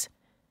inbox.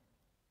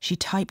 She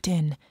typed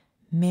in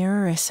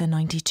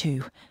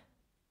Mirrorissa92.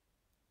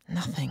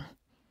 Nothing.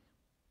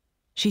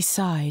 She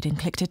sighed and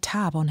clicked a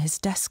tab on his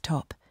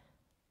desktop.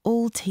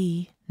 All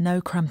tea, no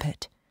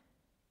crumpet.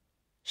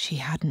 She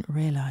hadn't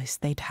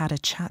realised they'd had a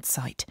chat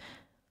site.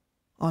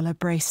 Ola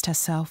braced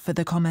herself for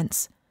the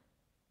comments.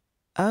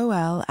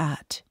 OL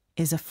at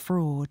is a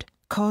fraud,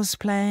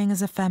 cosplaying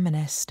as a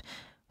feminist,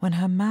 when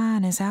her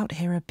man is out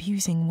here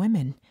abusing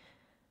women.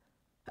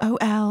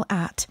 OL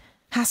at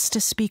has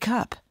to speak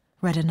up,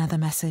 read another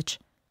message.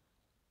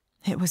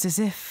 It was as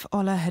if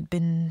Ola had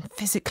been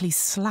physically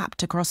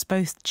slapped across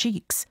both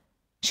cheeks.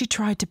 She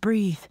tried to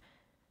breathe.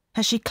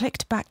 As she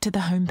clicked back to the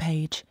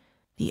homepage,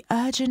 the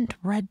urgent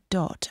red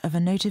dot of a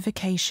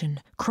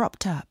notification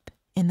cropped up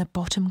in the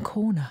bottom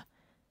corner.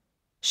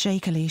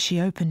 Shakily,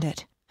 she opened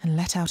it and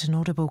let out an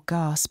audible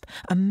gasp.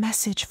 A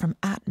message from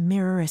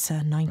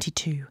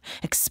 @Mirrorissa92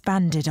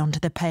 expanded onto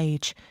the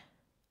page.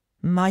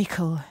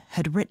 Michael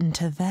had written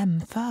to them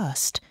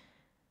first.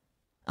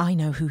 I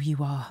know who you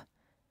are.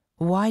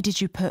 Why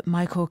did you put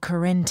Michael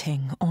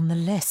Corinting on the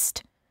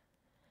list?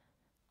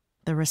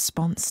 The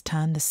response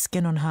turned the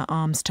skin on her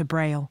arms to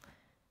braille.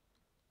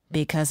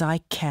 Because I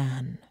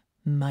can,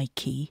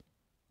 Mikey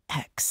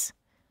X.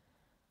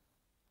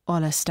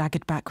 Ola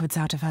staggered backwards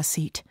out of her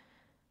seat.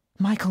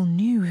 Michael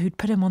knew who'd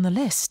put him on the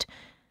list.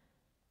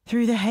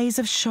 Through the haze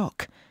of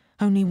shock,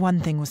 only one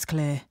thing was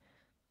clear.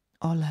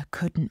 Ola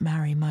couldn't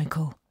marry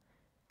Michael.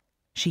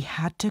 She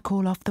had to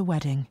call off the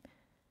wedding,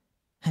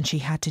 and she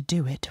had to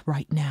do it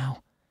right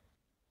now.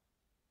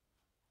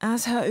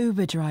 As her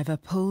Uber driver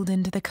pulled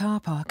into the car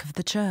park of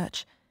the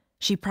church,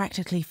 she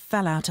practically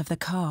fell out of the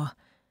car.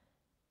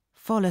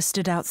 Fola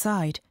stood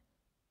outside.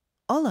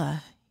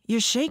 Ola, you're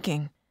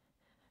shaking.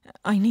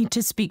 I need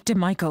to speak to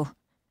Michael.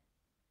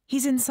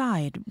 He's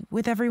inside,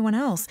 with everyone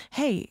else.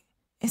 Hey,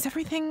 is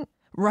everything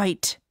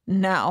right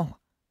now?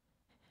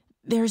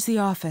 There's the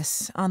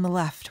office on the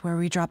left where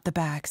we dropped the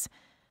bags.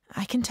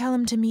 I can tell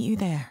him to meet you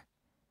there.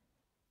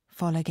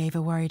 Fola gave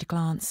a worried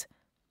glance.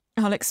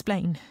 I'll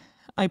explain.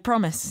 I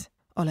promise,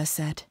 Ola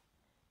said.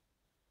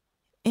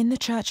 In the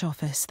church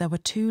office, there were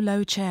 2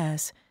 low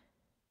chairs.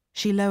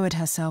 She lowered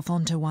herself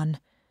onto one.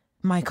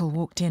 Michael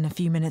walked in a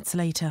few minutes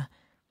later.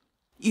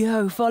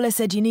 Yo, Fola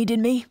said you needed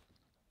me.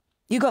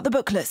 You got the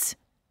booklets?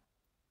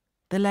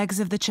 The legs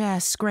of the chair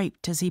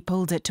scraped as he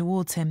pulled it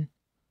towards him.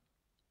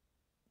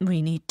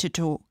 We need to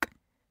talk.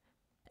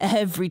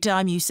 Every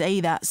time you say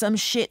that, some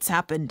shit's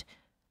happened.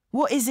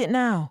 What is it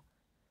now?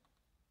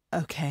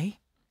 Okay,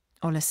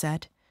 Ola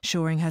said,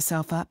 shoring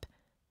herself up.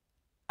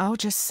 I'll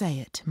just say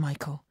it,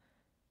 Michael.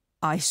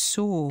 I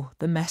saw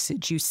the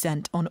message you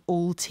sent on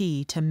Alt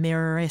to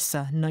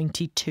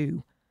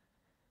Mirrorissa92.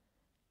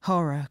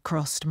 Horror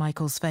crossed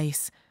Michael's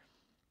face.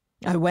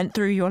 I went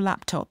through your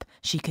laptop,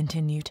 she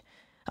continued.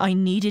 I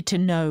needed to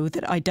know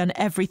that I'd done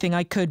everything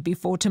I could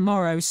before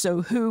tomorrow,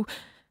 so who...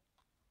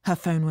 Her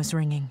phone was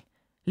ringing,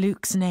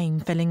 Luke's name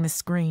filling the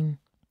screen.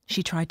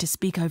 She tried to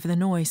speak over the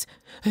noise.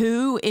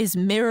 Who is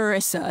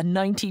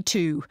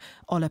Mirrorissa92?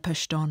 Ola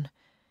pushed on.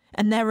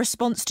 And their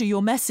response to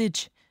your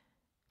message?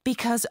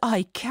 Because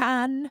I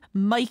can,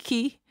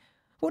 Mikey.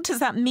 What does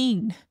that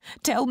mean?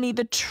 Tell me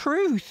the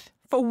truth,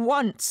 for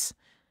once.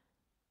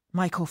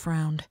 Michael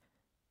frowned.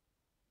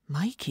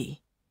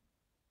 Mikey?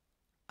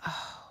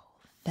 Oh,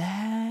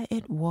 there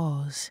it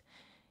was.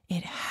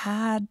 It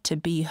had to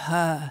be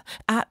her.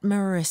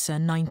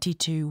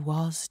 @Marissa92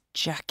 was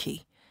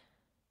Jackie.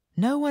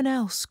 No one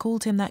else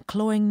called him that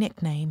cloying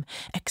nickname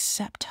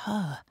except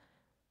her.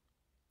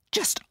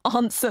 Just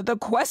answer the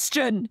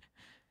question!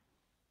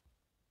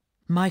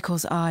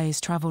 Michael's eyes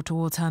travelled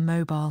towards her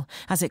mobile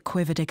as it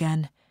quivered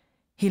again.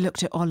 He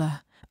looked at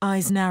Ola,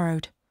 eyes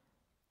narrowed.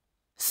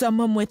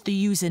 Someone with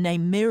the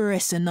username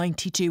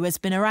Mirrorissa92 has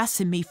been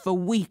harassing me for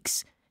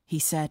weeks, he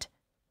said.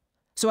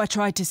 So I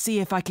tried to see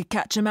if I could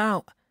catch him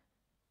out.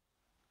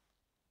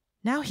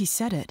 Now he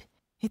said it,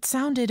 it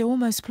sounded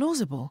almost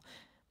plausible,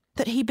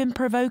 that he'd been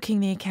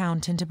provoking the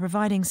account into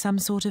providing some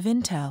sort of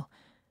intel.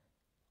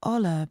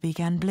 Ola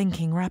began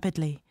blinking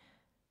rapidly.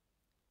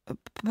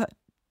 But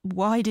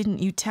why didn't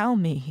you tell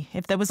me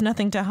if there was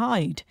nothing to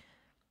hide?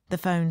 The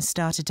phone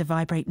started to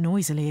vibrate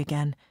noisily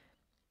again.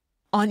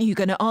 Aren't you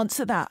going to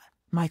answer that?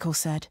 Michael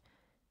said.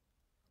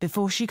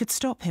 Before she could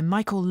stop him,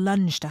 Michael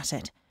lunged at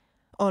it.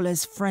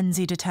 Ola's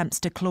frenzied attempts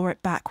to claw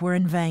it back were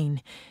in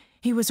vain.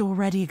 He was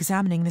already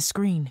examining the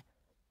screen.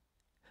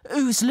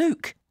 Who's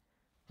Luke?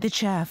 The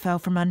chair fell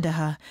from under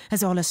her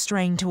as Ola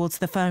strained towards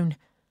the phone.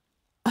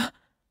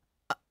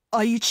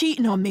 Are you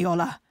cheating on me,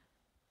 Ola?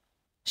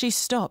 She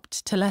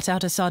stopped to let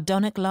out a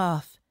sardonic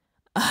laugh.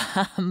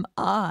 Am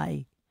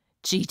I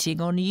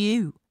cheating on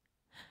you?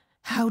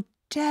 How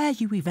dare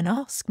you even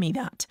ask me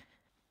that?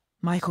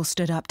 Michael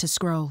stood up to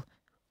scroll.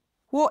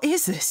 What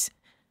is this?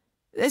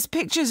 There's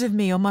pictures of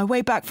me on my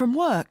way back from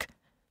work.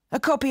 A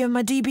copy of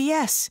my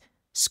DBS.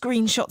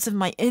 Screenshots of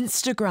my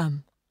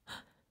Instagram.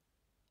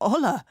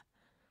 Ola.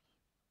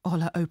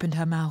 Ola opened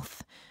her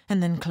mouth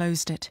and then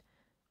closed it.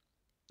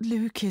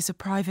 Luke is a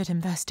private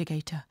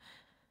investigator.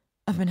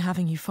 I've been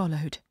having you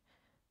followed.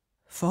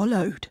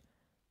 Followed?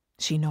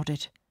 She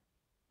nodded.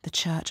 The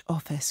church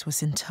office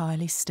was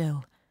entirely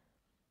still.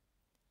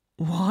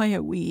 Why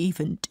are we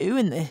even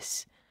doing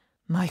this?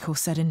 Michael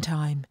said in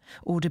time,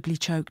 audibly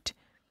choked.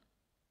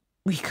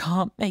 We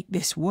can't make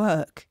this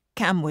work,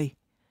 can we?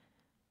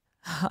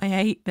 I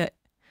hate that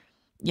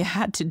you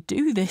had to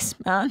do this,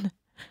 man.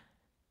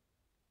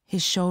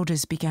 His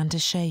shoulders began to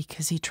shake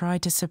as he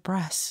tried to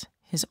suppress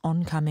his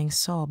oncoming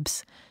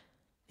sobs.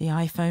 The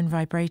iPhone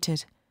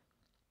vibrated.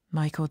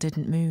 Michael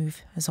didn't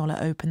move as Ola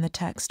opened the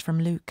text from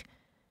Luke.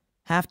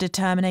 Have to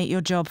terminate your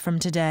job from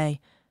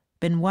today.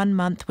 Been 1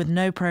 month with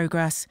no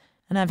progress,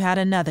 and I've had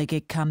another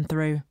gig come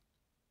through.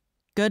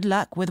 Good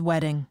luck with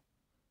wedding.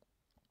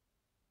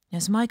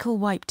 As Michael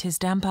wiped his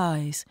damp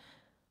eyes,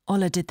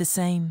 Ola did the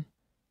same.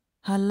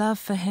 Her love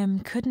for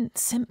him couldn't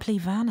simply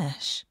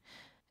vanish,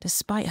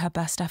 despite her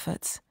best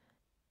efforts.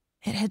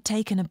 It had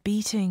taken a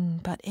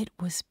beating, but it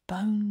was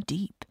bone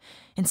deep,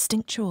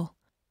 instinctual.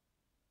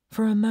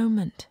 For a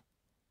moment,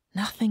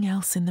 nothing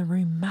else in the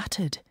room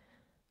mattered,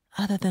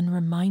 other than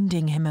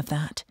reminding him of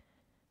that.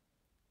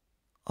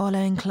 Ola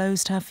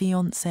enclosed her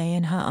fiancé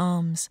in her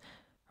arms,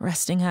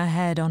 resting her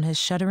head on his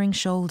shuddering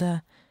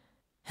shoulder,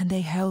 and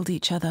they held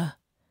each other.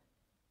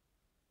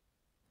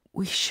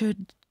 We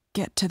should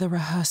get to the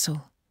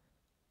rehearsal,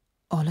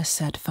 Ola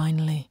said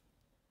finally.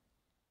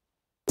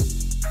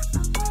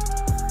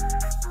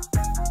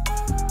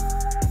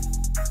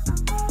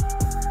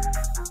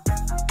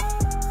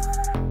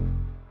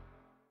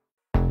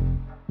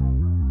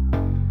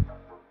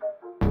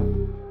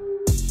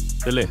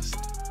 The List,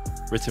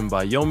 written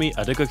by Yomi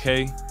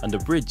Adegoke and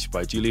abridged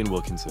by Julian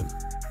Wilkinson.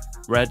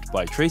 Read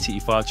by Tracy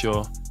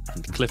Ifacho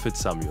and Clifford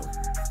Samuel.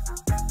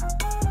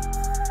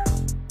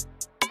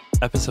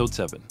 Episode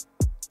 7.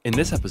 In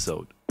this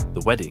episode,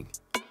 The Wedding,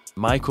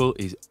 Michael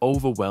is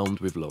overwhelmed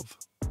with love.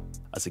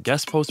 As a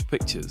guest posts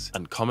pictures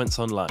and comments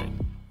online,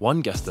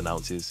 one guest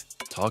announces,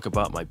 "Talk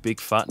about my big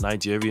fat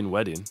Nigerian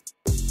wedding."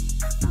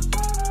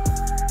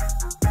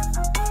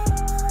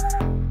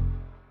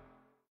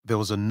 There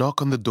was a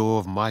knock on the door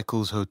of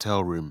Michael's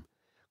hotel room.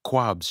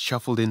 Quabs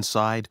shuffled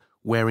inside,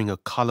 wearing a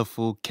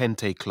colourful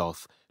kente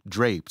cloth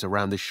draped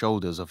around the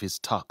shoulders of his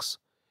tux.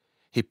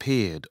 He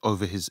peered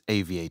over his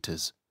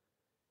aviators.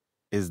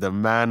 "Is the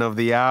man of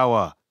the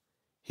hour,"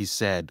 he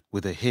said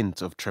with a hint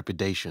of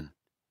trepidation.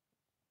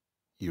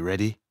 "You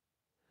ready?"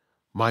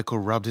 Michael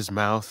rubbed his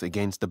mouth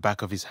against the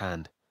back of his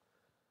hand.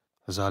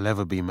 "As I'll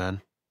ever be,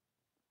 man."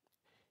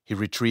 He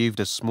retrieved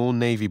a small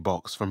navy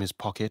box from his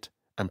pocket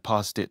and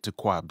passed it to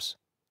Quabs.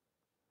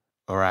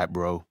 "All right,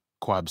 bro,"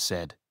 Quabs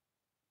said.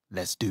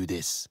 "Let's do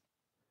this."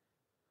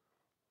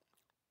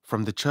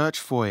 From the church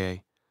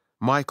foyer,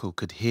 Michael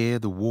could hear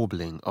the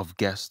warbling of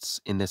guests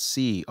in a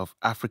sea of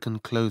African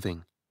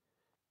clothing.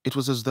 It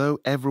was as though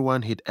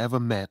everyone he'd ever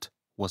met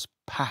was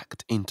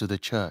packed into the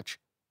church.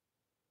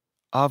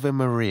 Ave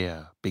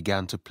Maria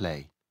began to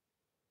play.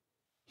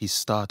 He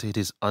started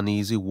his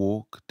uneasy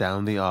walk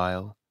down the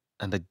aisle,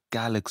 and a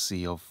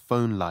galaxy of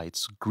phone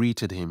lights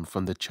greeted him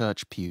from the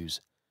church pews.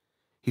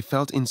 He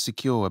felt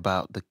insecure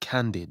about the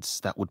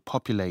candids that would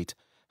populate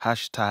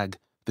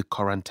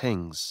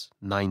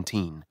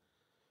 #TheQuarantaines19,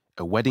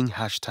 a wedding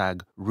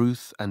hashtag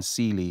Ruth and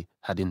Seeley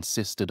had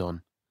insisted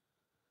on.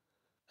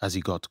 As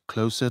he got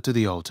closer to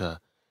the altar,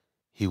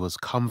 he was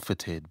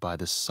comforted by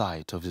the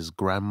sight of his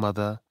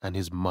grandmother and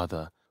his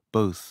mother,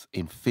 both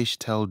in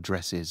fishtail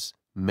dresses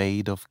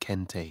made of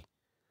kente.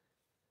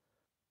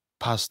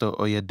 Pastor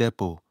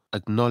Oyedepo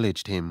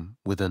acknowledged him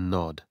with a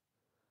nod.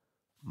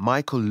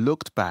 Michael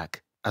looked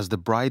back as the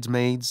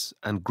bridesmaids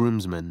and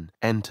groomsmen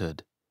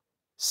entered,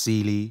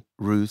 Seeley,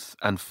 Ruth,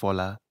 and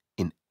Fola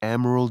in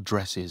emerald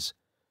dresses,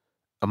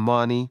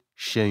 Amani,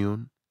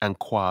 Sheun, and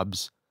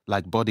Quabs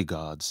like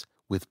bodyguards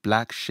with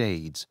black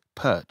shades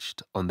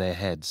perched on their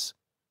heads.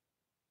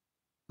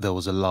 There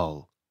was a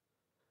lull.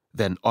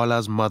 Then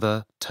Ola's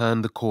mother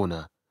turned the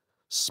corner.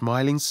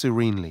 Smiling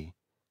serenely,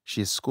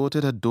 she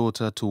escorted her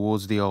daughter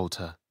towards the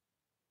altar.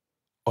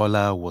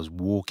 Ola was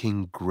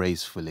walking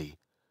gracefully,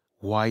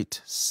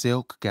 white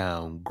silk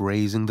gown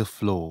grazing the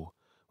floor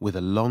with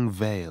a long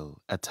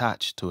veil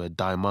attached to a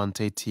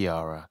diamante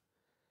tiara.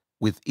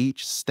 With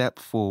each step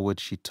forward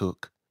she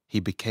took, he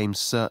became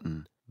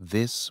certain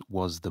this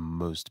was the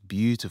most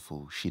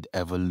beautiful she'd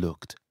ever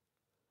looked.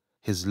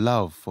 His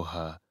love for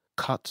her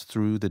cut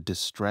through the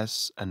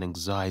distress and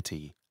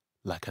anxiety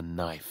like a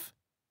knife.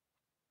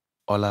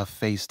 Ola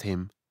faced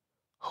him,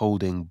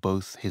 holding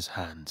both his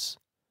hands.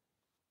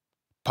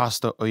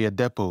 Pastor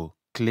Oyedepo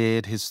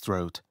cleared his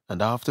throat,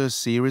 and after a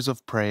series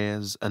of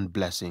prayers and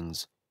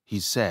blessings, he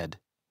said,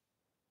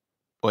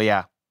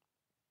 "Oya,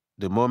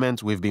 the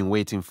moment we've been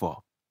waiting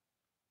for.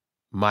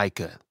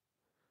 Michael,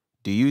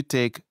 do you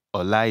take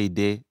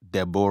Olaide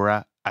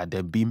Deborah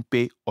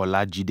Adebimpe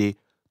Olajide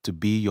to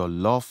be your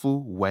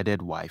lawful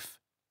wedded wife?"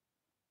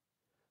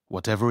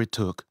 Whatever it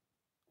took,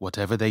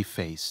 whatever they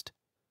faced,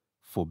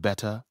 for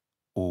better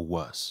or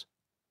worse.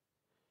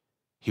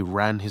 He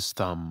ran his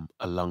thumb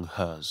along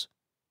hers.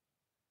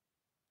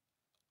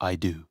 "I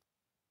do."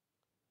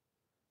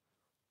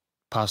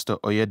 Pastor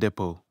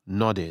Oyedepo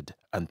nodded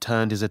and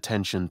turned his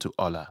attention to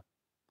Ola.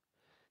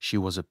 She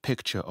was a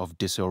picture of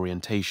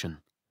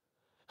disorientation.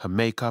 Her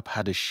makeup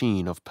had a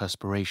sheen of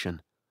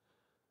perspiration.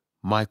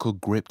 Michael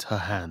gripped her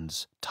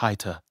hands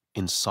tighter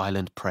in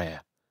silent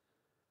prayer.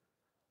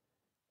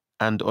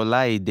 "And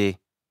Olaide,"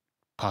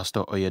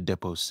 Pastor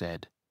Oyedepo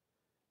said,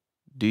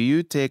 "do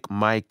you take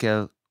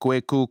Michael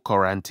Kweku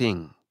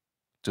Koranting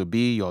to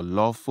be your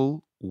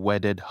lawful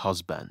wedded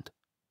husband?"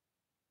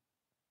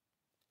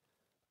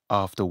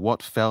 After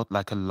what felt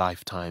like a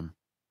lifetime,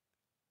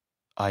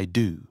 "I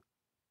do,"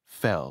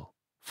 fell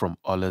from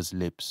Ola's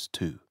lips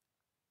too.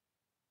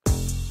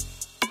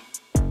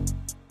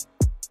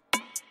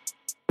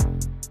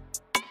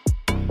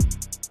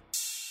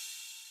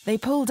 They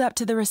pulled up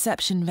to the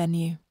reception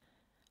venue,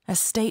 a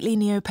stately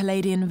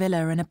Neo-Palladian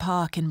villa in a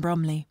park in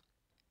Bromley.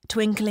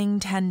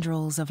 Twinkling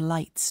tendrils of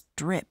lights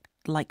dripped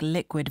like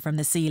liquid from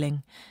the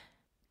ceiling.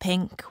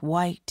 Pink,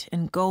 white,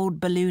 and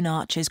gold balloon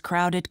arches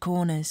crowded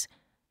corners.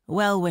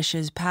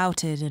 Well-wishers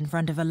pouted in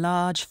front of a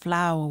large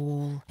flower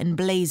wall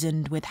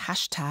emblazoned with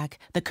hashtag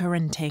the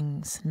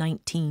Corintings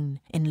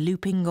 19 in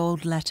looping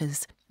gold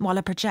letters, while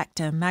a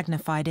projector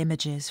magnified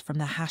images from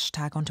the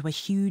hashtag onto a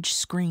huge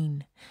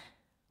screen.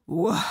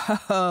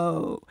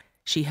 "Whoa,"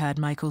 she heard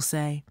Michael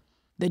say.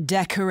 "The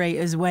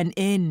decorators went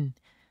in."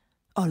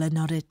 Ola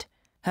nodded.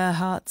 Her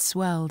heart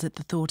swelled at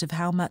the thought of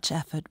how much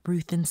effort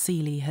Ruth and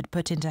Seeley had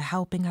put into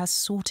helping her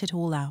sort it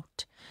all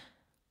out.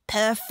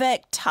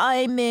 "Perfect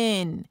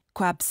timing,"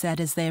 Quab said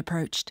as they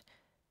approached.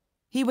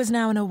 He was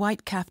now in a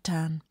white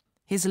kaftan,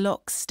 his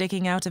locks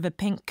sticking out of a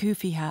pink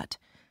kufi hat.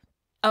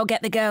 "I'll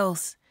get the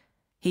girls."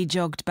 He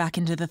jogged back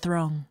into the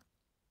throng.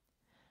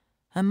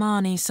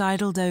 Amani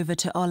sidled over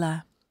to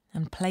Ola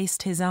and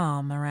placed his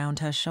arm around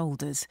her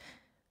shoulders.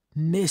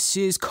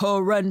 "Mrs.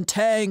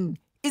 Coranteng,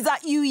 is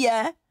that you,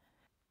 yeah?"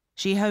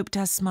 She hoped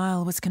her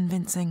smile was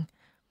convincing.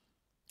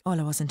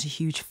 Ola wasn't a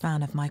huge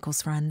fan of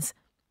Michael's friends.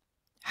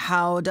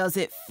 "How does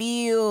it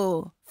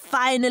feel?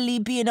 Finally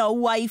being a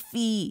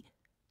wifey.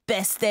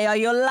 Best day of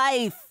your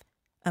life,"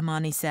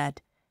 Amani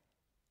said.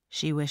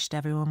 She wished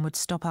everyone would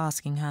stop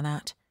asking her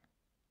that.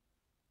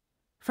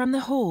 From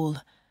the hall,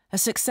 a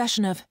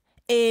succession of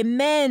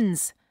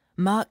amens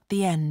marked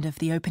the end of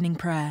the opening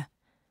prayer.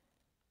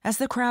 As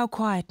the crowd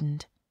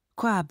quietened,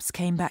 Quabs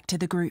came back to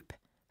the group,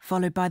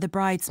 followed by the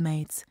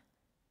bridesmaids.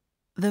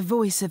 The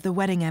voice of the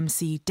wedding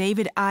MC,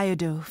 David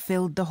Ayodo,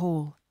 filled the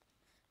hall.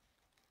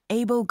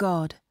 Able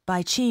God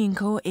by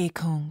Chinko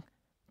Ekong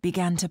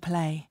began to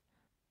play.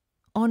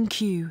 On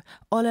cue,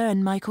 Ola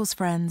and Michael's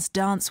friends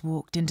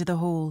dance-walked into the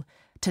hall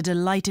to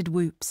delighted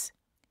whoops.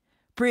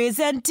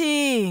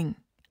 "Presenting!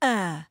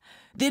 The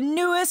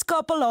newest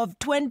couple of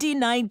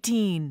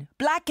 2019,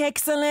 Black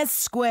Excellence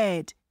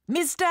Squared,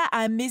 Mr.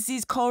 and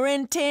Mrs.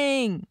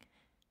 Corinting,"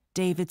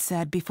 David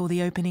said before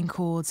the opening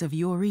chords of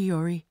Yori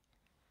Yori.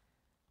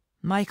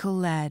 Michael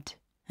led,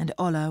 and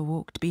Ola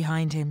walked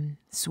behind him,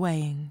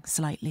 swaying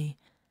slightly,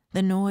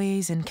 the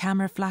noise and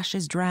camera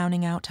flashes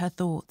drowning out her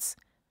thoughts.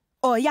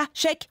 "Oh yeah,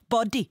 shake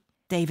body,"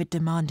 David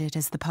demanded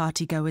as the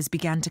partygoers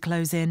began to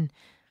close in.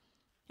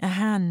 A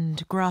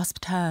hand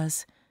grasped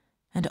hers,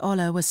 and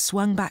Ola was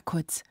swung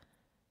backwards.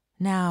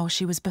 Now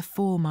she was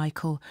before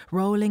Michael,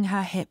 rolling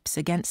her hips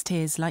against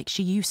his like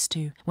she used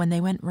to when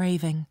they went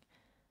raving.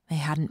 They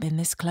hadn't been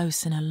this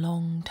close in a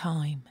long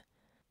time.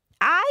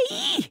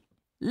 "Aye!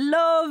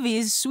 Love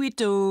is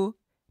sweet, oh,"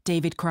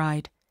 David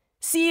cried.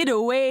 "See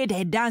the way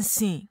they're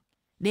dancing.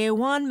 They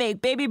want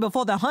make baby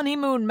before the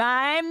honeymoon,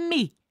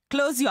 me.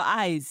 Close your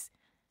eyes."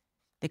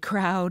 The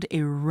crowd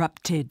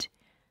erupted.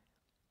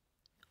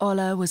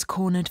 Ola was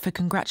cornered for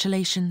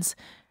congratulations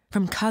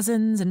from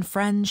cousins and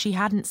friends she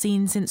hadn't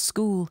seen since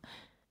school.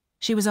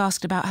 She was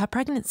asked about her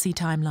pregnancy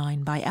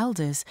timeline by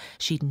elders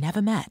she'd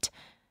never met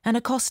and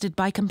accosted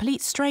by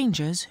complete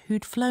strangers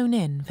who'd flown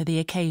in for the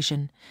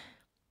occasion.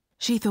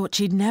 She thought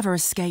she'd never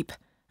escape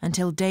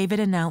until David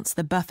announced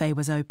the buffet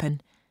was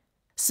open.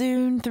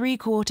 Soon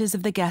 3/4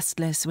 of the guest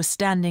list was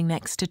standing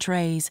next to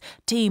trays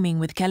teeming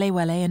with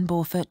kelewele and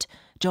borfut,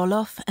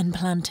 jollof and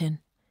plantain.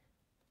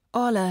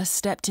 Ola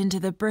stepped into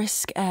the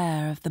brisk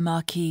air of the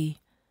marquee.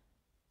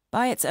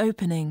 By its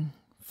opening,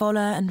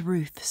 Fola and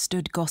Ruth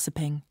stood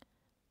gossiping.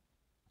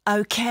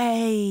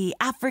 "Okay,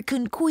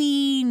 African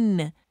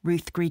Queen,"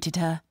 Ruth greeted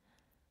her.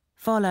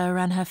 Fola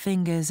ran her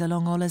fingers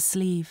along Ola's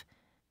sleeve.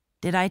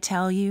 "Did I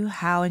tell you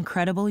how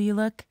incredible you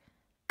look?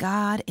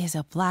 God is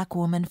a black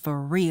woman for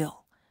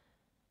real."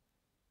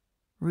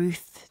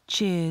 Ruth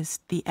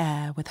cheersed the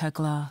air with her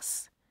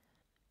glass.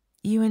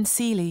 "You and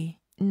Seeley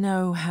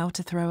know how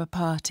to throw a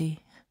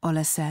party,"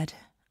 Ola said,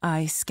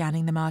 eyes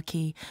scanning the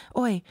marquee.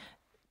 "Oi,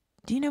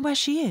 do you know where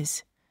she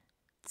is?"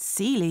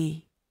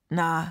 "Seeley?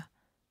 Nah,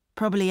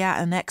 probably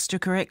at an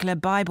extracurricular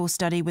Bible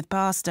study with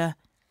Pastor."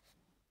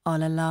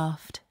 Ola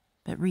laughed,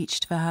 but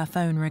reached for her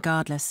phone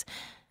regardless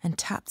and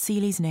tapped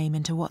Seeley's name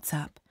into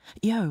WhatsApp.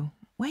 "Yo,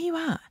 where you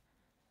at?"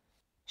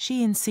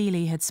 She and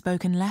Seeley had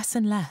spoken less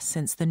and less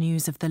since the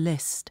news of the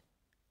list.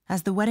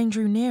 As the wedding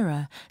drew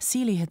nearer,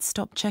 Seeley had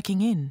stopped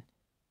checking in.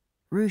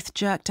 Ruth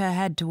jerked her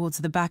head towards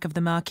the back of the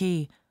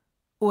marquee.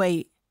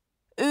 "Wait,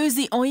 who's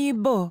the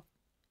Oyibo?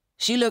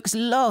 She looks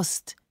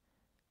lost."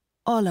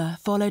 Ola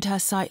followed her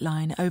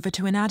sightline over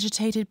to an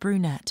agitated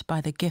brunette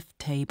by the gift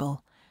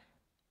table.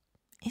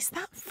 "Is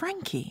that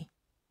Frankie?"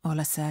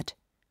 Ola said.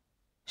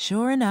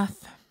 Sure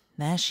enough,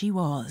 there she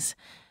was,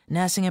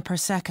 nursing a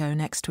Prosecco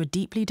next to a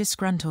deeply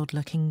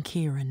disgruntled-looking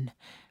Kieran.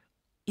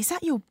 Is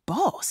that your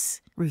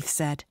boss? Ruth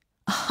said.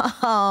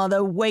 Ah,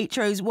 the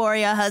Waitrose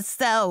warrior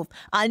herself.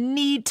 I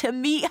need to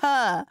meet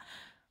her.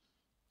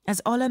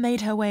 As Ola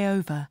made her way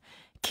over,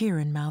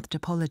 Kieran mouthed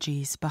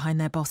apologies behind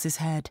their boss's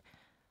head.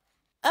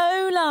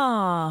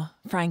 Ola,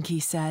 Frankie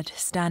said,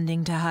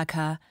 standing to hug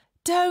her.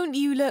 Don't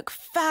you look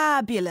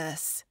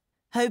fabulous?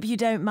 Hope you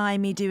don't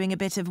mind me doing a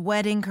bit of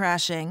wedding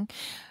crashing,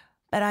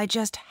 but I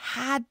just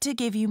had to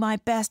give you my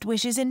best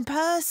wishes in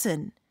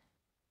person.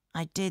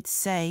 I did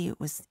say it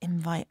was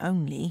invite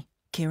only,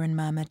 Kieran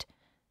murmured.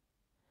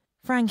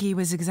 Frankie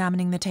was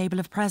examining the table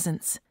of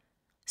presents.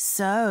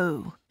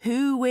 So,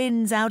 who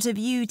wins out of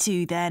you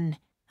two then?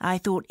 I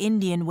thought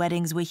Indian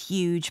weddings were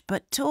huge,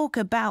 but talk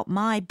about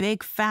my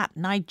big fat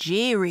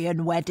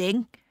Nigerian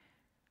wedding.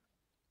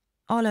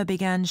 Ola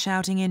began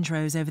shouting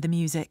intros over the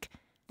music.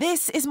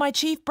 This is my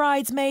chief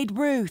bridesmaid,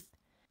 Ruth.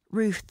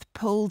 Ruth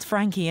pulled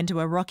Frankie into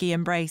a rocky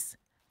embrace.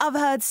 I've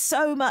heard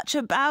so much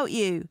about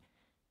you.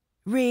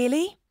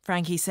 Really?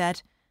 Frankie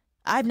said.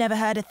 I've never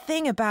heard a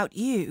thing about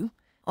you.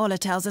 Ola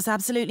tells us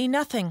absolutely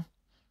nothing.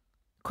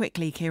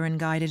 Quickly, Kieran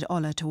guided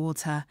Ola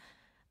towards her.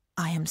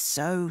 I am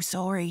so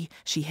sorry,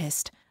 she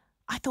hissed.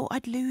 I thought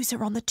I'd lose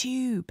her on the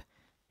tube.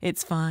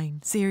 It's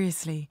fine,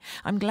 seriously.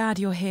 I'm glad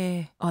you're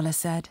here, Ola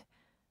said.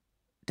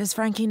 Does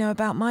Frankie know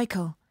about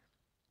Michael?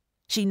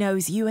 She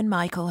knows you and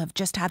Michael have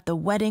just had the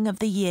wedding of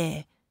the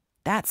year.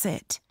 That's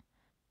it.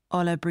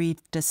 Ola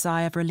breathed a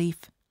sigh of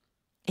relief.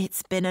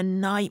 It's been a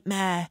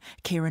nightmare,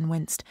 Kieran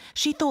winced.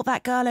 She thought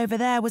that girl over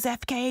there was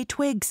FKA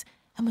Twigs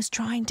and was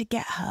trying to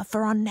get her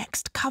for our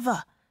next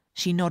cover.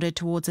 She nodded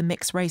towards a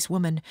mixed-race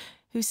woman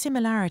whose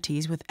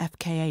similarities with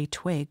FKA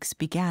Twigs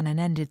began and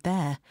ended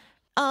there.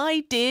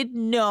 I did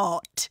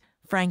not.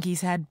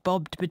 Frankie's head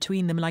bobbed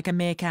between them like a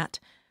meerkat.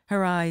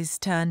 Her eyes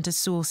turned to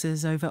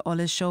saucers over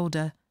Ola's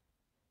shoulder.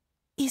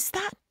 Is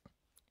that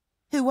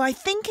who I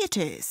think it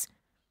is?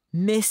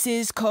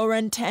 Mrs.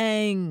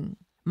 Corentang.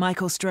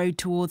 Michael strode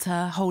towards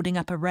her, holding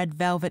up a red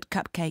velvet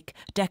cupcake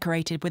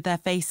decorated with their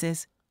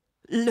faces.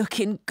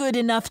 Looking good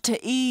enough to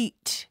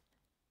eat.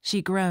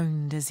 She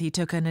groaned as he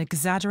took an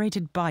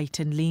exaggerated bite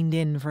and leaned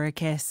in for a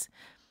kiss.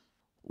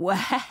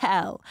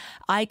 Well,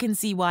 I can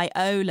see why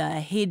Ola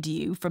hid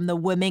you from the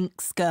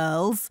Wominx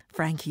girls,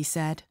 Frankie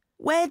said.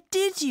 Where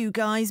did you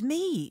guys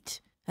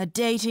meet? A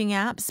dating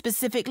app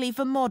specifically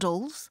for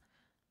models?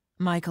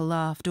 Michael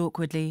laughed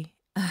awkwardly.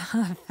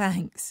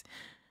 Thanks.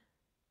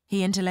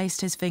 He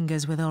interlaced his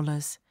fingers with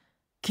Ola's.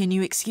 Can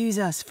you excuse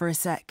us for a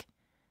sec?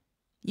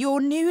 You're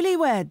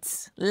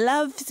newlyweds.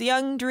 Love's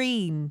young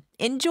dream.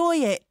 Enjoy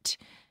it.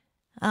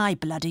 I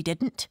bloody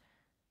didn't.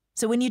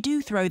 So when you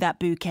do throw that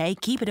bouquet,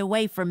 keep it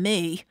away from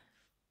me.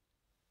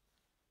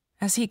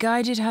 As he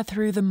guided her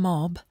through the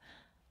mob,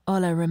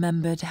 Ola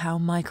remembered how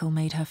Michael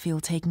made her feel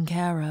taken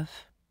care of,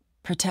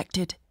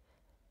 protected.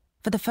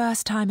 For the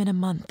first time in a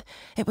month,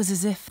 it was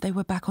as if they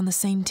were back on the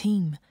same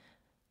team.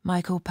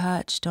 Michael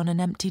perched on an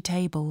empty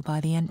table by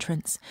the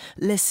entrance.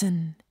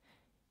 Listen,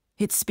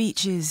 it's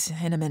speeches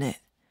in a minute.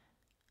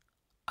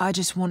 I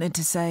just wanted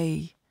to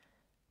say,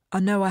 I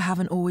know I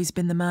haven't always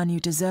been the man you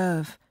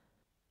deserve,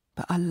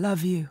 but I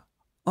love you,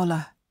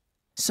 Ola,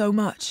 so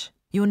much.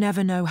 You'll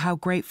never know how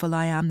grateful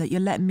I am that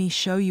you're letting me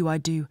show you I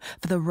do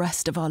for the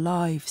rest of our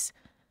lives.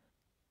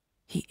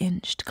 He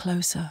inched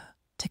closer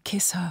to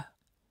kiss her.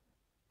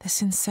 The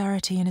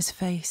sincerity in his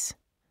face,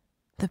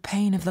 the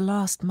pain of the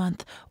last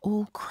month,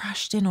 all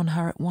crashed in on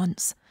her at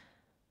once.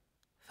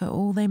 For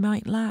all they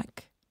might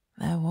lack,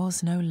 there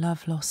was no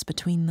love loss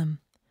between them.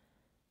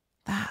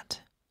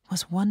 That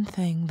was one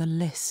thing the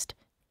list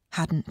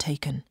hadn't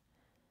taken.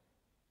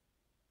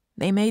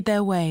 They made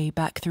their way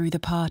back through the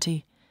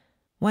party.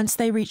 Once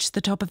they reached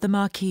the top of the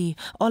marquee,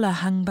 Ola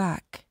hung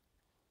back.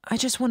 I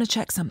just want to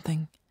check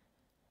something.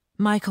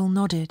 Michael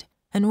nodded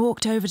and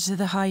walked over to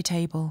the high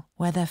table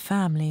where their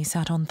family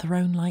sat on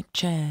throne-like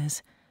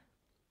chairs.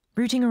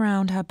 Rooting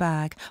around her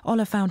bag,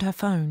 Ola found her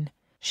phone.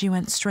 She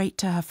went straight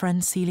to her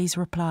friend Celi's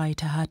reply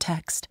to her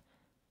text.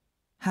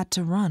 Had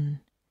to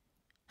run.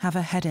 Have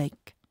a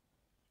headache.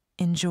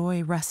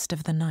 Enjoy rest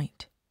of the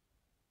night.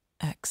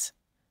 X.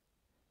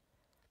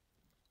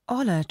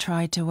 Ola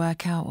tried to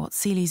work out what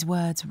Celi's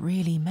words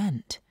really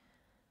meant.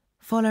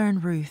 Fola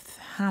and Ruth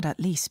had at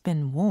least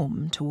been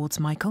warm towards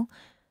Michael.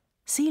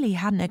 Celi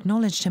hadn't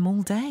acknowledged him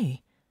all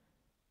day.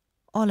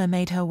 Ola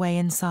made her way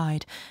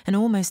inside and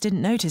almost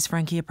didn't notice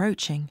Frankie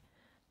approaching.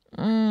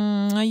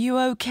 Are you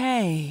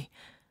okay?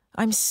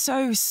 I'm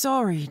so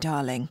sorry,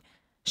 darling,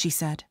 she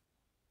said.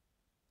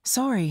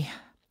 Sorry?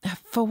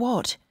 For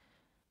what?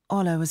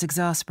 Ola was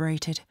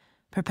exasperated,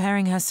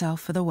 preparing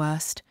herself for the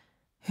worst.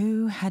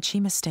 Who had she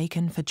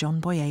mistaken for John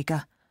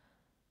Boyega?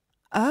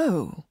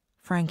 Oh,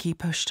 Frankie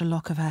pushed a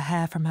lock of her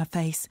hair from her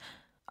face.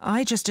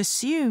 I just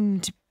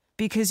assumed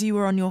because you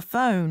were on your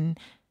phone.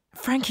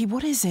 Frankie,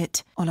 what is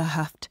it? Ola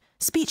huffed.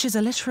 Speeches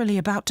are literally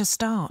about to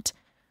start.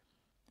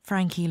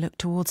 Frankie looked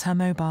towards her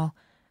mobile.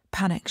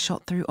 Panic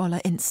shot through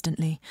Ola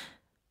instantly.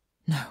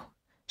 No,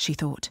 she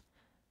thought.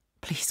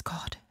 Please,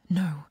 God,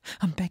 no,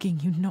 I'm begging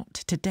you not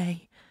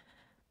today.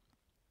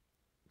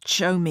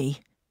 Show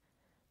me.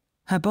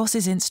 Her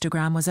boss's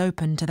Instagram was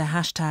open to the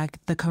hashtag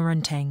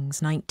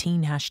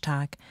 #TheCurrentings19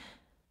 hashtag.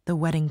 The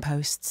wedding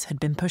posts had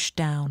been pushed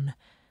down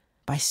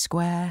by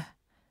square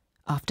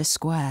after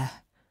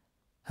square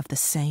of the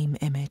same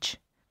image.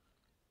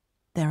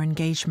 Their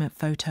engagement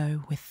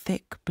photo with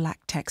thick black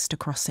text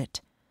across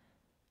it.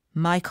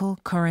 Michael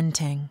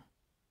Currenting,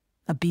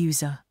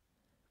 abuser.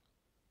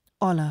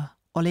 Ola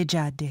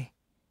Olejade,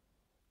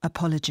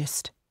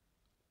 apologist.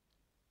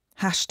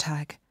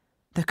 Hashtag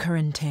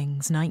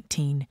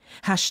 #TheCurrentings19,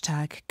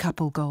 hashtag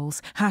couple goals,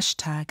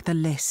 hashtag the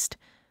list.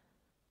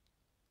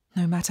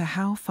 No matter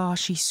how far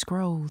she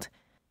scrolled,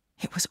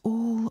 it was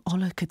all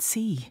Ola could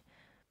see.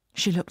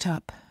 She looked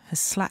up as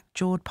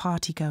slack-jawed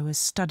partygoers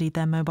studied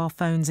their mobile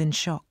phones in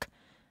shock.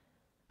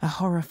 A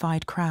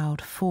horrified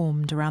crowd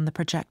formed around the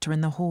projector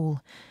in the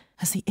hall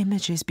as the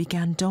images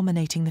began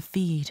dominating the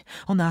feed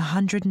on the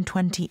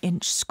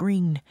 120-inch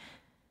screen.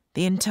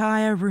 The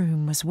entire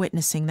room was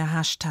witnessing the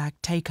hashtag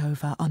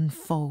takeover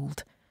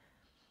unfold.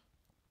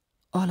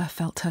 Ola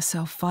felt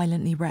herself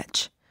violently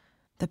retch,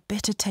 the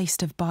bitter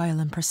taste of bile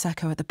and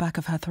Prosecco at the back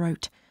of her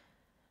throat.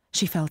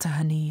 She fell to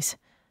her knees.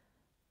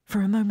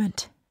 For a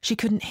moment, she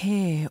couldn't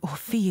hear or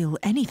feel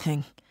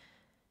anything.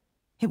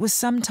 It was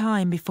some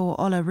time before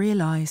Ola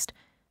realised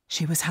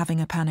she was having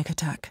a panic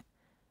attack.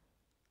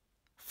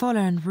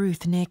 Fola and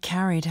Ruth near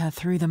carried her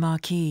through the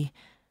marquee.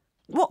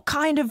 "What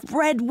kind of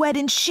red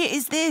wedding shit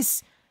is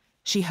this?"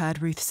 she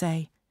heard Ruth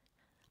say.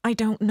 "I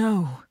don't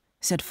know,"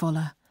 said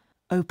Fola,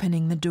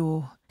 opening the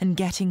door and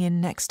getting in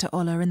next to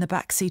Ola in the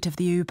back seat of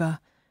the Uber.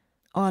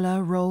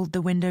 Ola rolled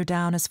the window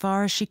down as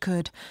far as she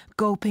could,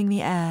 gulping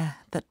the air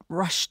that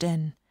rushed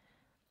in.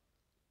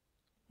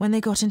 When they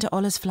got into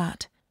Ola's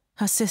flat,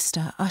 her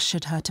sister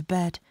ushered her to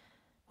bed,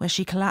 where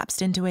she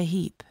collapsed into a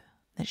heap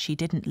that she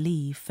didn't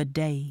leave for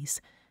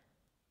days.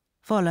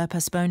 Fola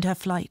postponed her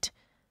flight,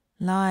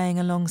 lying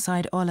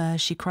alongside Ola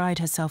as she cried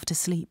herself to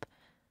sleep.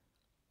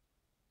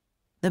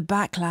 The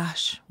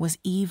backlash was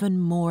even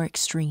more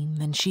extreme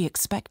than she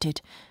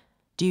expected,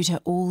 due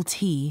to all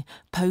tea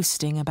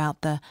posting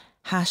about the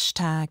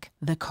hashtag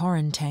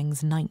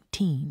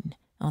 #TheCurrentings19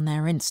 on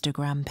their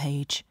Instagram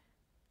page.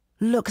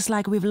 "Looks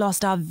like we've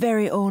lost our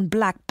very own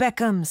Black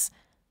Beckhams.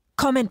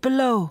 Comment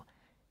below."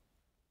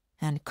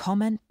 And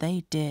comment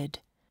they did,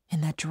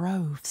 in their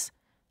droves.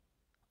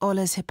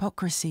 Ola's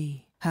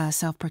hypocrisy, her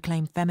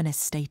self-proclaimed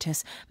feminist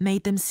status,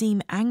 made them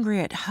seem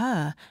angrier at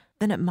her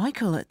than at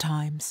Michael at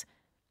times.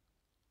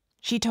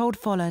 She told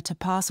Fola to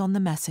pass on the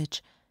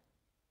message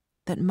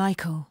that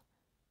Michael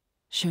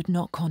should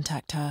not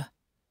contact her.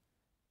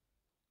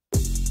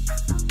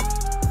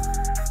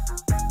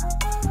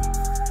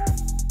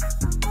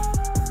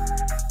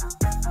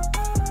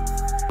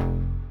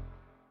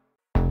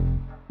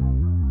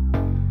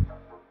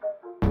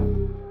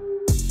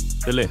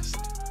 The List,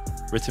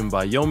 written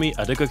by Yomi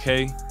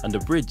Adegoke and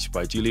abridged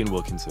by Julian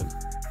Wilkinson.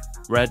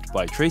 Read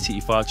by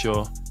Tracy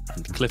Ifacho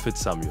and Clifford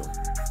Samuel.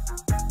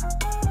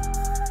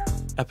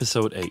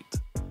 Episode 8.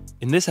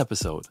 In this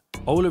episode,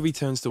 Ola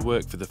returns to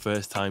work for the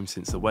first time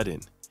since the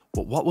wedding.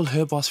 But what will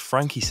her boss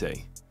Frankie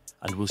say?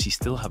 And will she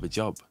still have a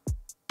job?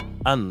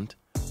 And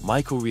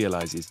Michael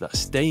realises that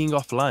staying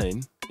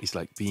offline is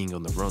like being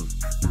on the run.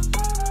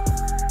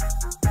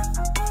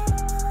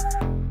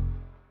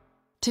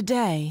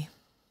 Today,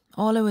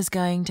 Ola was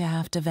going to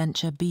have to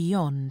venture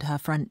beyond her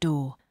front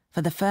door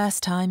for the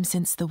first time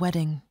since the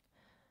wedding.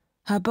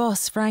 Her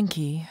boss,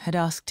 Frankie, had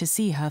asked to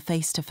see her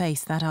face to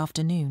face that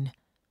afternoon.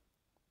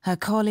 Her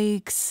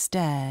colleagues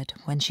stared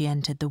when she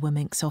entered the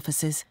Wominks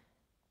offices.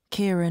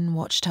 Kieran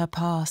watched her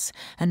pass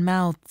and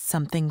mouthed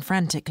something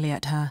frantically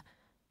at her.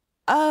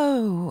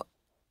 "Oh,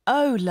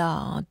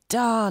 Ola,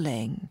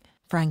 darling,"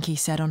 Frankie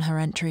said on her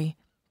entry.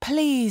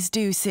 "Please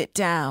do sit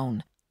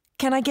down.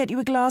 Can I get you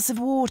a glass of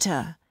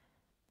water?"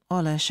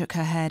 Ola shook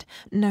her head.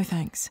 "No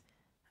thanks.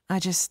 I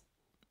just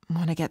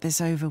want to get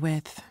this over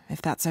with,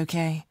 if that's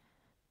okay."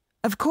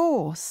 "Of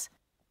course."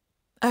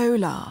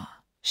 "Ola,"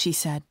 she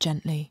said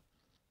gently.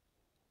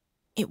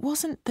 It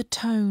wasn't the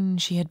tone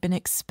she had been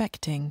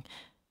expecting.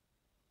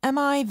 "Am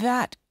I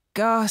that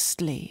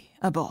ghastly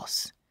a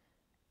boss?"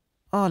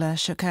 Ola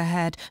shook her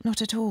head.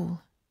 "Not at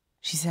all,"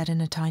 she said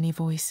in a tiny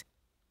voice.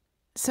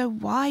 "So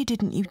why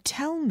didn't you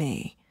tell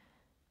me?"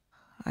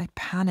 "I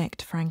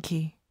panicked,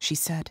 Frankie," she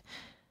said.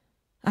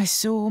 "I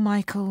saw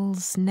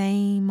Michael's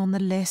name on the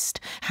list,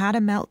 had a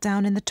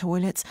meltdown in the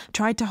toilets,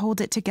 tried to hold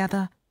it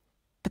together.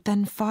 But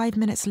then 5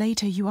 minutes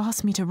later you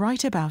asked me to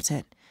write about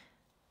it.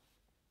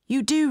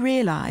 You do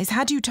realise,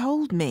 had you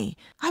told me,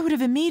 I would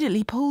have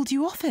immediately pulled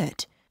you off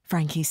it,"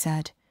 Frankie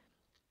said.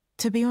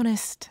 "To be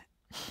honest,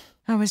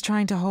 I was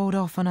trying to hold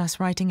off on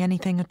us writing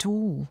anything at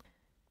all.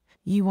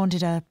 You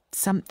wanted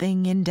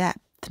something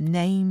in-depth,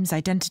 names,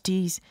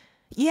 identities."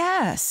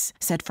 "Yes,"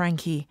 said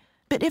Frankie.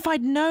 "But if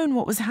I'd known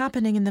what was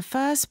happening in the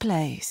first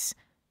place."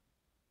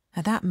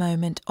 At that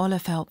moment, Ola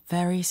felt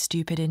very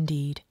stupid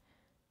indeed.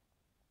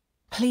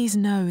 "Please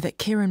know that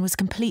Kieran was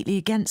completely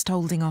against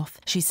holding off,"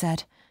 she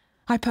said.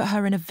 I put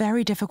her in a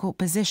very difficult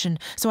position,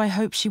 so I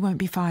hope she won't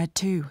be fired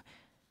too.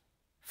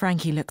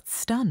 Frankie looked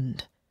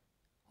stunned.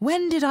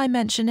 When did I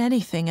mention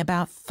anything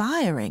about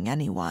firing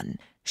anyone?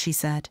 She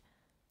said.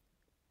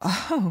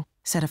 Oh,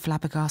 said a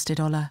flabbergasted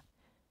Ola.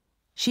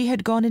 She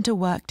had gone into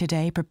work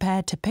today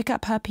prepared to pick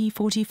up her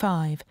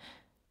P45.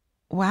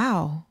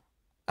 Wow.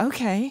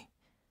 Okay.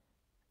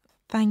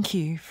 Thank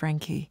you,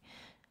 Frankie.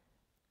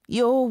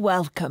 You're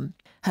welcome,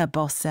 her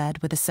boss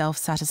said with a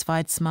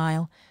self-satisfied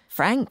smile.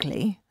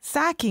 Frankly,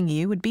 sacking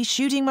you would be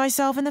shooting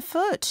myself in the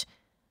foot.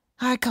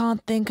 I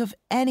can't think of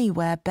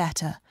anywhere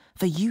better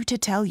for you to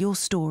tell your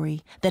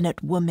story than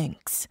at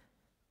Wominks.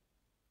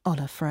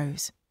 Ola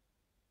froze.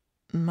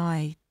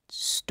 My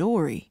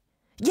story?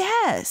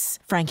 Yes,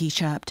 Frankie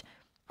chirped.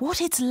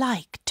 What it's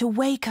like to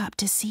wake up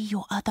to see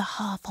your other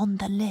half on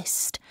the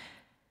list.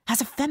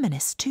 As a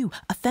feminist, too,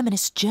 a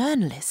feminist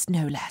journalist,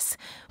 no less,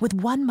 with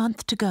 1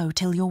 month to go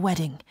till your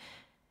wedding.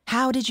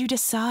 How did you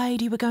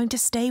decide you were going to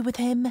stay with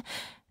him?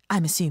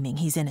 I'm assuming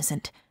he's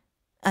innocent.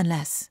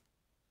 Unless...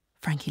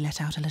 Frankie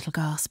let out a little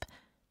gasp.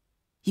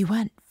 You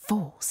weren't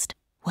forced,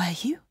 were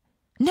you?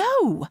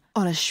 No!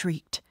 Ola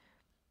shrieked.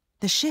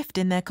 The shift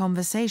in their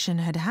conversation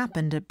had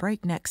happened at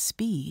breakneck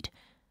speed.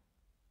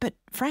 But,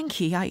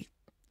 Frankie, I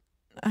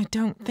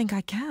don't think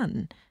I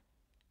can.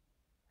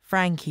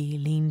 Frankie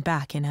leaned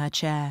back in her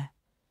chair.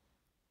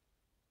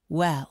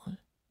 Well,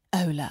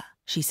 Ola,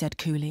 she said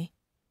coolly,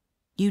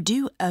 you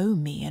do owe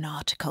me an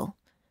article,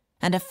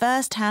 and a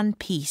first-hand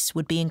piece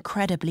would be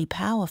incredibly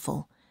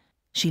powerful.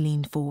 She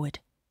leaned forward.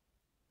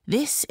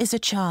 This is a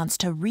chance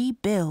to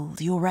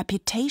rebuild your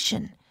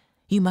reputation.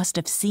 You must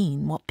have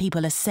seen what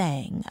people are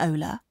saying,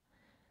 Ola.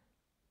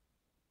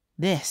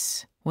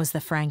 This was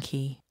the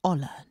Frankie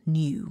Ola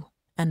knew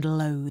and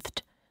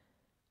loathed.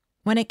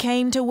 When it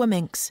came to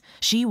Wominks,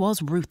 she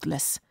was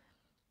ruthless.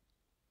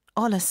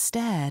 Ola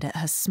stared at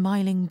her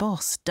smiling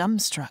boss,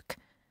 dumbstruck.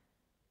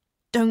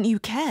 Don't you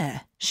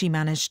care, she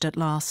managed at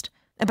last,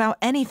 about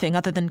anything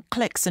other than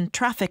clicks and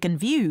traffic and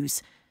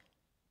views?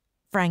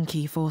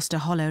 Frankie forced a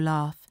hollow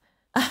laugh.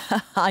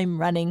 I'm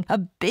running a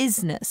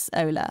business,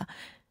 Ola,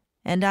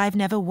 and I've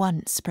never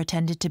once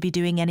pretended to be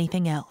doing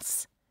anything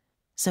else.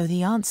 So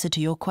the answer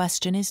to your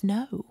question is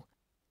no.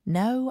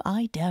 No,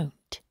 I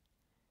don't.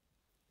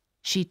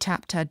 She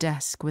tapped her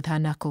desk with her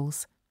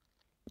knuckles.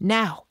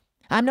 Now,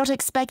 I'm not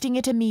expecting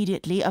it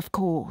immediately, of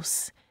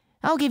course.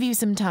 I'll give you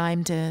some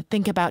time to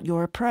think about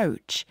your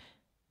approach.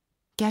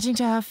 Getting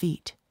to her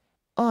feet,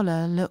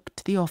 Ola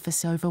looked the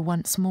office over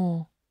once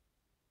more.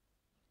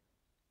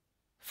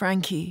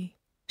 Frankie,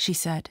 she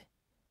said,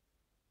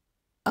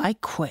 I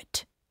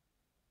quit.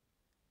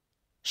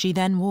 She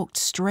then walked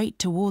straight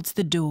towards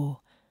the door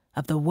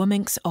of the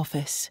Wominks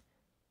office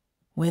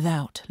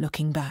without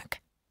looking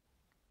back.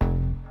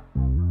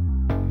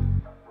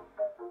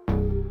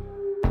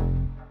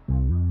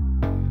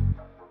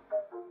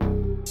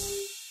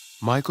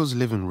 Michael's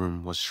living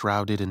room was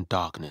shrouded in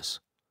darkness.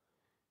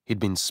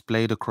 He'd been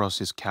splayed across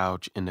his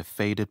couch in a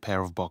faded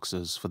pair of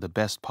boxers for the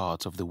best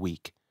part of the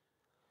week.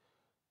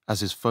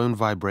 As his phone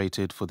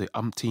vibrated for the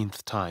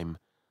umpteenth time,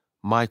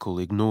 Michael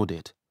ignored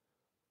it.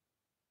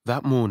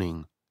 That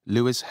morning,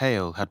 Lewis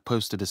Hale had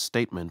posted a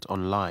statement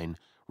online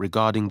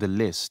regarding the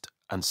list,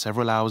 and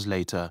several hours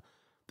later,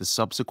 the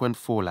subsequent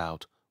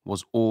fallout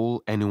was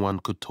all anyone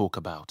could talk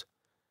about.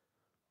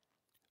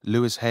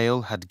 Lewis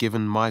Hale had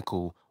given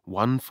Michael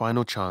one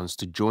final chance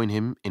to join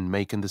him in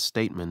making the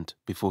statement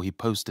before he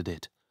posted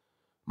it.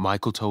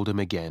 Michael told him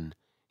again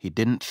he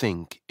didn't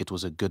think it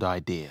was a good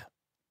idea.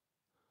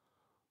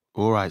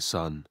 All right,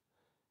 son.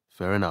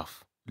 Fair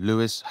enough,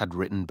 Lewis had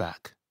written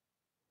back.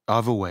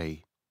 Either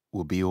way,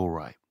 we'll be all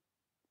right.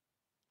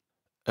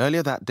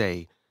 Earlier that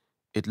day,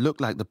 it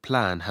looked like the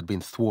plan had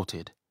been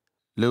thwarted.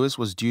 Lewis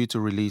was due to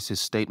release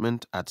his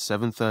statement at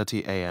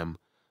 7:30 a.m.,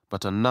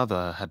 but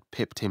another had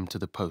pipped him to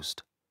the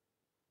post.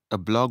 A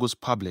blog was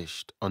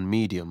published on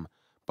Medium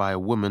by a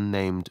woman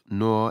named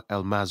Noor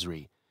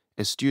El-Masri,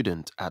 a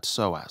student at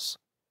SOAS.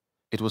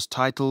 It was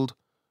titled,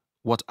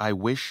 What I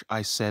Wish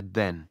I Said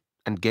Then,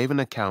 and gave an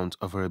account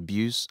of her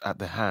abuse at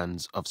the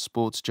hands of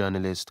sports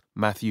journalist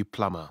Matthew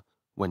Plummer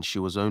when she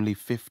was only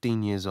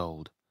 15 years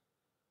old.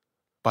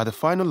 By the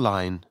final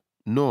line,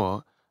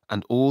 Noor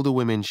and all the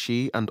women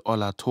she and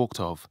Ola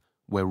talked of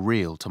were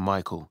real to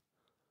Michael.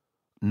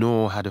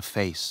 Noor had a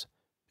face,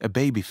 a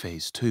baby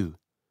face too.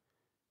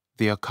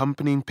 The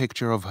accompanying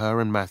picture of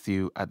her and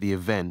Matthew at the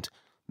event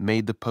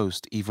made the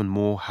post even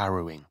more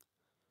harrowing.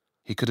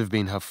 He could have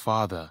been her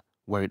father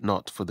were it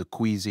not for the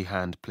queasy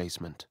hand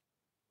placement.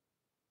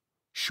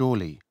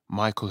 Surely,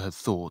 Michael had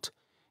thought,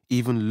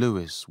 even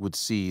Lewis would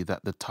see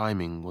that the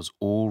timing was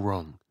all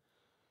wrong.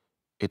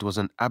 It was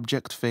an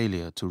abject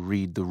failure to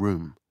read the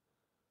room.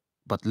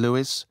 But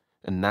Lewis,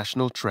 a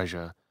national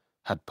treasure,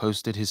 had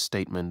posted his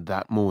statement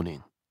that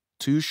morning.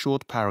 2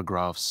 short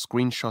paragraphs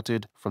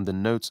screenshotted from the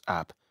Notes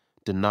app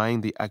denying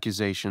the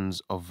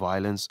accusations of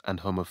violence and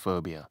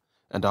homophobia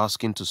and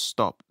asking to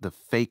stop the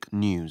fake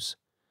news.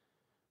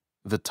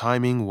 The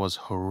timing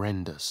was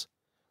horrendous.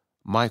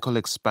 Michael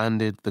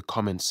expanded the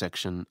comment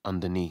section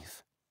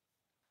underneath.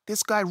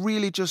 This guy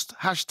really just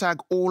hashtag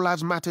All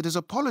Lives Mattered his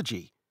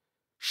apology.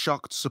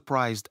 Shocked,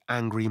 surprised,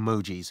 angry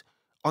emojis.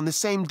 On the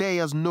same day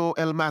as Noor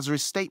El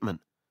Masri's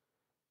statement.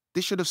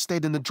 This should have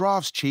stayed in the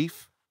drafts,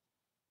 Chief.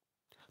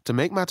 To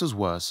make matters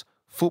worse,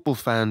 football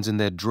fans in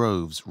their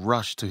droves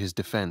rushed to his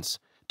defense,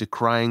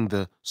 decrying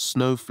the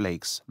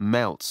snowflakes,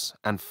 melts,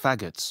 and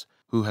faggots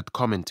who had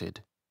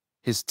commented.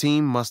 His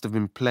team must have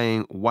been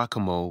playing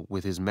whack-a-mole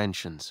with his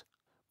mentions.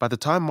 By the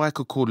time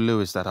Michael called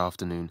Lewis that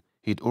afternoon,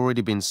 he'd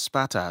already been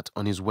spat at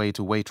on his way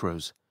to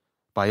Waitrose.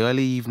 By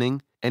early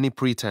evening, any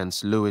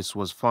pretense Lewis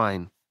was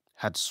fine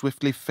had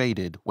swiftly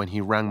faded when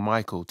he rang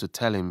Michael to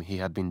tell him he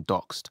had been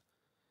doxxed.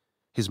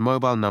 His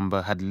mobile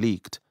number had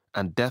leaked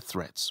and death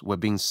threats were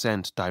being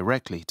sent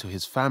directly to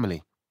his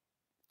family.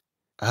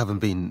 I haven't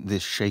been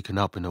this shaken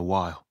up in a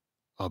while,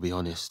 I'll be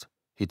honest,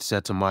 he'd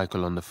said to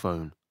Michael on the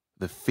phone,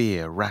 the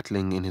fear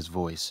rattling in his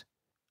voice.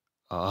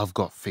 I've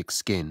got thick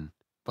skin,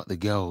 but the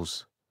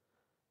girls,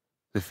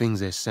 the things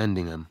they're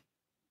sending them.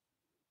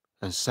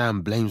 And Sam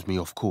blames me,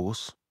 of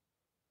course.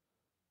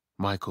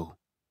 Michael,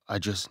 I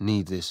just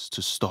need this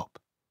to stop.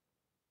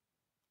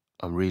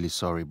 I'm really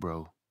sorry,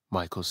 bro,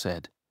 Michael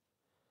said.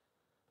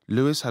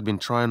 Lewis had been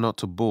trying not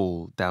to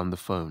bawl down the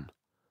phone.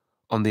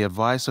 On the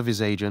advice of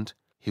his agent,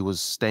 he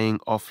was staying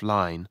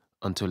offline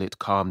until it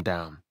calmed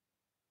down.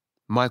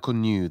 Michael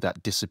knew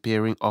that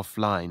disappearing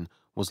offline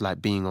was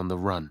like being on the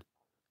run.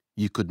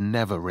 You could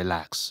never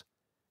relax.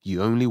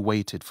 You only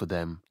waited for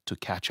them to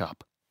catch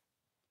up.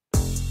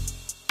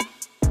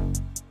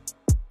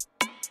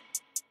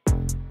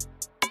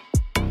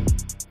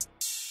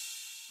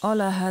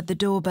 Ola heard the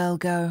doorbell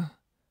go,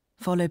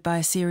 followed by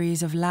a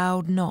series of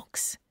loud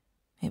knocks.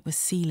 It was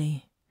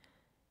Celie.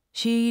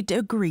 She'd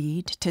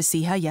agreed to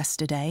see her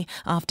yesterday,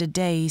 after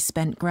days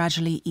spent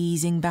gradually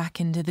easing back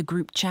into the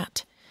group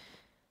chat.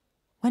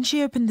 When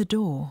she opened the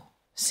door,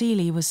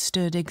 Celie was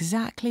stood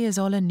exactly as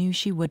Ola knew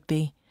she would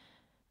be,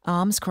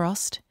 arms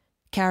crossed,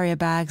 carrier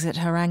bags at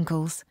her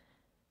ankles.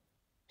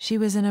 She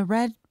was in a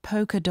red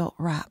polka dot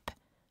wrap,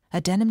 a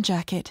denim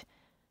jacket,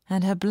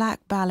 and her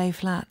black ballet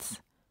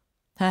flats.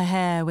 Her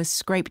hair was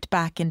scraped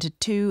back into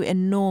 2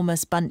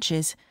 enormous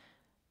bunches.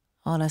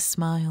 Ola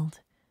smiled.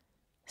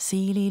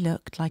 Celie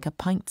looked like a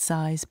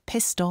pint-sized,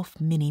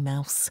 pissed-off Minnie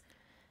Mouse.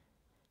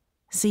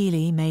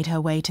 Celie made her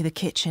way to the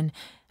kitchen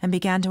and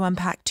began to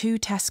unpack 2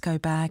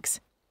 Tesco bags.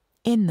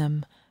 In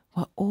them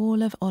were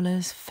all of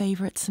Ola's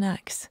favourite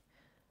snacks.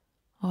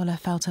 Ola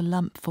felt a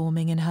lump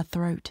forming in her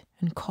throat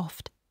and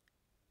coughed.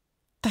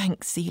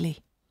 "Thanks, Celie."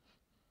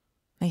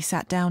 They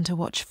sat down to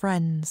watch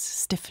Friends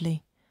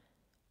stiffly.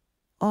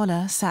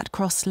 Ola sat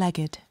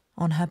cross-legged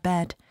on her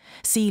bed,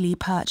 Celie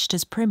perched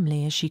as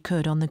primly as she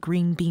could on the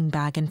green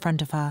beanbag in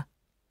front of her.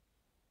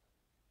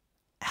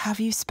 "Have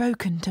you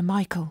spoken to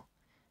Michael?"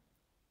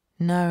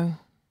 "No,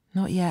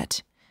 not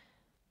yet.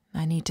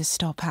 I need to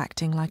stop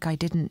acting like I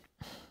didn't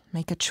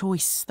make a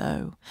choice,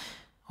 though,"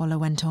 Ola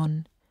went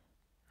on.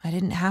 "I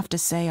didn't have to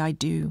say I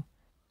do."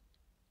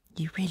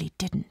 "You really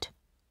didn't,"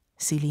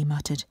 Celie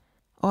muttered.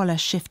 Ola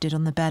shifted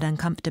on the bed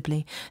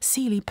uncomfortably.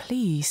 "Celie,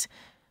 please.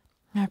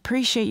 I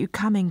appreciate you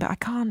coming, but I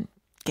can't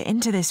get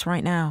into this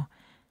right now."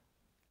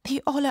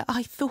 "The Ola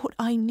I thought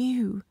I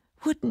knew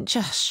wouldn't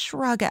just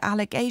shrug at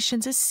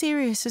allegations as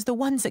serious as the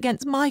ones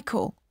against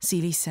Michael,"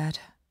 Celie said,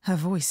 her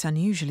voice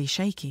unusually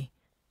shaky.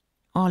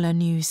 Ola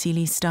knew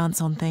Celie's stance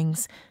on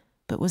things,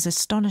 but was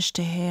astonished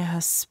to hear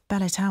her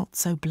spell it out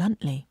so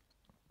bluntly.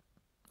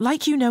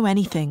 "Like you know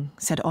anything,"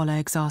 said Ola,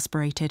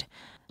 exasperated.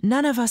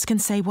 "None of us can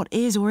say what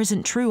is or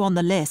isn't true on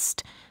the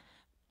list."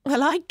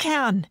 "Well, I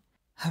can,"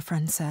 her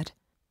friend said.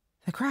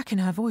 The crack in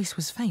her voice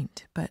was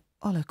faint, but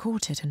Ola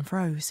caught it and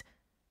froze.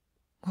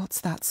 "What's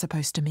that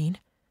supposed to mean?"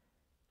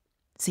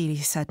 Celie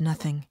said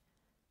nothing.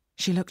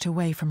 She looked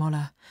away from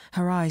Ola,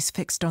 her eyes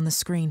fixed on the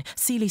screen.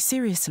 "Celie,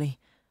 seriously."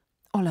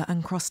 Ola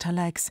uncrossed her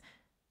legs.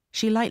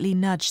 She lightly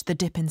nudged the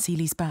dip in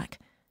Celie's back.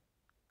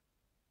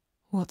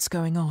 "What's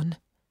going on?"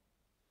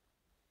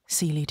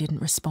 Celie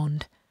didn't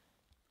respond.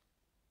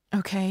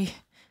 "Okay,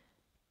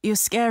 you're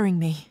scaring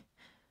me.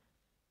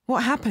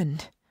 What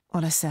happened?"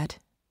 Ola said.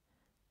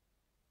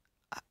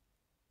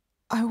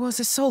 "I was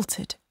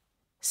assaulted,"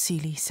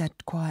 Celie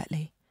said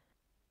quietly.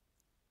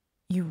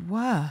 "You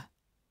were?"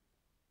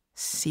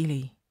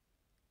 "Celie.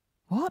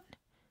 What?"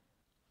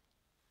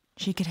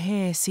 She could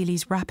hear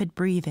Celie's rapid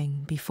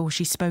breathing before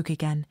she spoke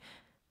again.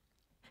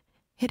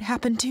 "It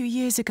happened 2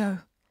 years ago."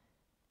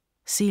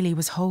 Celie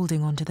was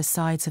holding onto the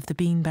sides of the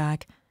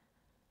beanbag.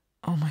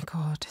 "Oh my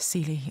God,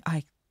 Celie,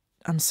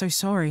 I'm so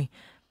sorry."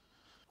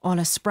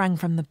 Ola sprang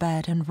from the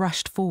bed and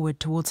rushed forward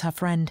towards her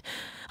friend.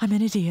 "I'm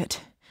an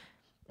idiot."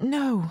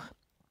 "No,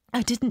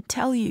 I didn't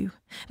tell you.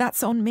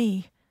 That's on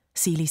me,"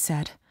 Celie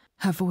said,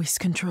 her voice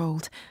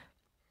controlled.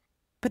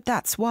 "But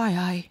that's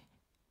why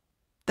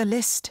the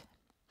list.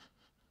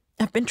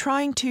 I've been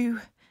trying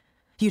to—"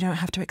 "You don't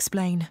have to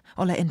explain,"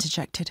 Ola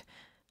interjected.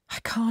 "I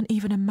can't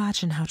even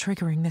imagine how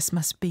triggering this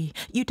must be.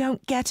 You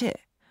don't get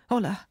it,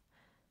 Ola."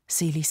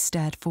 Celie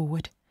stared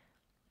forward.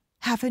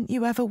 "Haven't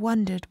you ever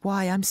wondered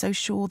why I'm so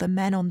sure the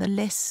men on the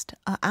list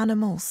are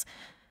animals?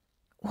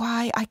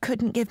 why I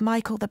couldn't give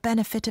Michael the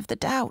benefit of the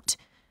doubt.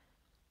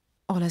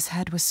 Ola's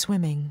head was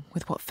swimming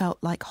with what felt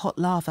like hot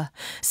lava.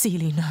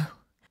 Seely, no.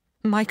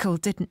 Michael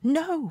didn't.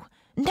 No!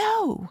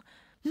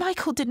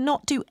 Michael did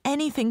not do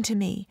anything to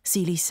me,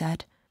 Seely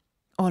said.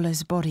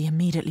 Ola's body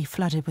immediately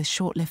flooded with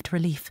short-lived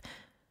relief.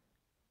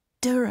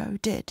 Duro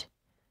did.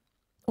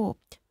 Or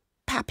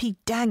Pappy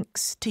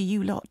Danks to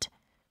you lot.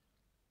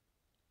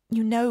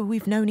 You know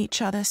we've known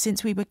each other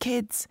since we were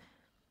kids.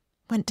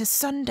 Went to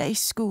Sunday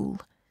school.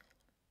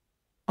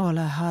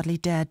 Ola hardly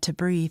dared to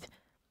breathe.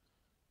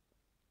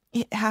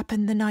 It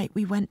happened the night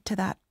we went to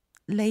that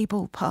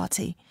label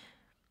party.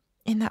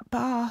 In that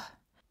bar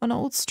on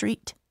Old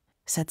Street,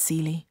 said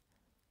Seely.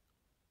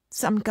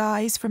 Some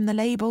guys from the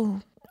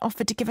label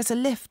offered to give us a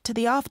lift to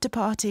the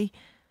after-party.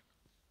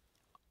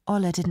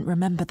 Ola didn't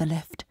remember the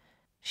lift.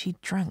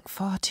 She'd drank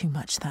far too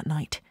much that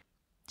night.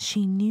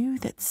 She knew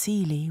that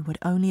Seely would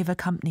only have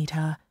accompanied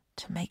her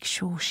to make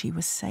sure she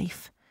was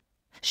safe.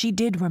 She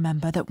did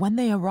remember that when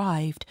they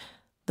arrived,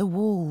 the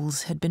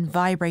walls had been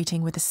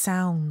vibrating with the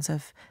sounds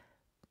of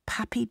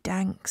Pappy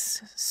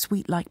Danks,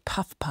 sweet like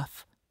Puff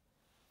Puff.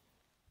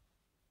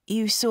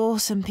 You saw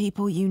some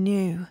people you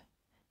knew,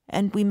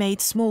 and we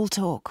made small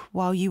talk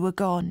while you were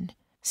gone,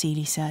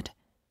 Seely said.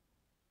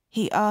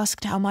 He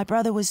asked how my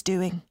brother was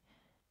doing,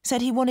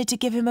 said he wanted to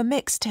give him a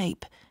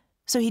mixtape,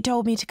 so he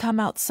told me to come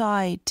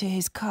outside to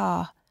his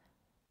car.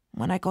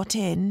 When I got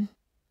in,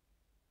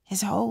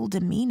 his whole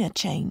demeanour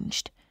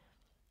changed.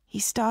 He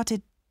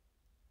started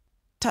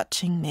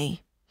touching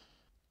me.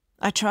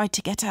 I tried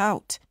to get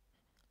out,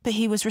 but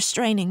he was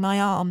restraining my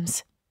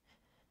arms.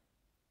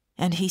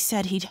 And he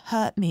said he'd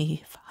hurt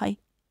me if I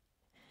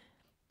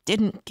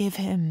didn't give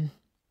him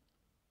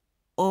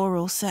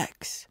oral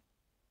sex.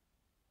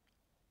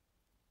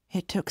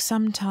 It took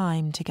some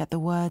time to get the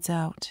words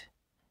out,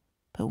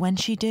 but when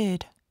she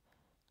did,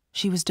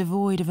 she was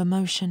devoid of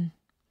emotion,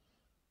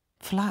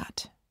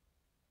 flat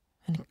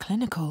and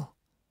clinical.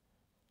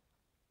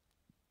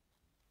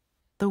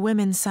 The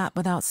women sat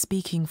without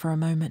speaking for a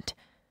moment,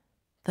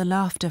 the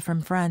laughter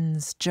from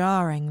friends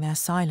jarring their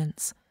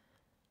silence.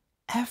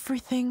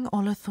 Everything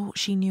Ola thought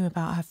she knew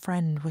about her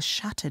friend was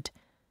shattered.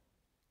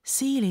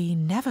 Seely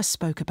never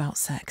spoke about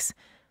sex,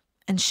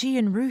 and she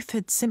and Ruth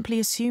had simply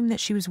assumed that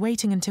she was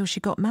waiting until she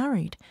got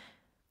married.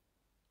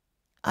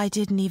 I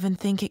didn't even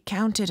think it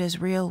counted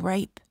as real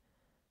rape.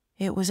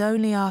 It was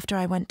only after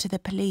I went to the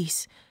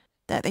police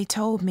that they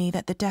told me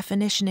that the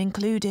definition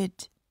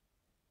included,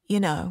 you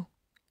know,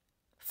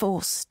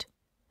 forced.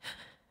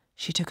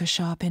 She took a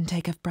sharp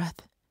intake of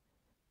breath.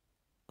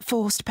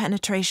 Forced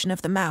penetration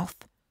of the mouth.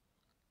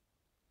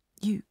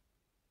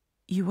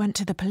 You went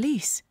to the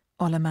police?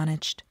 Ola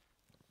managed.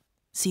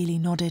 Seely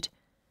nodded.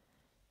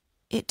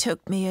 It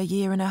took me 1.5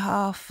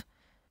 years,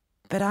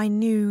 but I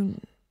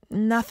knew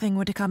nothing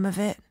would come of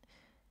it.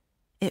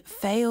 It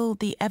failed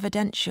the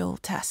evidential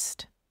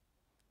test.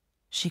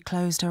 She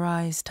closed her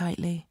eyes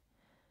tightly.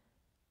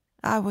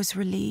 I was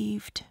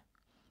relieved.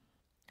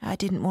 I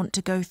didn't want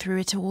to go through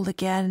it all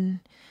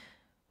again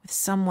with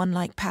someone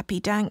like Pappy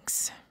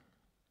Danks.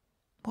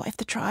 What if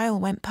the trial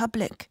went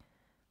public?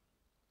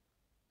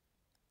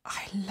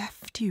 I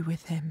left you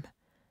with him,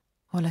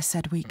 Ola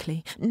said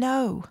weakly.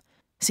 No,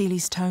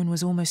 Seely's tone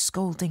was almost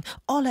scolding.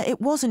 Ola,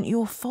 it wasn't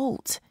your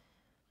fault.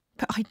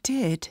 But I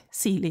did,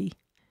 Seely.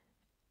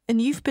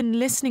 And you've been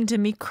listening to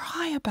me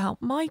cry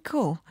about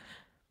Michael.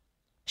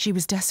 She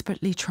was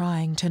desperately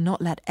trying to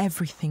not let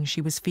everything she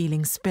was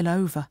feeling spill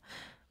over.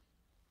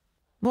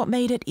 What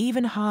made it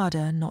even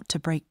harder not to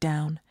break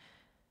down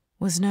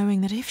was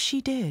knowing that if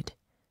she did,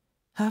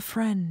 her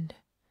friend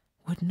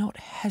would not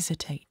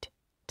hesitate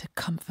to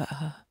comfort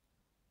her.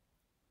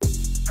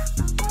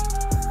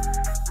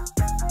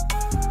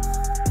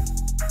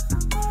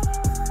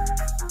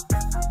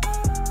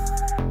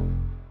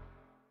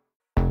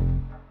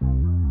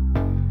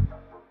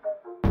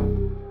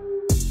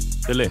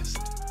 The List,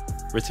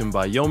 written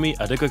by Yomi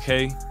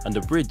Adegoke and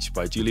abridged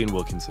by Julian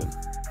Wilkinson.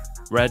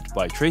 Read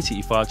by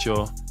Tracy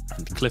Ifacho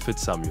and Clifford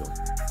Samuel.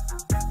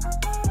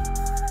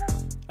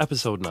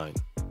 Episode 9.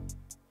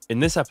 In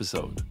this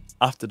episode,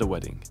 after the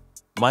wedding,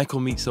 Michael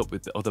meets up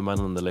with the other man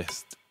on the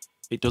list.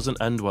 It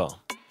doesn't end well,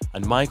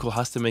 and Michael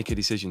has to make a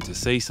decision to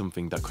say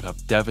something that could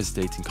have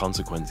devastating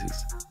consequences.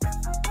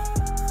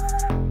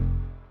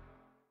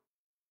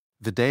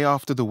 The day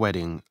after the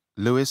wedding,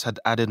 Lewis had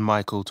added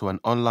Michael to an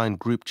online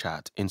group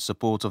chat in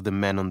support of the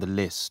men on the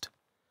list.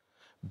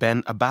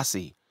 Ben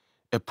Abbasi,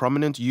 a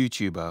prominent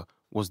YouTuber,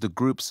 was the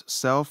group's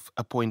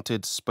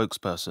self-appointed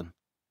spokesperson.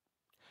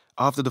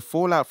 After the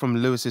fallout from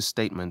Lewis's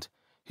statement,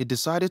 he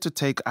decided to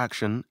take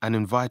action and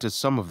invited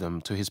some of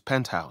them to his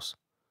penthouse.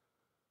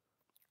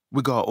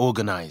 "We gotta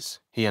organize,"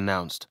 he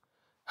announced.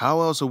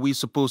 "How else are we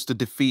supposed to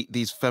defeat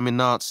these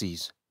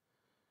feminazis?"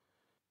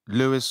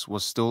 Lewis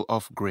was still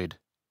off-grid,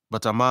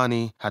 but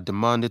Amani had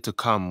demanded to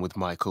come with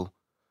Michael.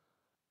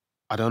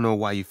 "I don't know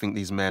why you think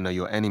these men are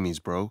your enemies,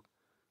 bro."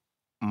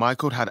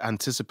 Michael had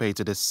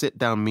anticipated a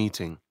sit-down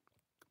meeting,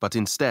 but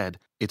instead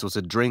it was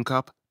a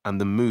drink-up and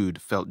the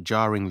mood felt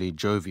jarringly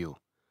jovial.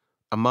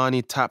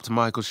 Amani tapped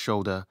Michael's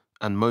shoulder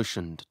and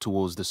motioned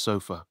towards the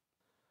sofa.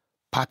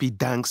 "Pappy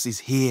Danks is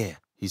here,"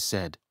 he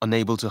said,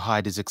 unable to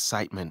hide his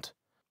excitement.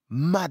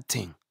 "Mad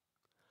thing."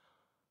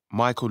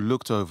 Michael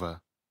looked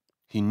over.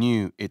 He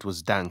knew it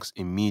was Danks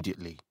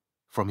immediately,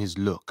 from his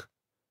look.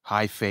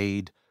 High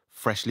fade,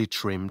 freshly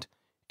trimmed,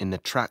 in a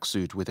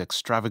tracksuit with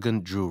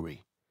extravagant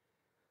jewelry.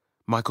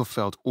 Michael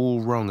felt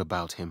all wrong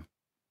about him.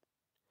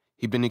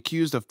 He'd been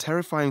accused of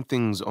terrifying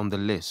things on the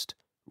list: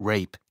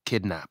 rape,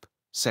 kidnap,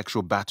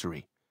 sexual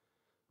battery.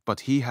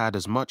 But he had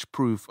as much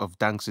proof of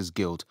Danks's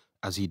guilt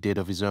as he did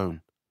of his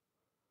own.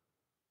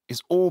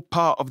 "It's all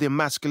part of the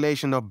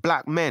emasculation of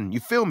black men, you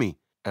feel me?"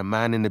 a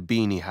man in a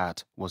beanie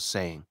hat was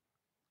saying.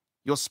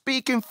 "You're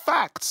speaking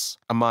facts,"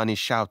 Amani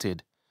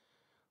shouted.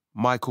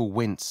 Michael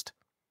winced.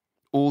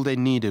 All they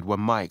needed were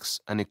mics,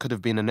 and it could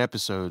have been an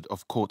episode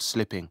of Caught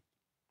Slipping.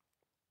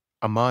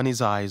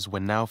 Amani's eyes were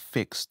now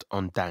fixed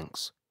on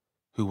Danks,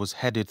 who was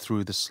headed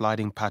through the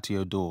sliding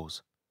patio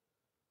doors.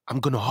 "I'm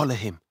gonna holler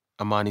him,"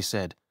 Amani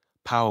said,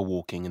 power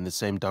walking in the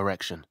same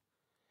direction.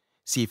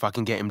 "See if I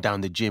can get him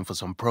down the gym for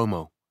some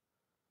promo."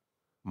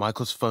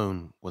 Michael's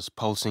phone was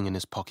pulsing in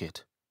his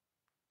pocket.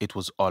 It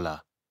was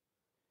Ola.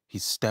 He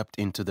stepped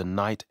into the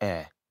night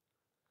air.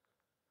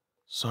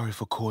 "Sorry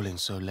for calling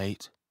so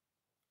late."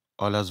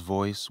 Ola's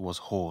voice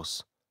was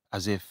hoarse,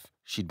 as if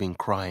she'd been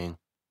crying.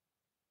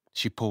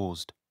 She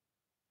paused.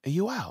 "Are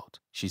you out?"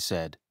 she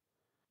said.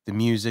 The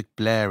music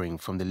blaring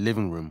from the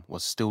living room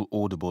was still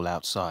audible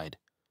outside.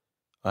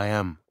 "I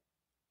am.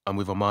 I'm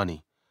with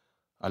Amani.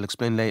 I'll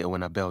explain later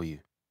when I bail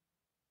you."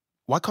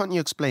 "Why can't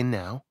you explain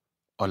now?"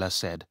 Ola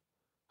said,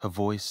 her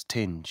voice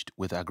tinged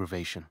with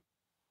aggravation.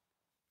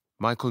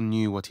 Michael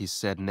knew what he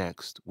said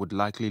next would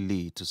likely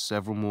lead to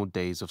several more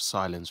days of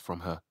silence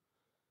from her.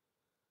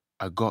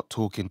 "I got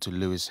talking to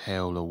Lewis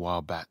Hale a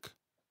while back,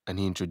 and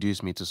he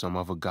introduced me to some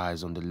other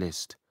guys on the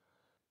list.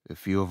 A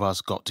few of us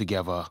got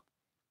together."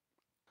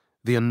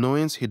 The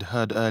annoyance he'd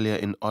heard earlier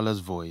in Ola's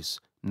voice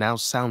now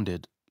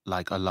sounded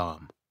like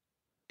alarm.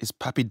 "Is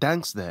Pappy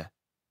Danks there?"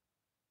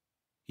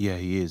 "Yeah,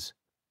 he is,"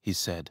 he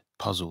said,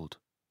 puzzled.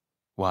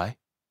 "Why?"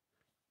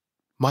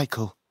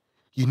 "Michael,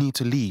 you need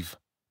to leave.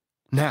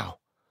 Now."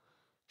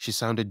 She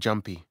sounded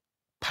jumpy,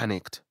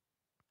 panicked.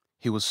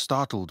 He was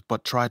startled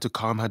but tried to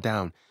calm her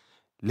down.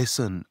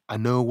 "Listen, I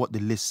know what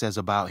the list says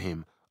about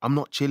him. I'm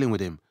not chilling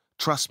with him.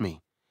 Trust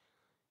me."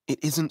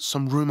 "It isn't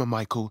some rumor,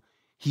 Michael.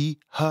 He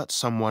hurt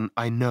someone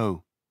I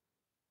know."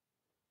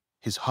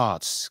 His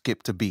heart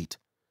skipped a beat.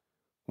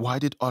 Why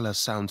did Ola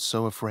sound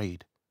so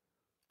afraid?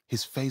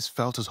 His face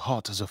felt as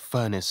hot as a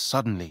furnace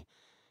suddenly.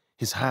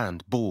 His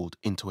hand balled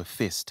into a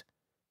fist.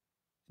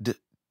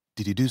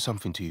 Did he do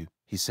something to you?"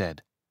 he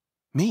said.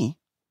 "Me?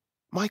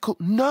 Michael,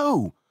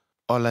 no!"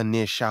 Ola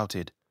near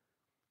shouted.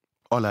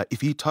 "Ola,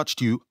 if he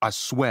touched you, I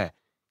swear,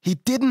 he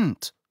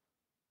didn't!"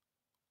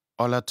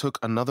 Ola took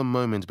another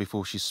moment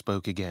before she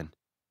spoke again.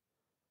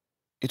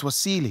 "It was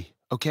Seeley,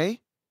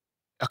 okay?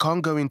 I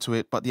can't go into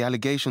it, but the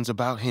allegations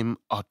about him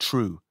are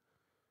true."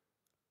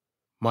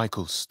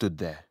 Michael stood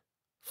there,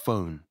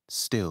 phone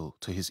still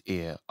to his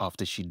ear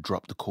after she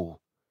dropped the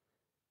call.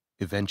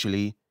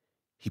 Eventually,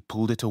 he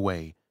pulled it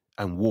away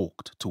and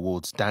walked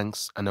towards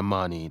Danks and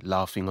Amani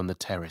laughing on the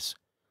terrace.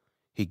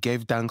 He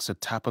gave Danks a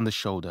tap on the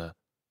shoulder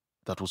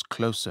that was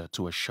closer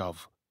to a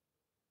shove.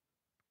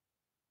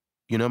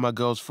 "You know my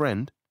girl's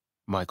friend?"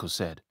 Michael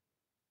said.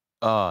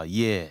 "Ah,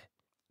 yeah,"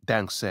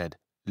 Danks said,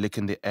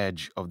 licking the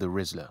edge of the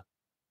Rizzler.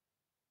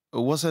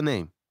 "What's her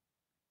name?"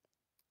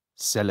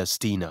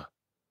 "Celestina."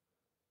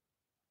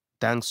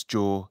 Danks'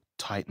 jaw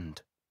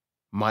tightened.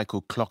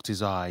 Michael clocked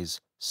his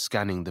eyes,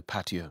 scanning the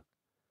patio.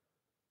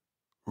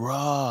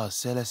 "Rah,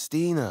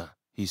 Celestina,"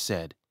 he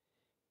said.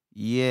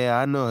 "Yeah,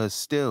 I know her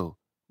still.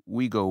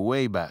 We go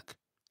way back."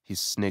 He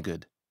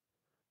sniggered.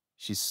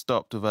 "She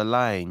stopped with her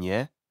lying,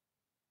 yeah?"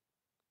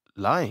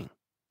 "Lying?"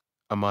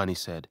 Amani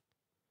said.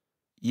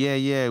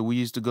 Yeah, we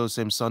used to go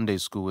same Sunday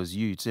school as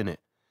youths, innit?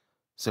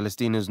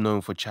 Celestina's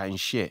known for chatting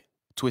shit,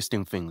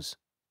 twisting things."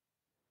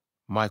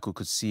 Michael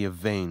could see a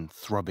vein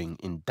throbbing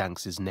in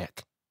Danks'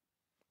 neck.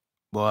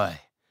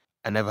 "Boy,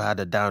 I never had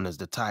her down as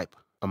the type,"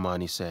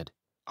 Amani said.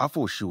 "I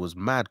thought she was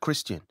mad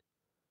Christian."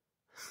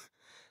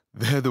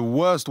 "They're the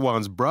worst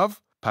ones,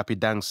 bruv," Pappy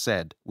Danks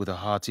said with a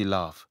hearty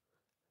laugh.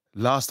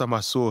 "Last time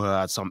I saw her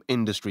at some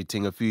industry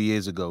thing a few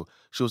years ago,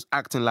 she was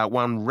acting like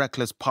one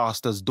reckless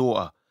pastor's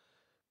daughter."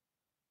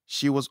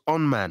 "She was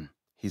on, man,"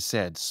 he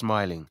said,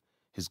 smiling,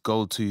 his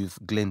gold tooth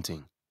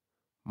glinting.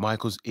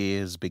 Michael's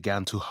ears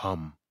began to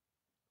hum.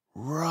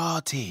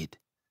 "Rotted.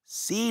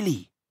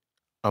 Seeley,"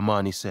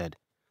 Amani said.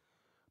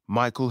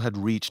 Michael had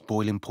reached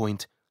boiling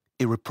point,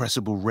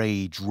 irrepressible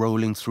rage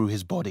rolling through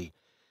his body.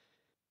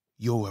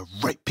 "You're a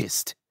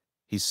rapist,"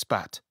 he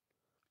spat.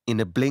 In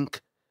a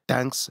blink,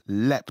 Danks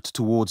leapt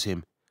towards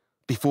him.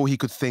 Before he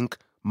could think,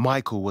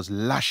 Michael was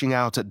lashing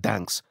out at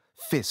Danks,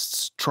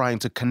 fists trying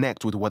to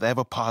connect with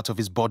whatever part of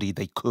his body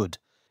they could.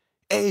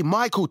 "Hey,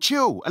 Michael,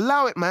 chill.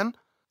 Allow it, man."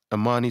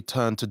 Amani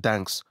turned to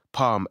Danks,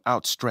 palm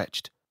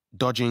outstretched,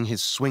 dodging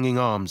his swinging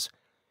arms.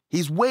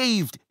 "He's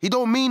waved. He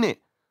don't mean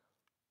it."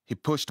 He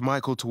pushed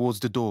Michael towards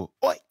the door.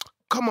 "Oi,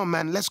 Come on,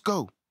 man, let's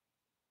go.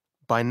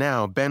 By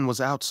now, Ben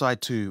was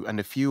outside too, and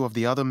a few of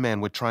the other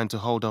men were trying to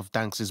hold off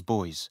Danks'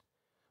 boys.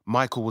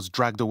 Michael was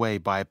dragged away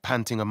by a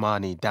panting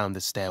Amani down the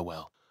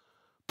stairwell.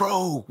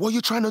 Bro, what are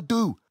you trying to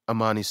do?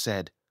 Amani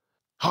said.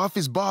 Half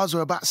his bars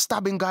are about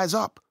stabbing guys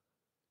up.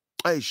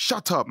 Hey,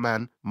 shut up,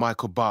 man,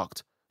 Michael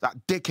barked.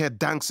 That dickhead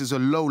Danks is a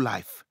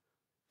lowlife.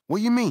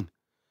 What you mean?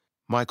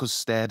 Michael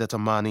stared at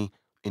Amani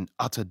in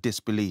utter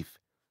disbelief.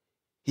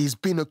 He's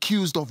been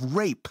accused of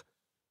rape.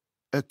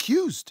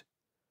 Accused?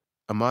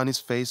 Amani's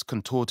face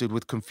contorted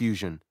with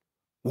confusion.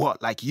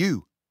 What, like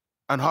you?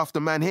 And half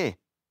the man here?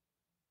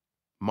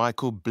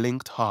 Michael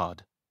blinked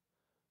hard.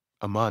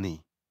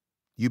 Amani,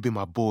 you've been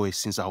my boy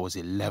since I was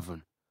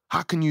 11.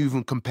 How can you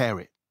even compare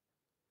it?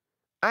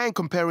 I ain't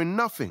comparing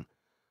nothing.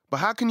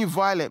 But how can you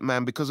violate,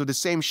 man, because of the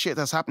same shit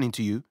that's happening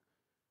to you?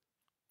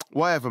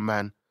 Whatever,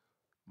 man.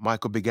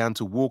 Michael began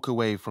to walk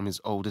away from his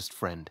oldest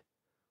friend.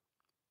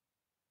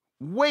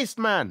 Waste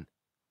man!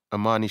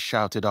 Amani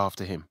shouted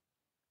after him.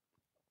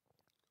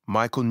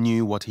 Michael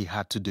knew what he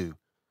had to do.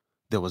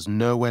 There was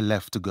nowhere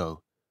left to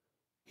go.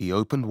 He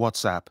opened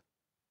WhatsApp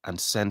and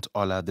sent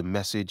Ola the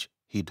message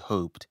he'd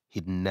hoped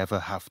he'd never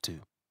have to.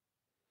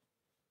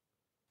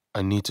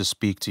 I need to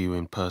speak to you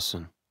in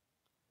person.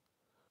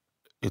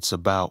 It's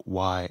about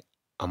why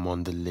I'm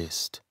on the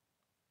list.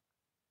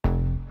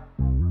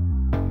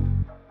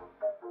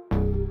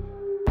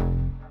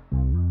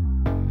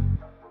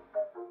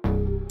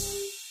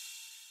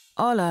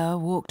 Ola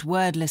walked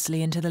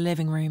wordlessly into the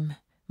living room,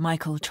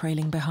 Michael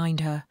trailing behind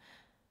her.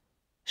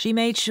 She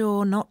made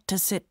sure not to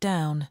sit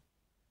down.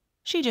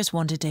 She just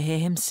wanted to hear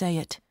him say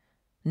it.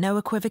 No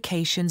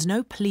equivocations,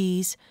 no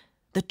pleas,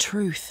 the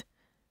truth.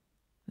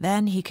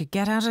 Then he could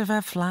get out of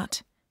her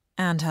flat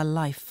and her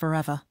life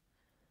forever.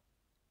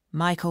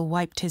 Michael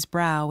wiped his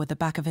brow with the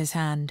back of his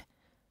hand.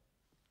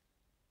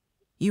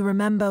 You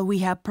remember we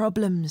had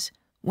problems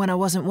when I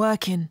wasn't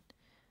working?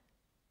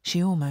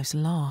 She almost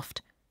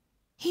laughed.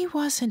 He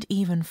wasn't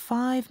even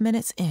 5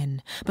 minutes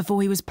in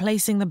before he was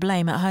placing the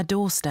blame at her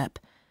doorstep.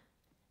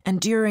 And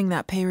during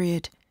that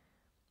period,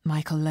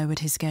 Michael lowered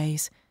his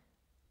gaze,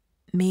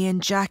 me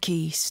and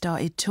Jackie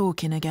started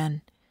talking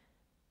again.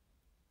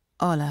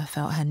 Ola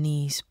felt her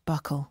knees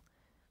buckle.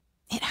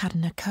 It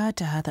hadn't occurred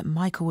to her that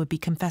Michael would be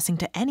confessing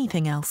to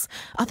anything else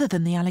other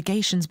than the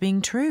allegations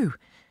being true.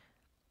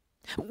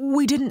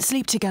 We didn't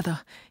sleep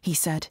together, he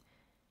said.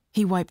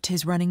 He wiped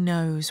his running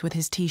nose with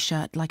his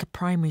T-shirt like a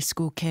primary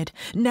school kid.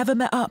 Never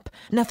met up,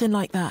 nothing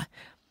like that.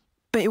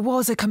 But it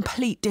was a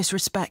complete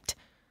disrespect.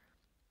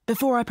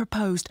 Before I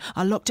proposed,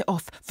 I locked it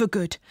off for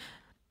good.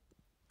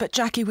 But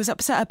Jackie was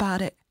upset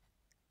about it.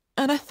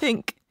 And I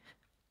think...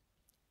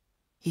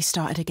 He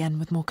started again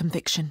with more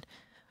conviction.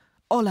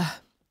 Ola,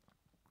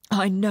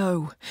 I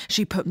know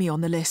she put me on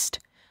the list.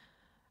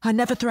 I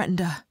never threatened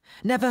her,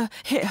 never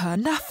hit her,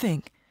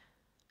 nothing.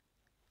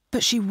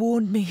 But she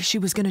warned me she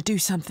was going to do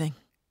something.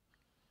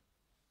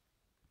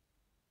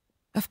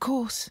 Of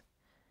course.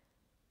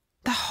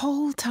 The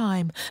whole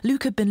time,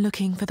 Luke had been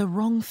looking for the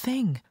wrong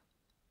thing.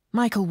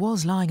 Michael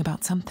was lying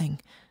about something,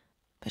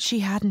 but she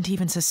hadn't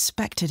even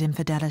suspected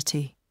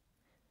infidelity.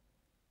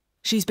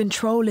 She's been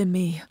trolling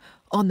me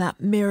on that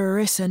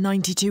Mirrorissa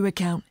 92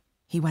 account,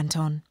 he went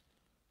on.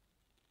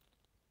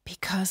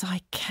 Because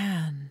I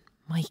can,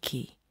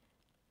 Mikey.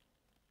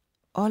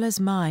 Ola's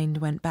mind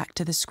went back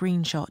to the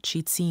screenshot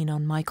she'd seen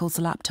on Michael's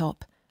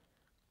laptop.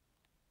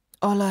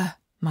 Ola,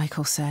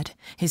 Michael said,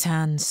 his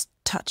hands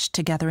touched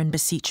together in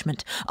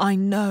beseechment. I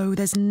know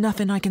there's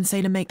nothing I can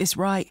say to make this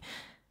right.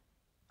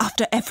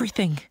 After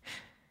everything.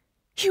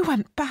 You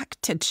went back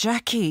to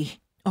Jackie,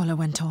 Ola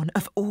went on,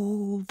 of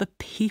all the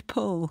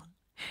people.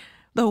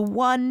 The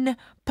one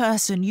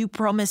person you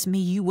promised me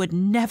you would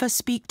never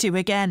speak to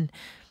again.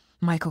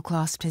 Michael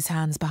clasped his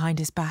hands behind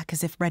his back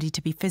as if ready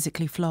to be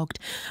physically flogged.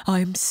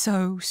 I'm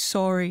so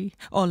sorry,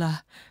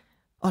 Ola.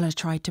 Ola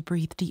tried to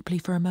breathe deeply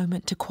for a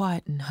moment to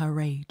quieten her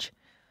rage.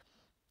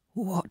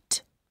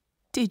 What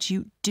did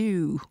you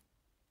do?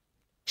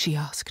 She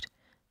asked.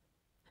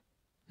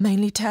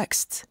 Mainly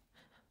texts,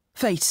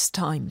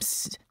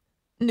 FaceTimes,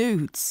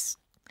 nudes,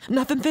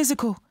 nothing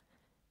physical.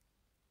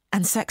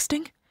 And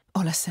sexting?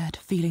 Ola said,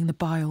 feeling the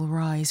bile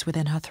rise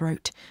within her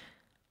throat.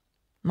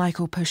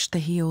 Michael pushed the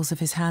heels of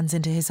his hands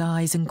into his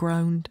eyes and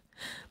groaned.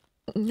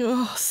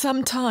 Oh,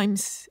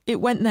 sometimes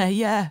it went there,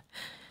 yeah,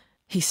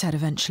 he said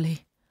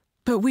eventually.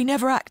 But we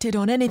never acted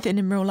on anything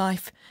in real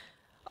life.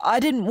 I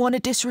didn't want to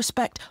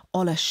disrespect.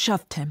 Ola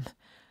shoved him.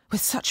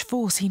 With such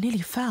force he nearly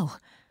fell.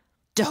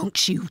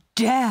 Don't you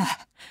dare,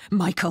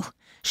 Michael,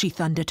 she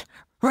thundered.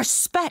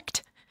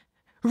 Respect!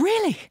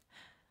 Really?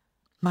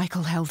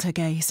 Michael held her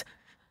gaze.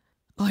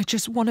 I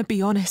just want to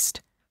be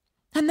honest.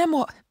 And then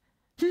what?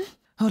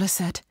 Ola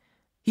said.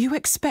 You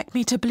expect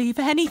me to believe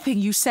anything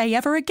you say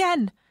ever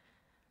again.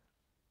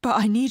 But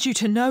I need you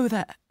to know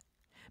that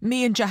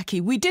me and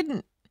Jackie, we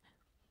didn't...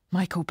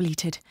 Michael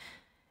bleated.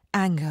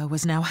 Anger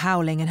was now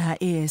howling in her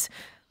ears.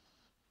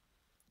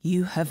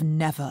 You have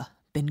never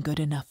been good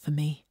enough for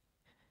me.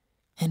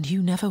 And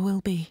you never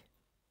will be.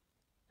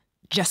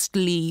 Just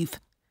leave.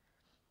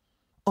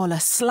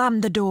 Ola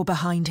slammed the door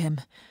behind him,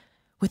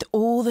 with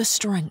all the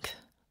strength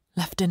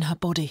left in her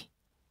body.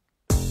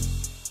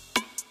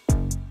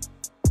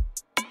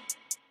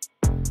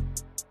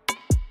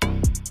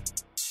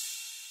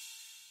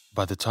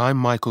 By the time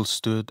Michael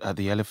stood at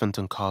the Elephant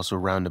and Castle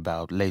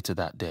roundabout later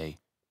that day,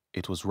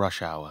 it was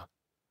rush hour.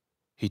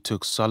 He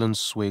took sullen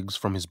swigs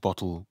from his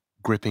bottle,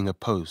 gripping a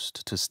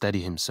post to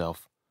steady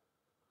himself.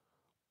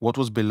 What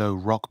was below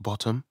rock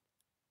bottom?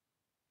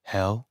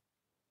 Hell?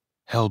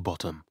 Hell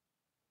bottom.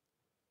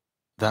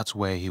 That's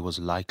where he was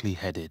likely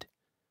headed.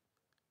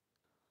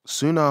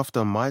 Soon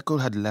after Michael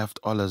had left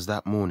Ola's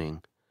that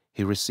morning,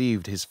 he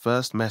received his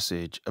first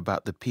message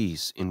about the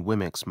piece in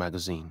Womex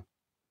magazine.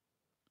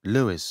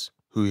 Lewis,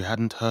 who he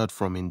hadn't heard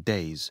from in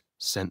days,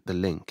 sent the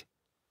link.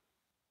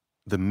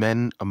 The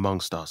Men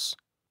Amongst Us,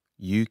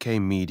 UK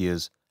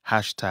media's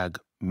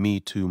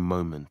 #MeToo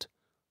moment,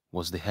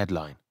 was the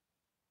headline.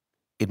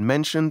 It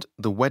mentioned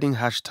the wedding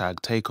hashtag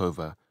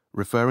takeover,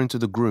 referring to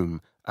the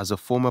groom as a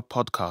former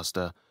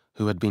podcaster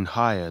who had been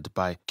hired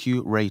by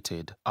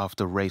Q-Rated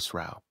after race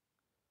row.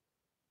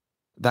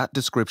 That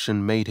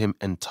description made him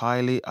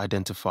entirely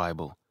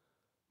identifiable.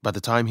 By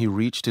the time he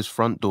reached his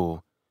front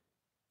door,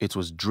 it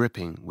was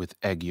dripping with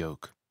egg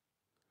yolk.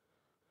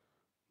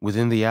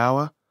 Within the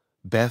hour,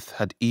 Beth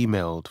had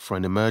emailed for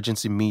an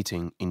emergency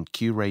meeting in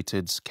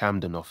Q-Rated's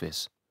Camden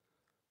office.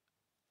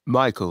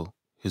 "Michael,"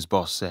 his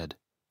boss said,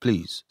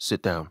 "please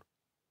sit down."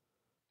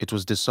 It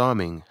was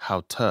disarming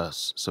how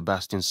terse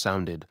Sebastian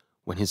sounded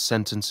when his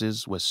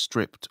sentences were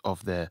stripped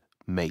of their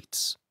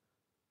mates.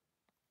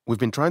 "We've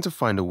been trying to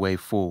find a way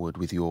forward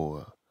with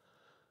your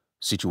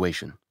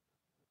situation.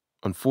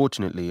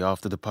 Unfortunately,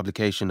 after the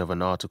publication of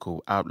an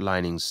article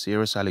outlining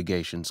serious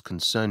allegations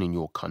concerning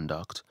your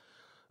conduct,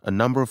 a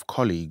number of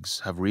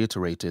colleagues have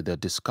reiterated their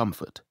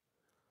discomfort.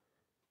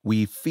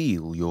 We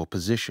feel your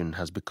position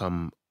has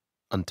become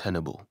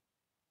untenable.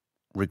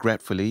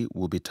 Regretfully,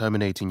 we'll be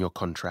terminating your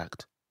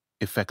contract,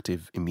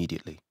 effective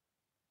immediately."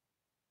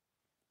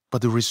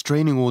 "But the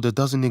restraining order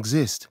doesn't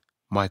exist,"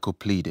 Michael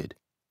pleaded.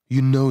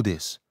 "You know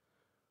this."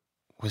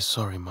 "We're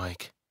sorry,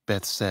 Mike,"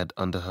 Beth said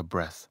under her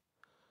breath.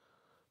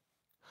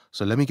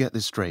 "So let me get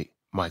this straight,"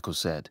 Michael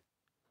said.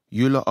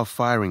 "You lot are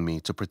firing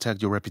me to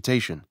protect your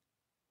reputation,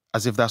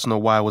 as if that's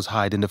not why I was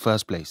hired in the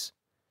first place."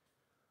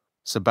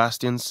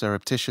 Sebastian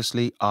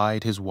surreptitiously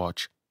eyed his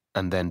watch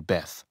and then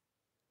Beth.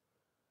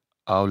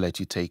 "I'll let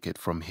you take it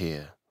from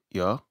here,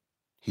 yeah?"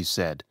 he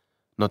said,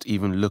 not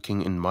even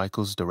looking in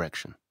Michael's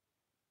direction.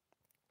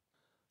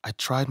 "I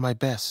tried my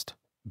best,"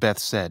 Beth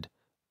said,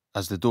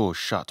 as the door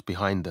shut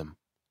behind them.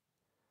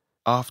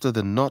 "After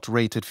the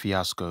not-rated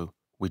fiasco,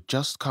 we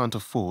just can't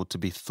afford to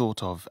be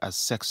thought of as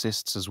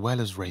sexists as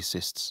well as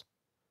racists."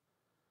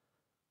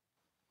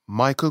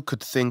 Michael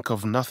could think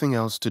of nothing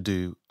else to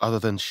do other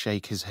than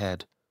shake his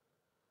head.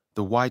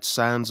 The white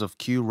sands of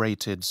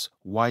Q-Rated's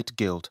white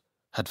guilt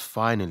had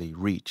finally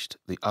reached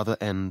the other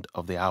end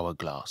of the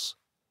hourglass.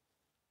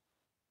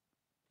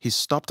 He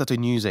stopped at a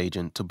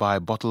newsagent to buy a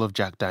bottle of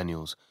Jack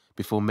Daniels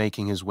before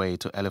making his way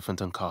to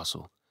Elephant and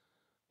Castle.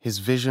 His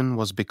vision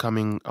was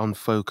becoming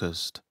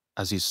unfocused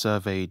as he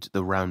surveyed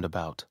the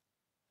roundabout.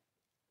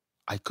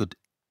 I could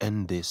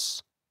end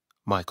this,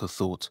 Michael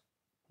thought,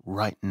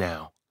 right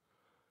now.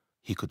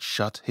 He could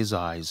shut his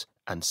eyes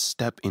and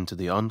step into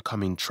the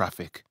oncoming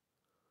traffic.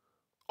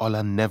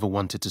 Ola never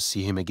wanted to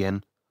see him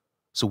again,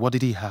 so what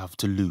did he have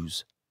to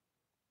lose?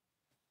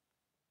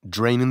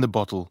 Draining the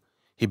bottle,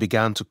 he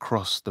began to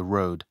cross the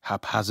road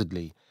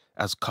haphazardly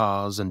as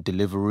cars and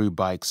Deliveroo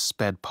bikes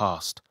sped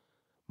past.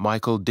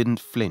 Michael didn't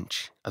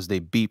flinch as they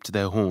beeped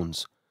their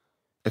horns.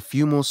 A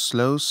few more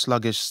slow,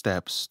 sluggish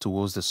steps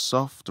towards the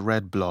soft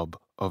red blob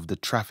of the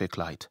traffic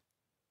light.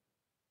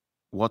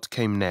 What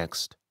came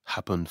next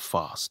happened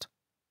fast.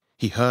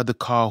 He heard the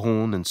car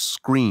horn and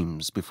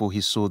screams before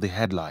he saw the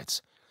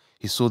headlights.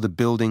 He saw the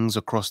buildings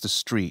across the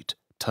street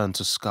turn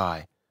to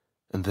sky,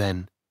 and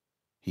then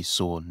he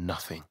saw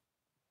nothing.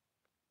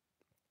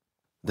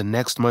 The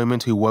next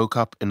moment he woke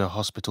up in a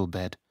hospital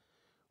bed,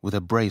 with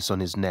a brace on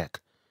his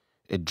neck,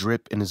 a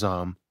drip in his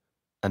arm,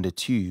 and a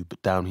tube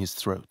down his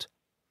throat.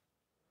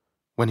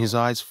 When his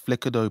eyes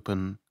flickered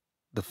open,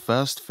 the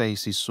first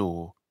face he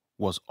saw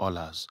was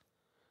Ola's,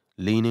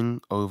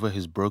 leaning over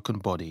his broken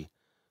body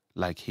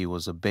like he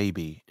was a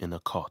baby in a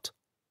cot.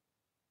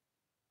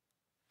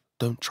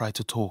 "Don't try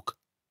to talk,"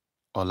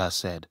 Ola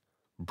said,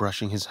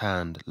 brushing his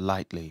hand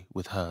lightly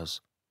with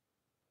hers.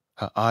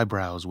 Her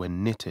eyebrows were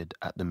knitted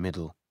at the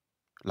middle,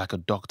 like a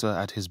doctor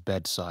at his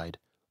bedside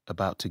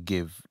about to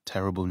give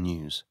terrible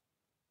news.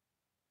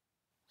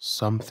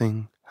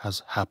 "Something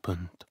has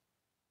happened."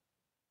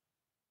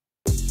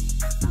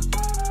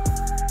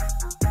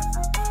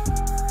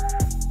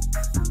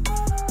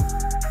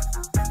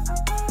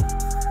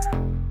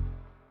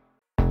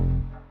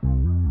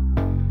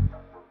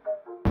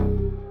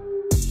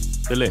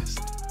 The List,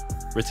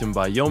 written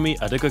by Yomi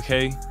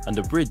Adegoke and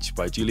abridged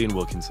by Julian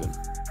Wilkinson.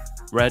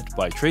 Read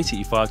by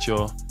Tracy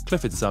Ifacho,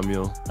 Clifford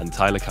Samuel and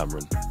Tyler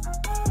Cameron.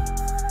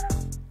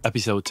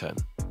 Episode 10.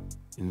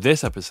 In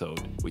this episode,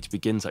 which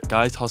begins at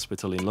Guy's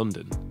Hospital in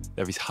London,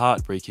 there is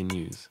heartbreaking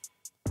news.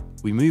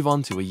 We move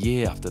on to a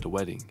year after the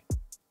wedding.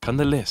 Can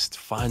the list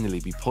finally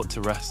be put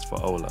to rest for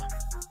Ola?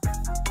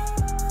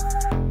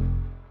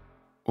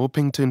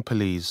 Orpington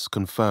police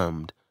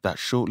confirmed that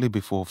shortly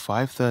before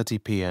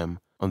 5:30 p.m.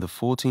 on the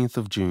 14th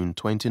of June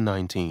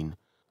 2019,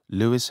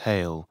 Lewis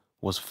Hale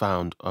was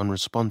found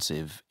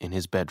unresponsive in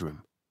his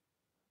bedroom.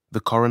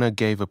 The coroner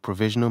gave a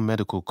provisional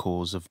medical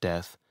cause of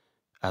death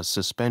as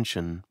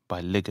suspension by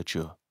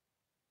ligature.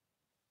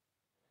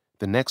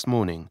 The next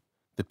morning,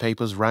 the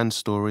papers ran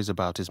stories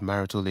about his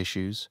marital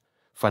issues,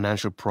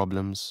 financial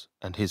problems,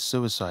 and his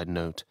suicide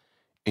note,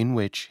 in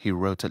which he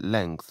wrote at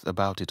length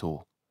about it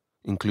all,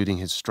 including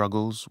his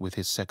struggles with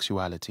his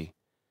sexuality.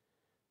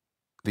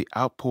 The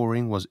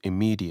outpouring was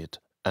immediate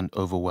and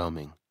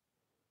overwhelming.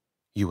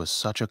 "You were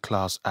such a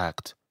class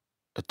act,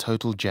 a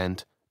total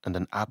gent and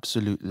an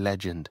absolute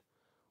legend,"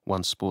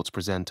 one sports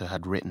presenter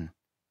had written.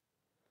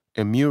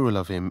 A mural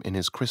of him in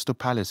his Crystal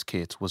Palace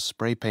kit was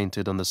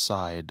spray-painted on the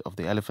side of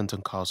the Elephant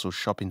and Castle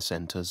shopping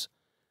centres.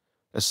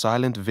 A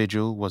silent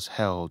vigil was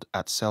held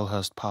at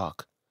Selhurst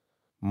Park.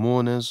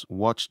 Mourners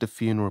watched the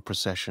funeral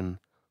procession,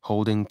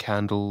 holding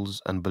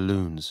candles and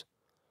balloons.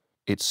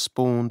 It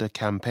spawned a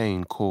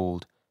campaign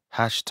called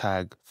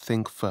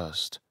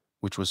 #ThinkFirst,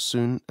 which was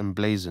soon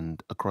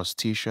emblazoned across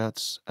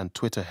T-shirts and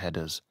Twitter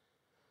headers.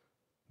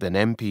 Then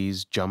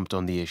MPs jumped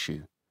on the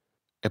issue.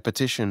 A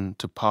petition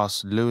to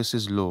pass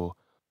Lewis's law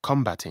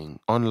combating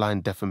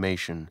online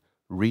defamation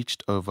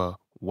reached over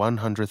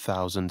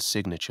 100,000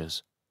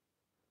 signatures.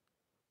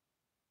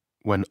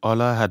 When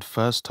Ola had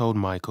first told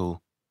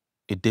Michael,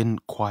 it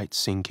didn't quite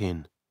sink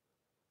in.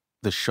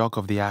 The shock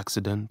of the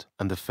accident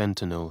and the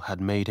fentanyl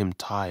had made him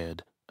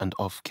tired and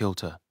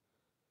off-kilter.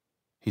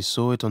 He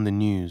saw it on the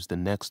news the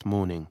next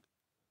morning.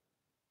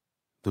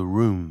 The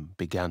room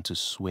began to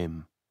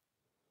swim.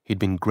 He'd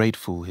been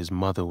grateful his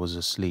mother was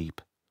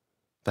asleep,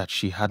 that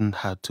she hadn't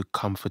had to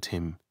comfort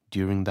him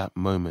during that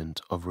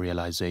moment of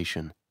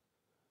realization.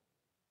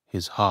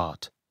 His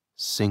heart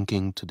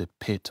sinking to the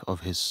pit of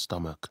his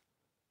stomach,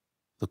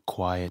 the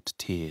quiet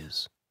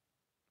tears.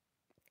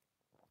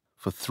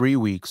 For 3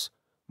 weeks,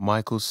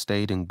 Michael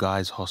stayed in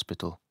Guy's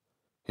hospital,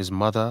 his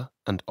mother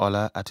and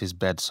Ola at his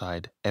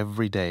bedside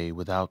every day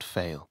without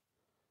fail.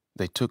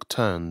 They took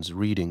turns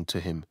reading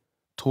to him,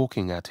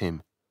 talking at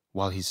him,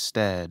 while he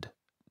stared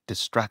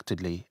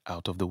distractedly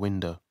out of the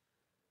window.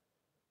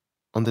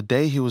 On the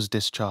day he was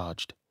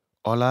discharged,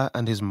 Ola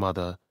and his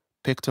mother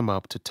picked him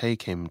up to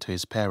take him to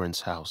his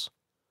parents' house.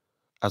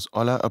 As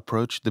Ola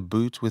approached the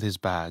boot with his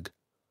bag,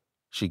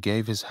 she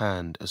gave his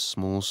hand a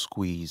small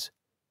squeeze,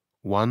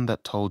 one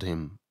that told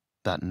him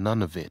that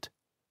none of it,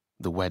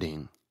 the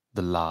wedding,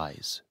 the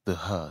lies, the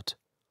hurt,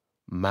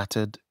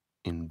 mattered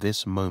in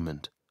this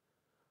moment.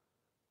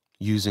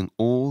 Using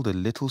all the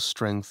little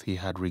strength he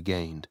had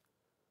regained,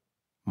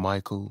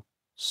 Michael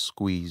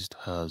squeezed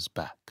hers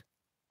back.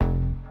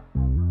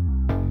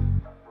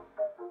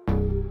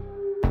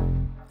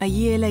 A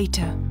year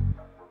later,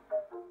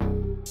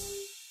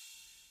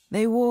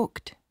 they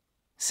walked,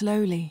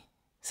 slowly,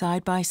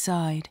 side by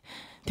side,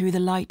 through the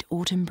light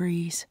autumn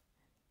breeze.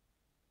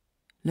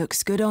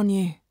 "Looks good on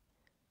you,"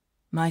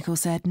 Michael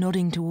said,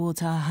 nodding towards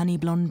her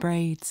honey-blonde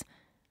braids.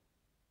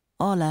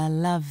 Ola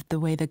loved the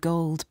way the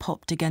gold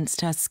popped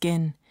against her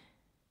skin.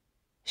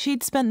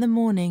 She'd spent the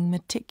morning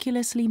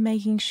meticulously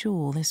making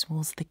sure this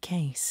was the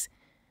case.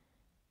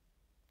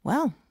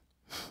 Well,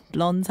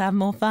 blondes have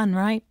more fun,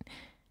 right?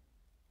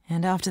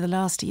 And after the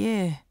last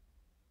year,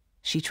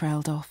 she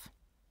trailed off.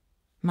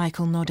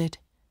 Michael nodded.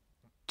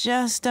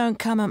 "Just don't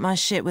come at my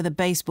shit with a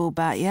baseball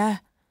bat, yeah?"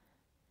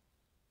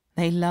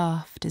 They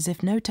laughed as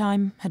if no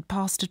time had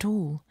passed at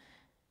all.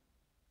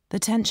 The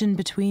tension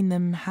between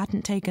them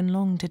hadn't taken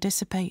long to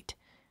dissipate.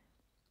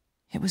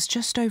 It was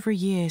just over a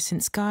year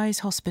since Guy's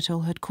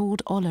Hospital had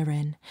called Ola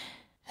in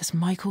as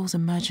Michael's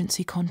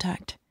emergency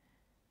contact.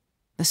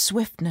 The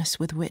swiftness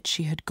with which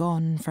she had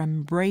gone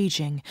from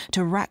raging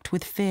to racked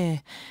with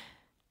fear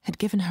had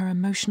given her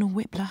emotional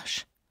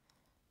whiplash.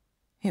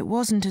 It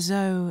wasn't as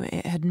though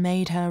it had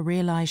made her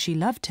realise she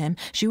loved him.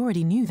 She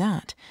already knew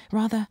that.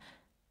 Rather,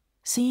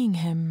 seeing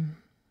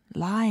him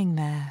lying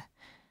there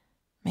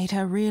made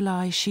her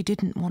realise she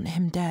didn't want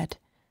him dead.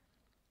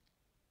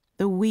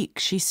 The week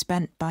she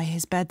spent by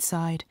his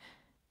bedside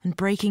and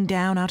breaking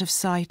down out of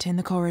sight in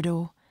the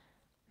corridor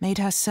made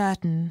her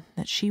certain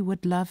that she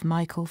would love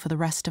Michael for the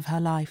rest of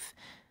her life,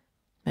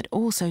 but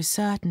also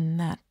certain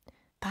that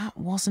that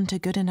wasn't a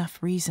good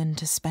enough reason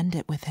to spend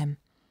it with him.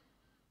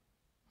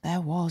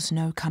 There was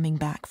no coming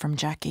back from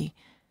Jackie,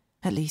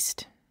 at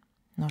least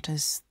not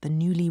as the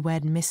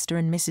newlywed Mr.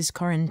 and Mrs.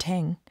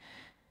 Corenting,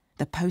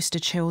 the poster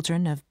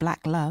children of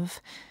black love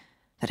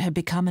that had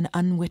become an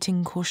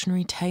unwitting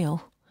cautionary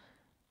tale.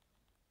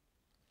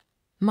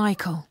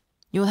 "Michael,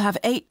 you'll have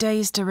 8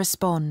 days to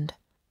respond,"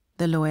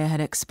 the lawyer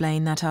had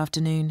explained that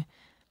afternoon,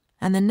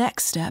 "and the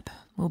next step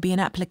will be an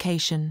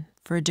application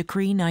for a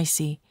decree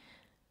nisi."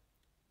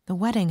 The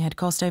wedding had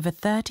cost over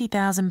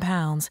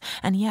 £30,000,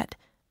 and yet,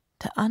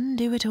 to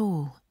undo it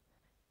all,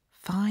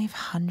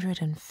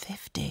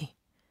 550.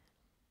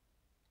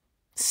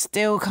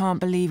 Still can't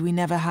believe we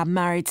never had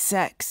married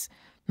sex,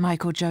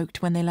 Michael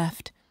joked when they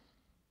left.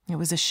 It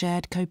was a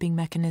shared coping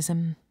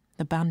mechanism,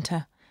 the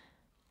banter.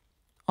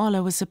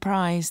 Ola was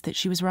surprised that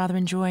she was rather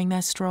enjoying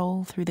their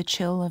stroll through the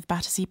chill of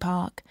Battersea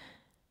Park.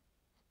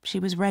 She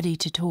was ready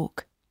to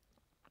talk.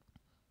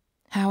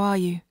 How are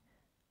you?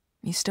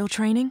 You still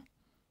training?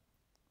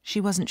 She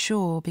wasn't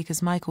sure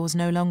because Michael was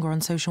no longer on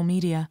social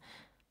media.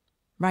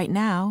 Right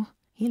now,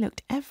 he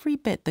looked every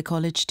bit the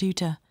college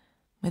tutor,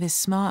 with his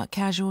smart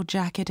casual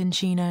jacket and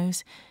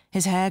chinos,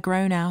 his hair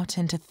grown out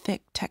into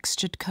thick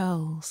textured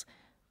curls.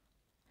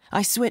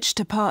 I switched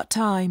to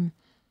part-time,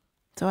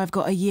 so I've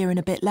got a year and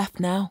a bit left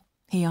now,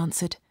 he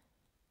answered.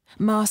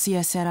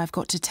 Marcia said I've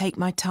got to take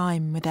my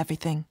time with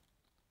everything.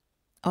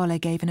 Ola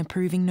gave an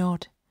approving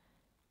nod.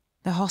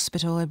 The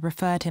hospital had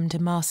referred him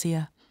to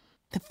Marcia,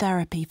 for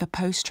therapy for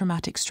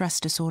post-traumatic stress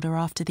disorder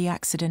after the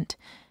accident.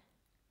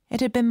 It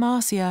had been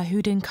Marcia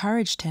who'd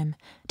encouraged him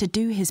to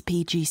do his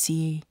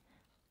PGCE.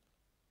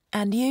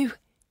 And you?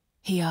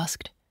 He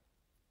asked.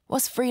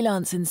 What's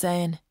freelancing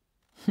saying?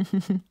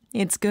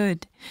 It's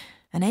good.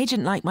 An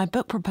agent liked my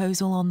book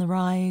proposal on the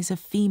rise of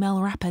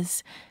female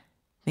rappers.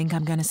 Think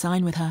I'm going to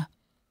sign with her.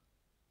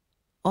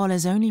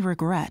 Ola's only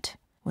regret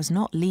was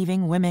not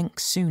leaving Wimink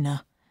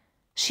sooner.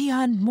 She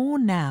earned more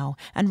now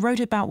and wrote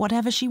about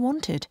whatever she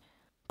wanted.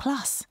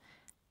 Plus,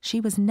 she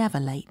was never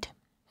late,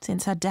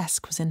 since her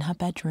desk was in her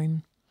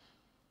bedroom.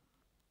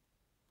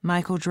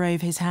 Michael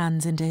drove his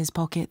hands into his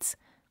pockets.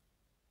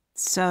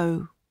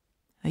 So,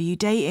 are you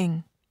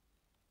dating?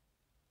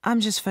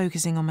 I'm just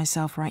focusing on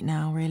myself right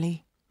now,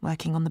 really,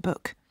 working on the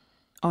book,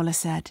 Ola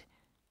said.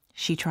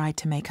 She tried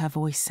to make her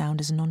voice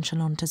sound as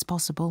nonchalant as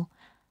possible.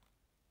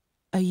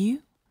 Are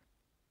you?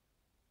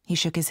 He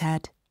shook his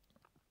head,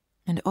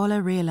 and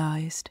Ola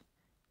realised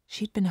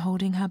she'd been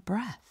holding her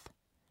breath.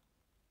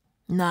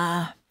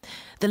 Nah,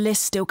 the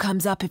list still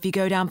comes up if you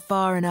go down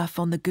far enough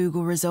on the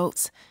Google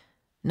results.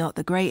 Not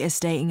the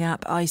greatest dating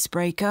app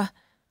icebreaker.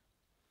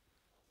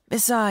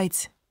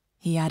 Besides,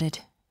 he added,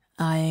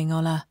 eyeing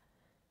Ola,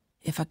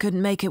 if I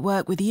couldn't make it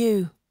work with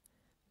you,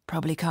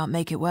 probably can't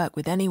make it work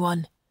with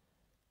anyone.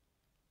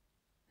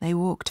 They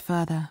walked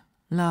further,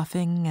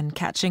 laughing and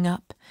catching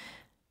up.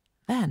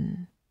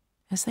 Then,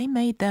 as they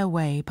made their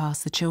way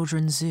past the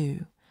children's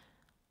zoo,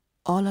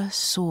 Ola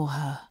saw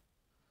her.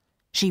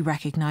 She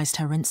recognised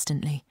her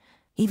instantly,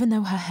 even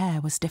though her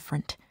hair was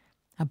different,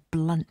 a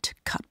blunt,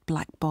 cut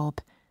black bob.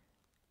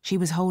 She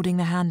was holding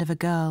the hand of a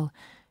girl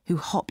who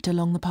hopped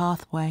along the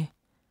pathway.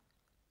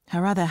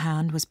 Her other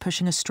hand was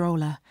pushing a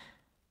stroller.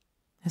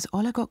 As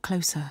Ola got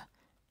closer,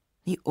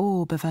 the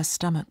orb of her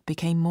stomach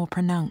became more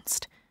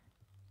pronounced.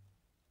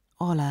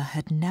 Ola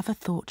had never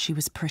thought she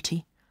was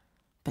pretty,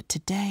 but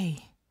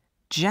today,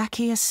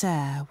 Jackie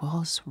Asser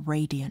was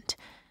radiant,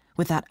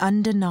 with that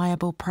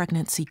undeniable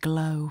pregnancy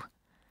glow.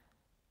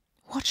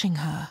 Watching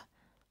her,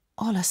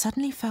 Ola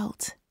suddenly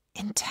felt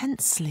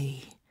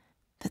intensely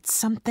that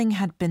something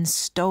had been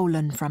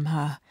stolen from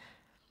her.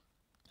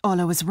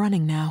 Ola was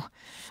running now.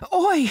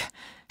 Oi!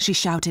 She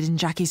shouted in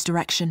Jackie's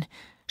direction.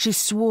 She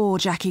swore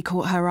Jackie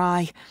caught her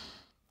eye.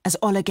 As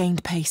Ola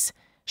gained pace,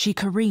 she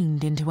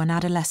careened into an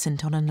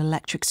adolescent on an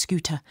electric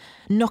scooter,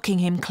 knocking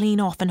him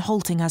clean off and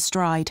halting her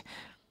stride.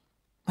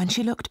 When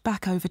she looked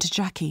back over to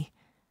Jackie,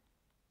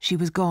 she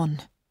was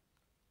gone.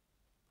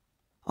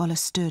 Ola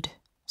stood,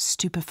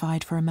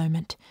 stupefied for a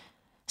moment,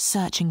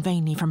 searching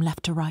vainly from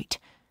left to right.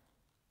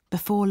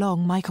 Before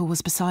long, Michael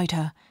was beside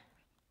her.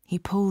 He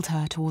pulled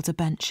her towards a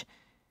bench,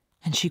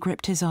 and she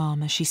gripped his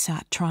arm as she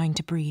sat trying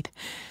to breathe.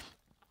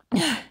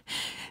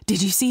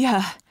 Did you see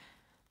her?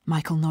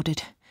 Michael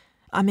nodded.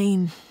 I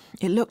mean,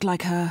 it looked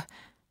like her.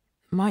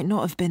 Might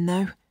not have been,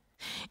 though.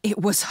 It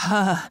was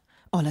her,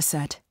 Ola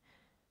said.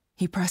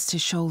 He pressed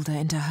his shoulder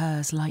into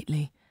hers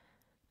lightly.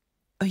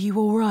 Are you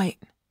all right?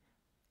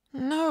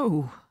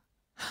 No.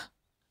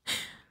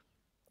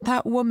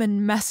 That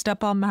woman messed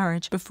up our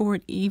marriage before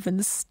it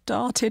even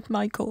started,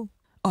 Michael,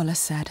 Ola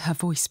said, her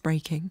voice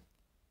breaking.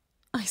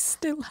 I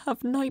still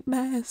have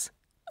nightmares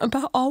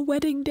about our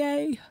wedding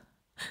day.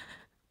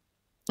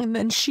 And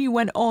then she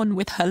went on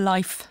with her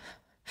life.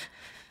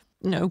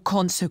 No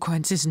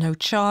consequences, no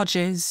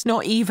charges,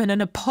 not even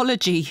an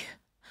apology.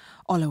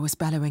 Ola was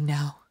bellowing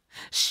now.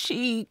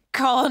 She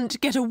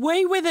can't get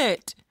away with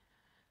it.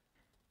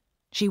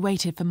 She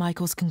waited for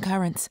Michael's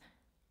concurrence,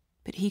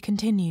 but he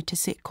continued to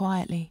sit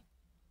quietly.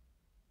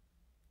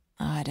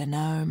 I don't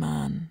know,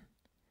 man.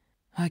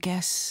 I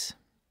guess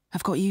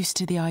I've got used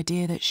to the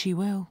idea that she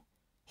will,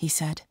 he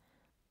said.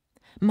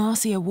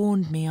 Marcia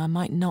warned me I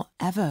might not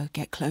ever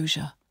get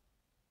closure.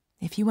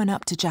 If you went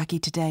up to Jackie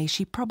today,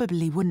 she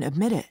probably wouldn't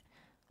admit it.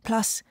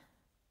 Plus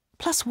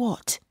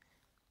what?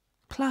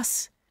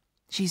 Plus,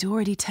 she's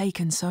already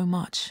taken so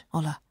much,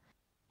 Ola.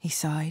 He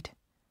sighed.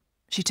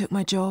 She took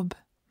my job,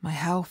 my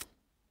health,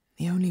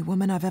 the only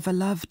woman I've ever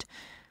loved,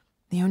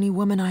 the only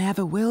woman I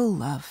ever will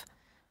love.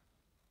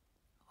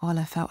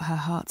 Ola felt her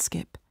heart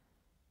skip.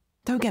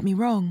 Don't get me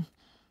wrong.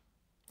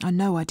 I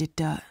know I did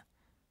dirt.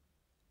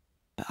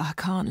 but I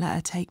can't let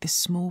her take this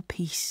small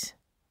piece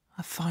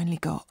I've finally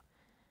got.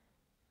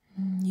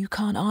 You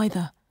can't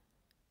either.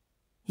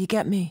 You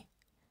get me?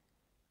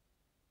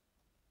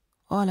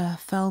 Ola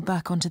fell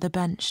back onto the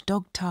bench,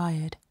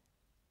 dog-tired,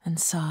 and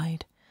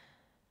sighed.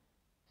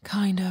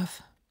 Kind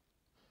of.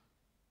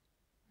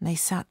 They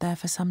sat there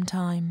for some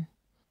time,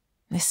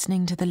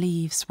 listening to the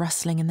leaves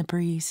rustling in the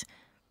breeze.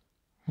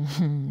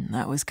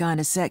 That was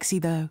kind of sexy,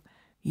 though.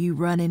 You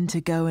run in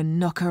to go and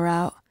knock her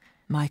out,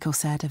 Michael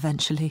said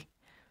eventually.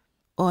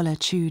 Ola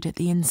chewed at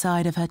the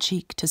inside of her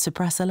cheek to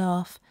suppress a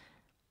laugh.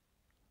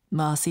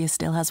 Marcia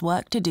still has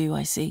work to do,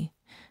 I see.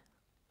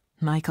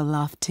 Michael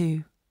laughed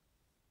too.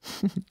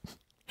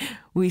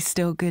 We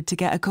still good to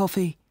get a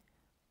coffee?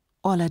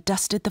 Ola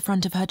dusted the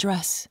front of her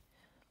dress.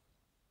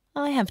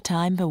 I have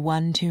time for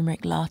one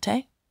turmeric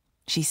latte,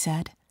 she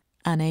said,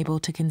 unable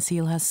to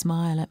conceal her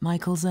smile at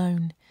Michael's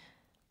own,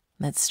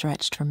 that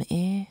stretched from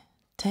ear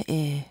to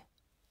ear.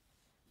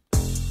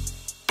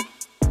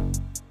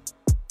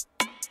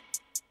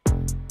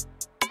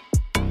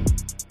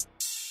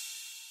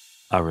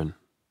 Aaron.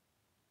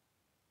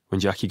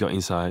 When Jackie got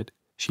inside,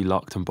 she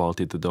locked and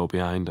bolted the door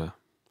behind her.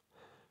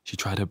 She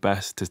tried her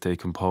best to stay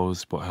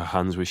composed, but her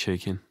hands were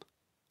shaking.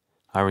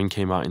 Aaron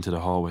came out into the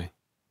hallway.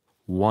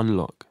 One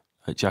look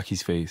at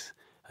Jackie's face,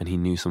 and he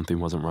knew something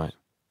wasn't right.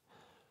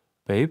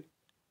 Babe?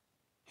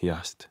 He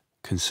asked,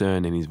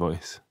 concern in his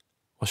voice.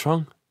 What's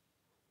wrong?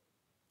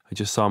 I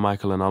just saw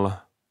Michael and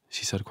Ola,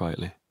 she said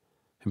quietly,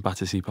 in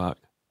Battersea Park.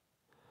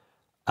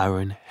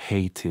 Aaron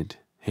hated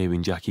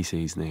hearing Jackie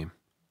say his name.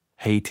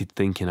 Hated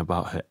thinking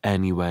about her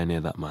anywhere near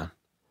that man.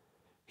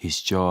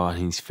 His jaw and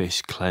his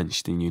fist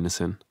clenched in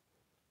unison,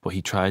 but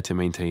he tried to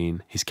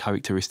maintain his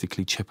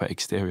characteristically chipper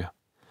exterior.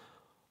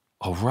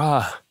 Oh,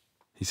 rah,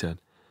 he said.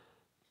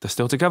 They're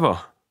still together?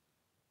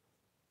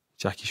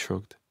 Jackie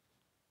shrugged.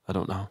 I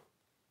don't know.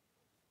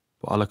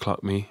 But Ola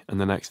clocked me, and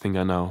the next thing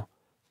I know,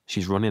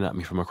 she's running at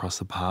me from across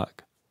the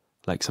park,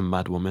 like some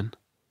mad woman,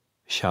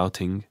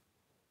 shouting.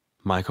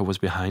 Michael was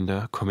behind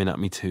her, coming at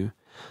me too.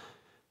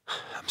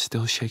 I'm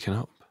still shaken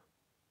up.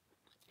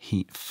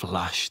 Heat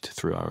flashed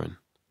through Aaron.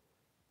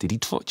 Did he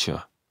touch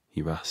her?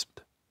 He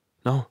rasped.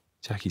 No,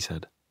 Jackie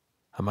said.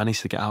 I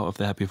managed to get out of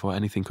there before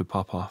anything could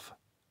pop off.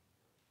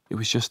 It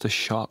was just a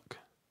shock.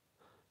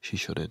 She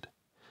shuddered.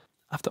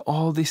 After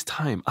all this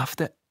time,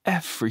 after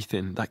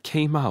everything that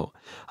came out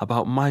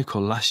about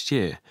Michael last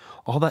year,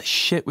 all that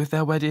shit with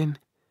their wedding,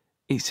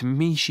 it's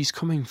me she's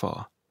coming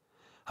for.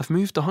 I've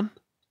moved on.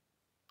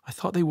 I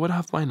thought they would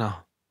have by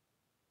now.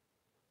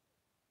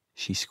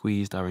 She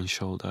squeezed Aaron's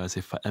shoulder as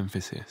if for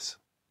emphasis.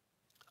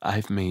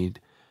 I've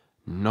made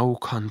no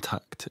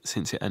contact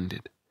since it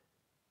ended,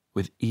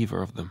 with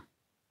either of them.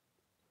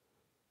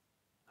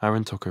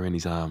 Aaron took her in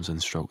his arms and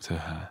stroked her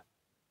hair.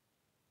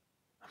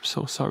 I'm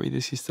so sorry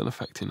this is still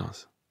affecting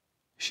us,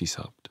 she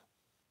sobbed.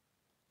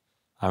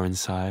 Aaron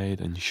sighed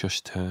and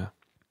shushed her.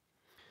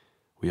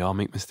 We all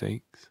make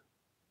mistakes.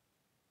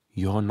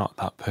 You're not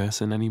that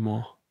person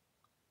anymore.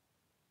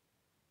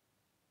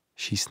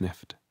 She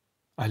sniffed.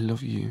 I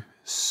love you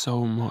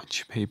so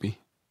much, baby,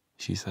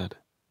 she said.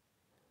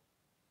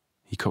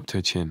 He cupped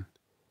her chin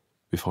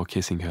before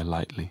kissing her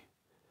lightly.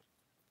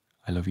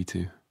 I love you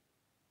too.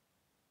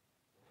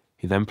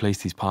 He then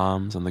placed his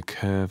palms on the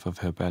curve of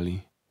her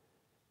belly.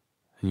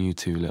 And you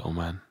too, little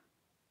man.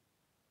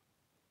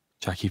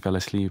 Jackie fell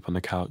asleep on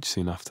the couch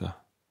soon after.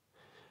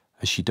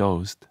 As she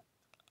dozed,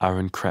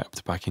 Aaron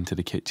crept back into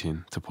the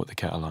kitchen to put the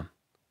kettle on.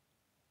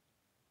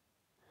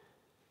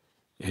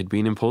 It had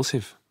been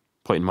impulsive,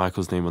 putting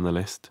Michael's name on the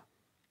list.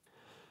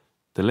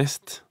 The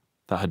list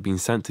that had been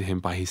sent to him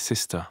by his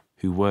sister,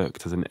 who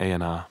worked as an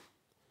A&R.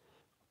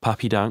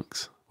 Pappy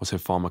Danks was her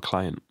former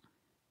client.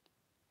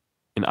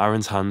 In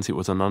Aaron's hands, it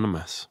was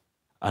anonymous,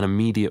 an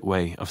immediate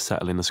way of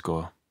settling the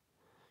score.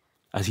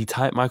 As he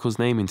typed Michael's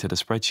name into the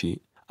spreadsheet,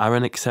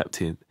 Aaron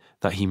accepted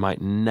that he might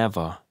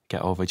never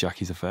get over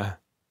Jackie's affair.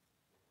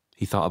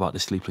 He thought about the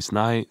sleepless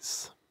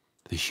nights,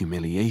 the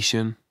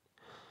humiliation.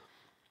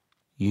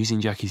 Using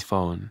Jackie's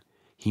phone,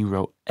 he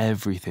wrote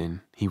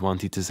everything he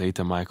wanted to say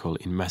to Michael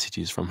in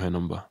messages from her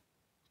number.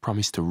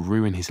 Promised to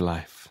ruin his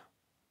life.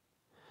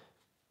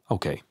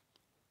 Okay,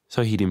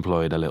 so he'd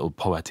employed a little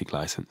poetic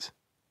license.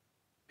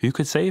 Who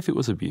could say if it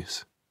was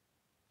abuse?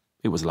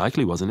 It was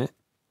likely, wasn't it?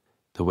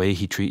 The way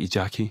he treated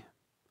Jackie.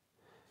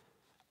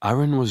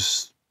 Aaron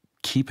was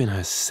keeping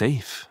her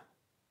safe.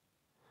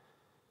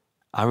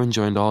 Aaron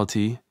joined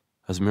RT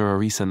as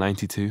Mirarisa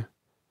 92,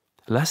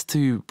 less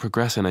to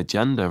progress an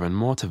agenda and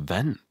more to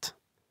vent.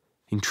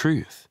 In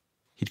truth,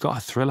 he'd got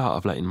a thrill out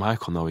of letting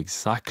Michael know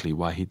exactly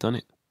why he'd done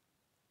it.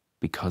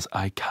 Because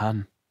I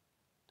can,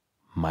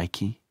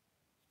 Mikey.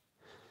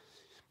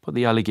 But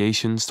the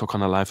allegations took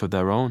on a life of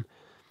their own,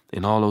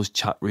 in all those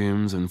chat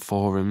rooms and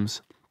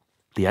forums,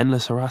 the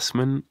endless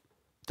harassment,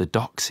 the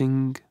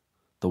doxing,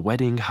 the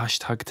wedding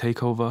hashtag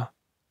takeover.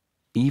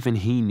 Even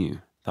he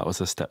knew that was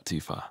a step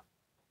too far.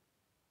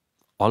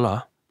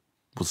 Ola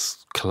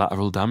was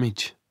collateral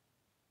damage.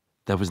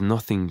 There was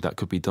nothing that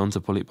could be done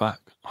to pull it back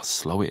or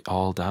slow it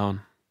all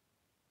down.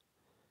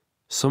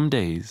 Some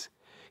days,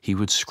 he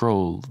would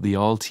scroll the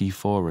Alt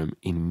forum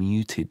in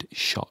muted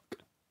shock.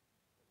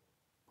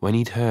 When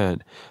he'd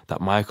heard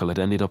that Michael had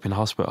ended up in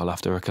hospital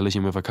after a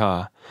collision with a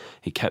car,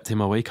 it kept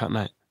him awake at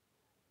night.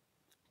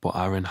 But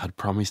Aaron had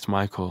promised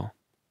Michael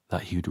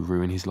that he would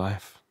ruin his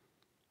life.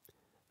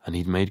 And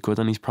he'd made good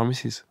on his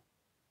promises.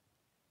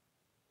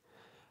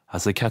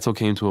 As the kettle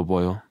came to a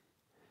boil,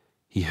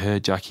 he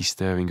heard Jackie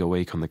stirring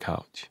awake on the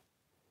couch.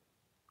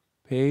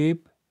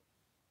 "Babe,"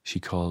 she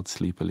called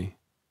sleepily.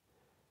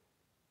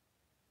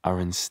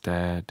 Aaron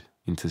stared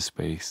into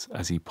space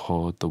as he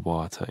poured the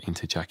water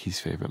into Jackie's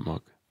favourite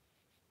mug.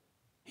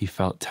 He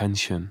felt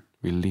tension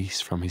release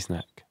from his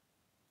neck.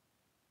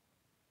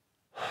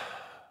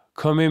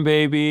 "Come in,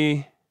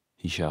 baby,"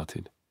 he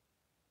shouted,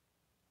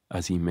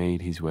 as he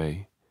made his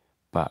way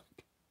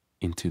back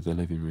into the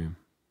living room.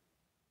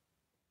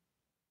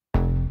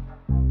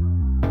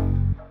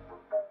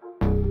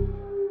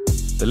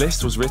 The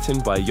list was written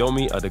by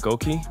Yomi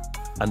Adegoke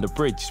and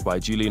abridged by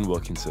Julian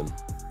Wilkinson.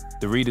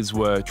 The readers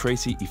were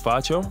Tracy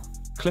Ifacho,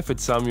 Clifford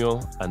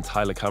Samuel, and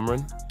Tyler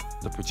Cameron.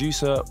 The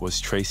producer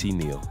was Tracy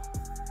Neal.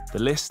 The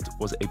list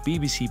was a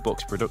BBC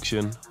Books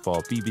production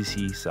for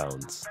BBC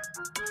Sounds.